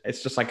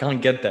just I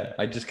can't get that.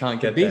 I just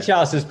can't get that. Beach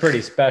House is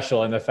pretty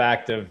special in the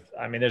fact of,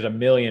 there's a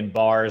million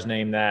bars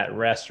named that,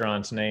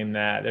 restaurants named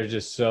that. There's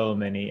just so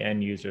many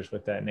end users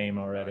with that name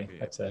already.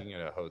 That's you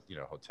can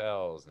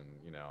hotels and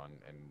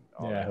and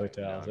all that,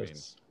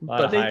 hotels.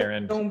 But they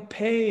don't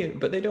pay.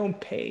 They don't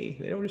pay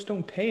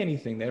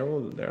anything.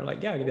 They're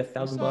like, I'll give you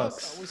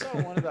 $1,000. We saw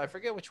one of the, I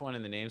forget which one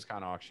in the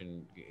NamesCon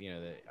auction.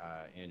 That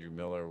Andrew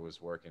Miller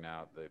was working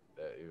out. That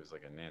it was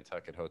like a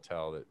Nantucket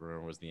hotel that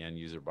was the end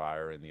user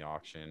buyer in the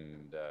auction.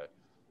 And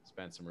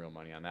spent some real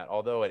money on that.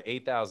 Although at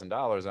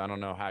 $8,000, I don't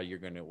know how you're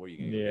gonna. What are you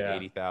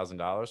gonna get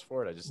 $80,000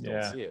 for it? I just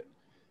don't see it.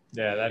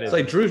 Yeah, that is. It's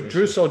like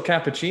Drew sold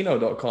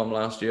Cappuccino.com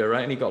last year,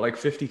 right? And he got like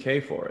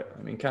 $50K for it.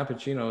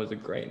 Cappuccino is a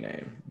great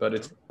name, but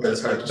it's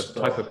hard to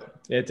spell.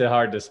 It's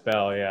hard to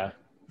spell. Yeah.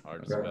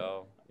 Hard to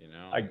spell.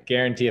 I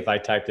guarantee if I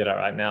typed it out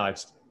right now, I'd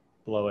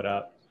blow it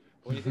up.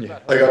 You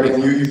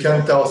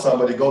can't tell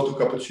somebody go to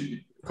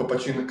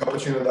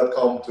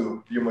cappuccino.com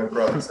to view my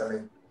products.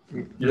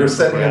 You're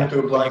sending them to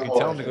a black hole. You can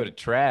tell them to go to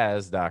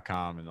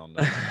Traz.com and they'll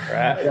know.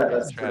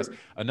 That's Traz.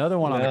 Another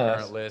one on the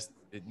current list,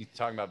 you're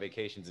talking about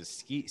vacations, is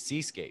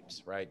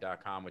Seascapes, right?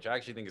 .com, which I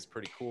actually think is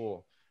pretty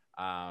cool.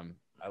 I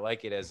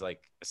like it as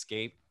like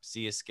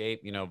sea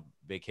escape,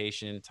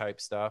 vacation type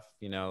stuff,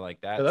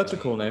 like that. Yeah, that's a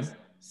cool name.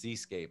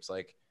 Seascapes,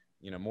 like,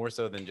 more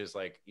so than just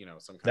like,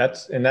 some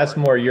kind that's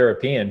more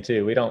European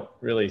too. We don't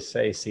really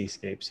say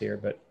seascapes here,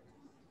 but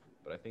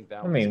I think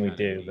that we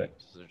do, but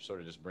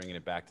sort of just bringing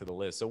it back to the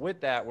list. So with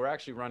that, we're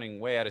actually running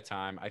way out of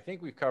time. I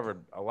think we've covered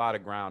a lot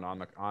of ground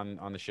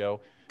on the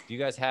show. Do you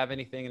guys have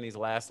anything in these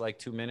last like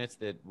 2 minutes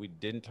that we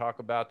didn't talk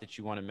about that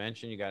you want to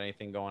mention? You got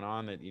anything going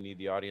on that you need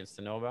the audience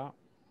to know about?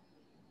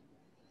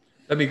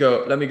 Let me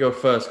go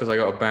first because I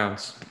got to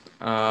bounce.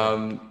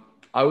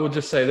 I will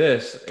just say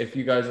this: if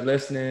you guys are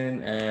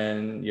listening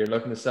and you're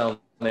looking to sell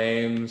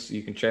names,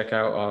 you can check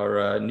out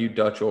our new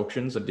Dutch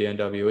auctions at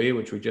DNWE,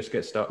 which we just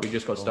got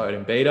started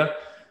in beta.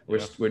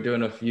 We're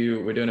doing a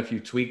few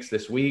tweaks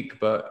this week,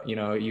 but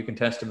you can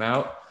test them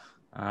out.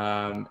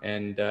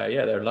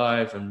 They're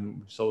live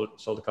and sold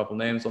a couple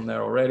names on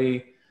there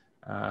already.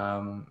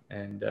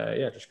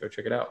 Just go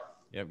check it out.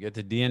 Yep, get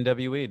to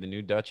DNWE, the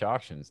new Dutch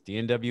auctions,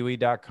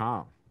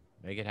 DNWE.com.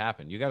 Make it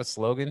happen. You got a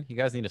slogan? You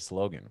guys need a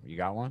slogan. You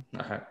got one?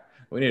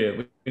 We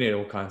need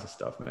all kinds of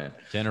stuff, man.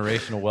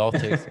 Generational wealth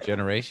takes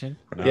generation.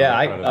 No,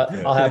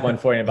 I'll have one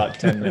for you in about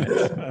 10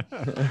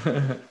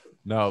 minutes.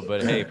 No,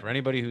 but hey, for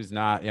anybody who's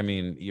not,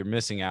 you're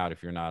missing out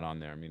if you're not on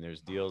there.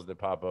 There's deals that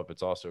pop up.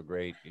 It's also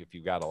great if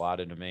you've got a lot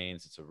of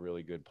domains. It's a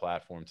really good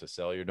platform to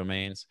sell your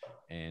domains,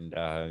 and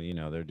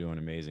they're doing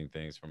amazing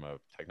things from a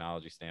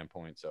technology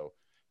standpoint. So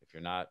if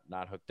you're not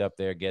hooked up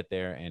there, get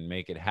there and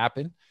make it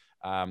happen.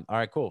 All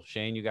right, cool.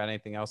 Shane, you got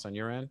anything else on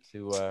your end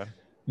to?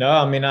 No,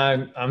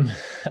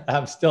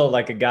 I'm still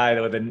like a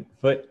guy with a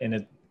foot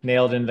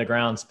nailed into the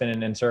ground,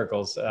 spinning in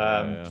circles.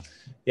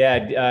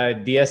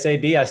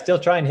 DSAD. I still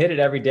try and hit it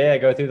every day. I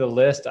go through the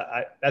list.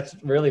 That's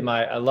really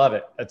I love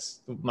it.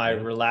 That's my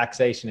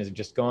relaxation, is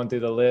just going through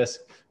the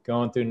list,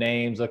 going through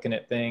names, looking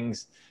at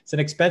things. It's an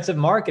expensive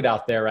market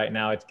out there right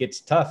now. It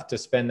gets tough to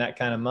spend that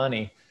kind of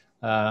money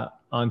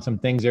on some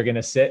things you're going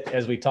to sit,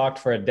 as we talked,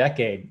 for a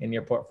decade in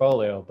your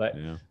portfolio. But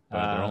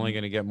they're only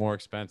going to get more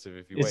expensive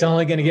if you wait. It's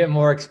only going to get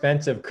more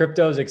expensive.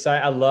 Crypto's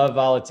exciting. I love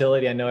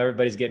volatility. I know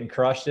everybody's getting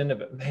crushed in it,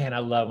 but man, I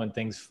love when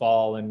things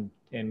fall and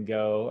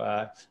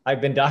go. I've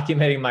been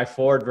documenting my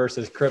Ford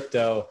versus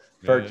crypto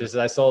purchases.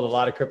 I sold a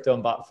lot of crypto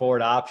and bought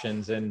Ford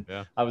options, and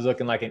I was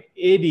looking like an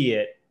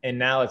idiot. And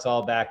now it's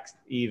all back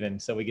even,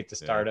 so we get to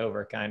start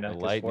over, kind of.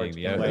 The Lightning,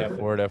 the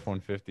Ford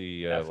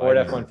F-150. Ford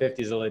F-150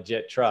 is a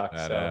legit truck.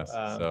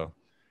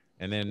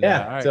 And then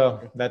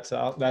so that's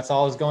all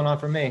that's going on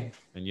for me.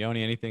 And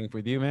Yoni, anything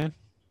with you, man?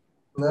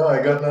 No,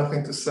 I got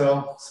nothing to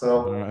sell.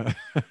 So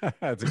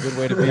that's a good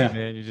way to be,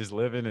 man. You're just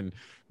living and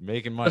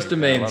making money. Just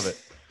domains. I love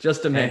it.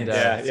 Just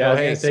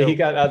domains. He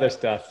got other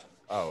stuff.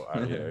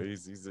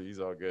 He's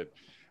all good.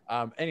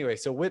 Anyway,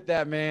 so with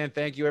that, man,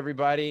 thank you,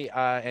 everybody.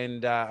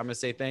 And I'm going to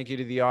say thank you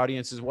to the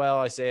audience as well.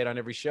 I say it on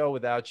every show.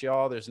 Without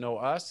y'all, there's no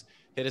us.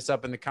 Hit us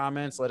up in the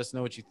comments. Let us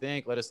know what you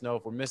think. Let us know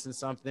if we're missing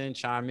something.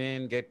 Chime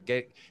in. Get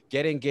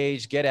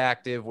engaged. Get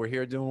active. We're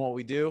here doing what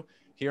we do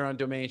here on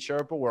Domain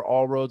Sherpa, where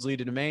all roads lead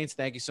to domains.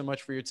 Thank you so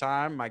much for your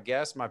time, my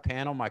guests, my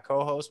panel, my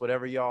co-host,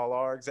 whatever y'all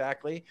are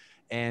exactly.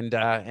 And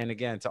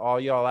again, to all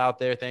y'all out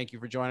there, thank you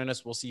for joining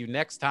us. We'll see you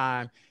next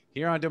time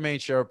here on Domain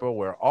Sherpa,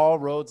 where all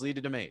roads lead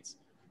to domains.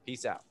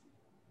 Peace out.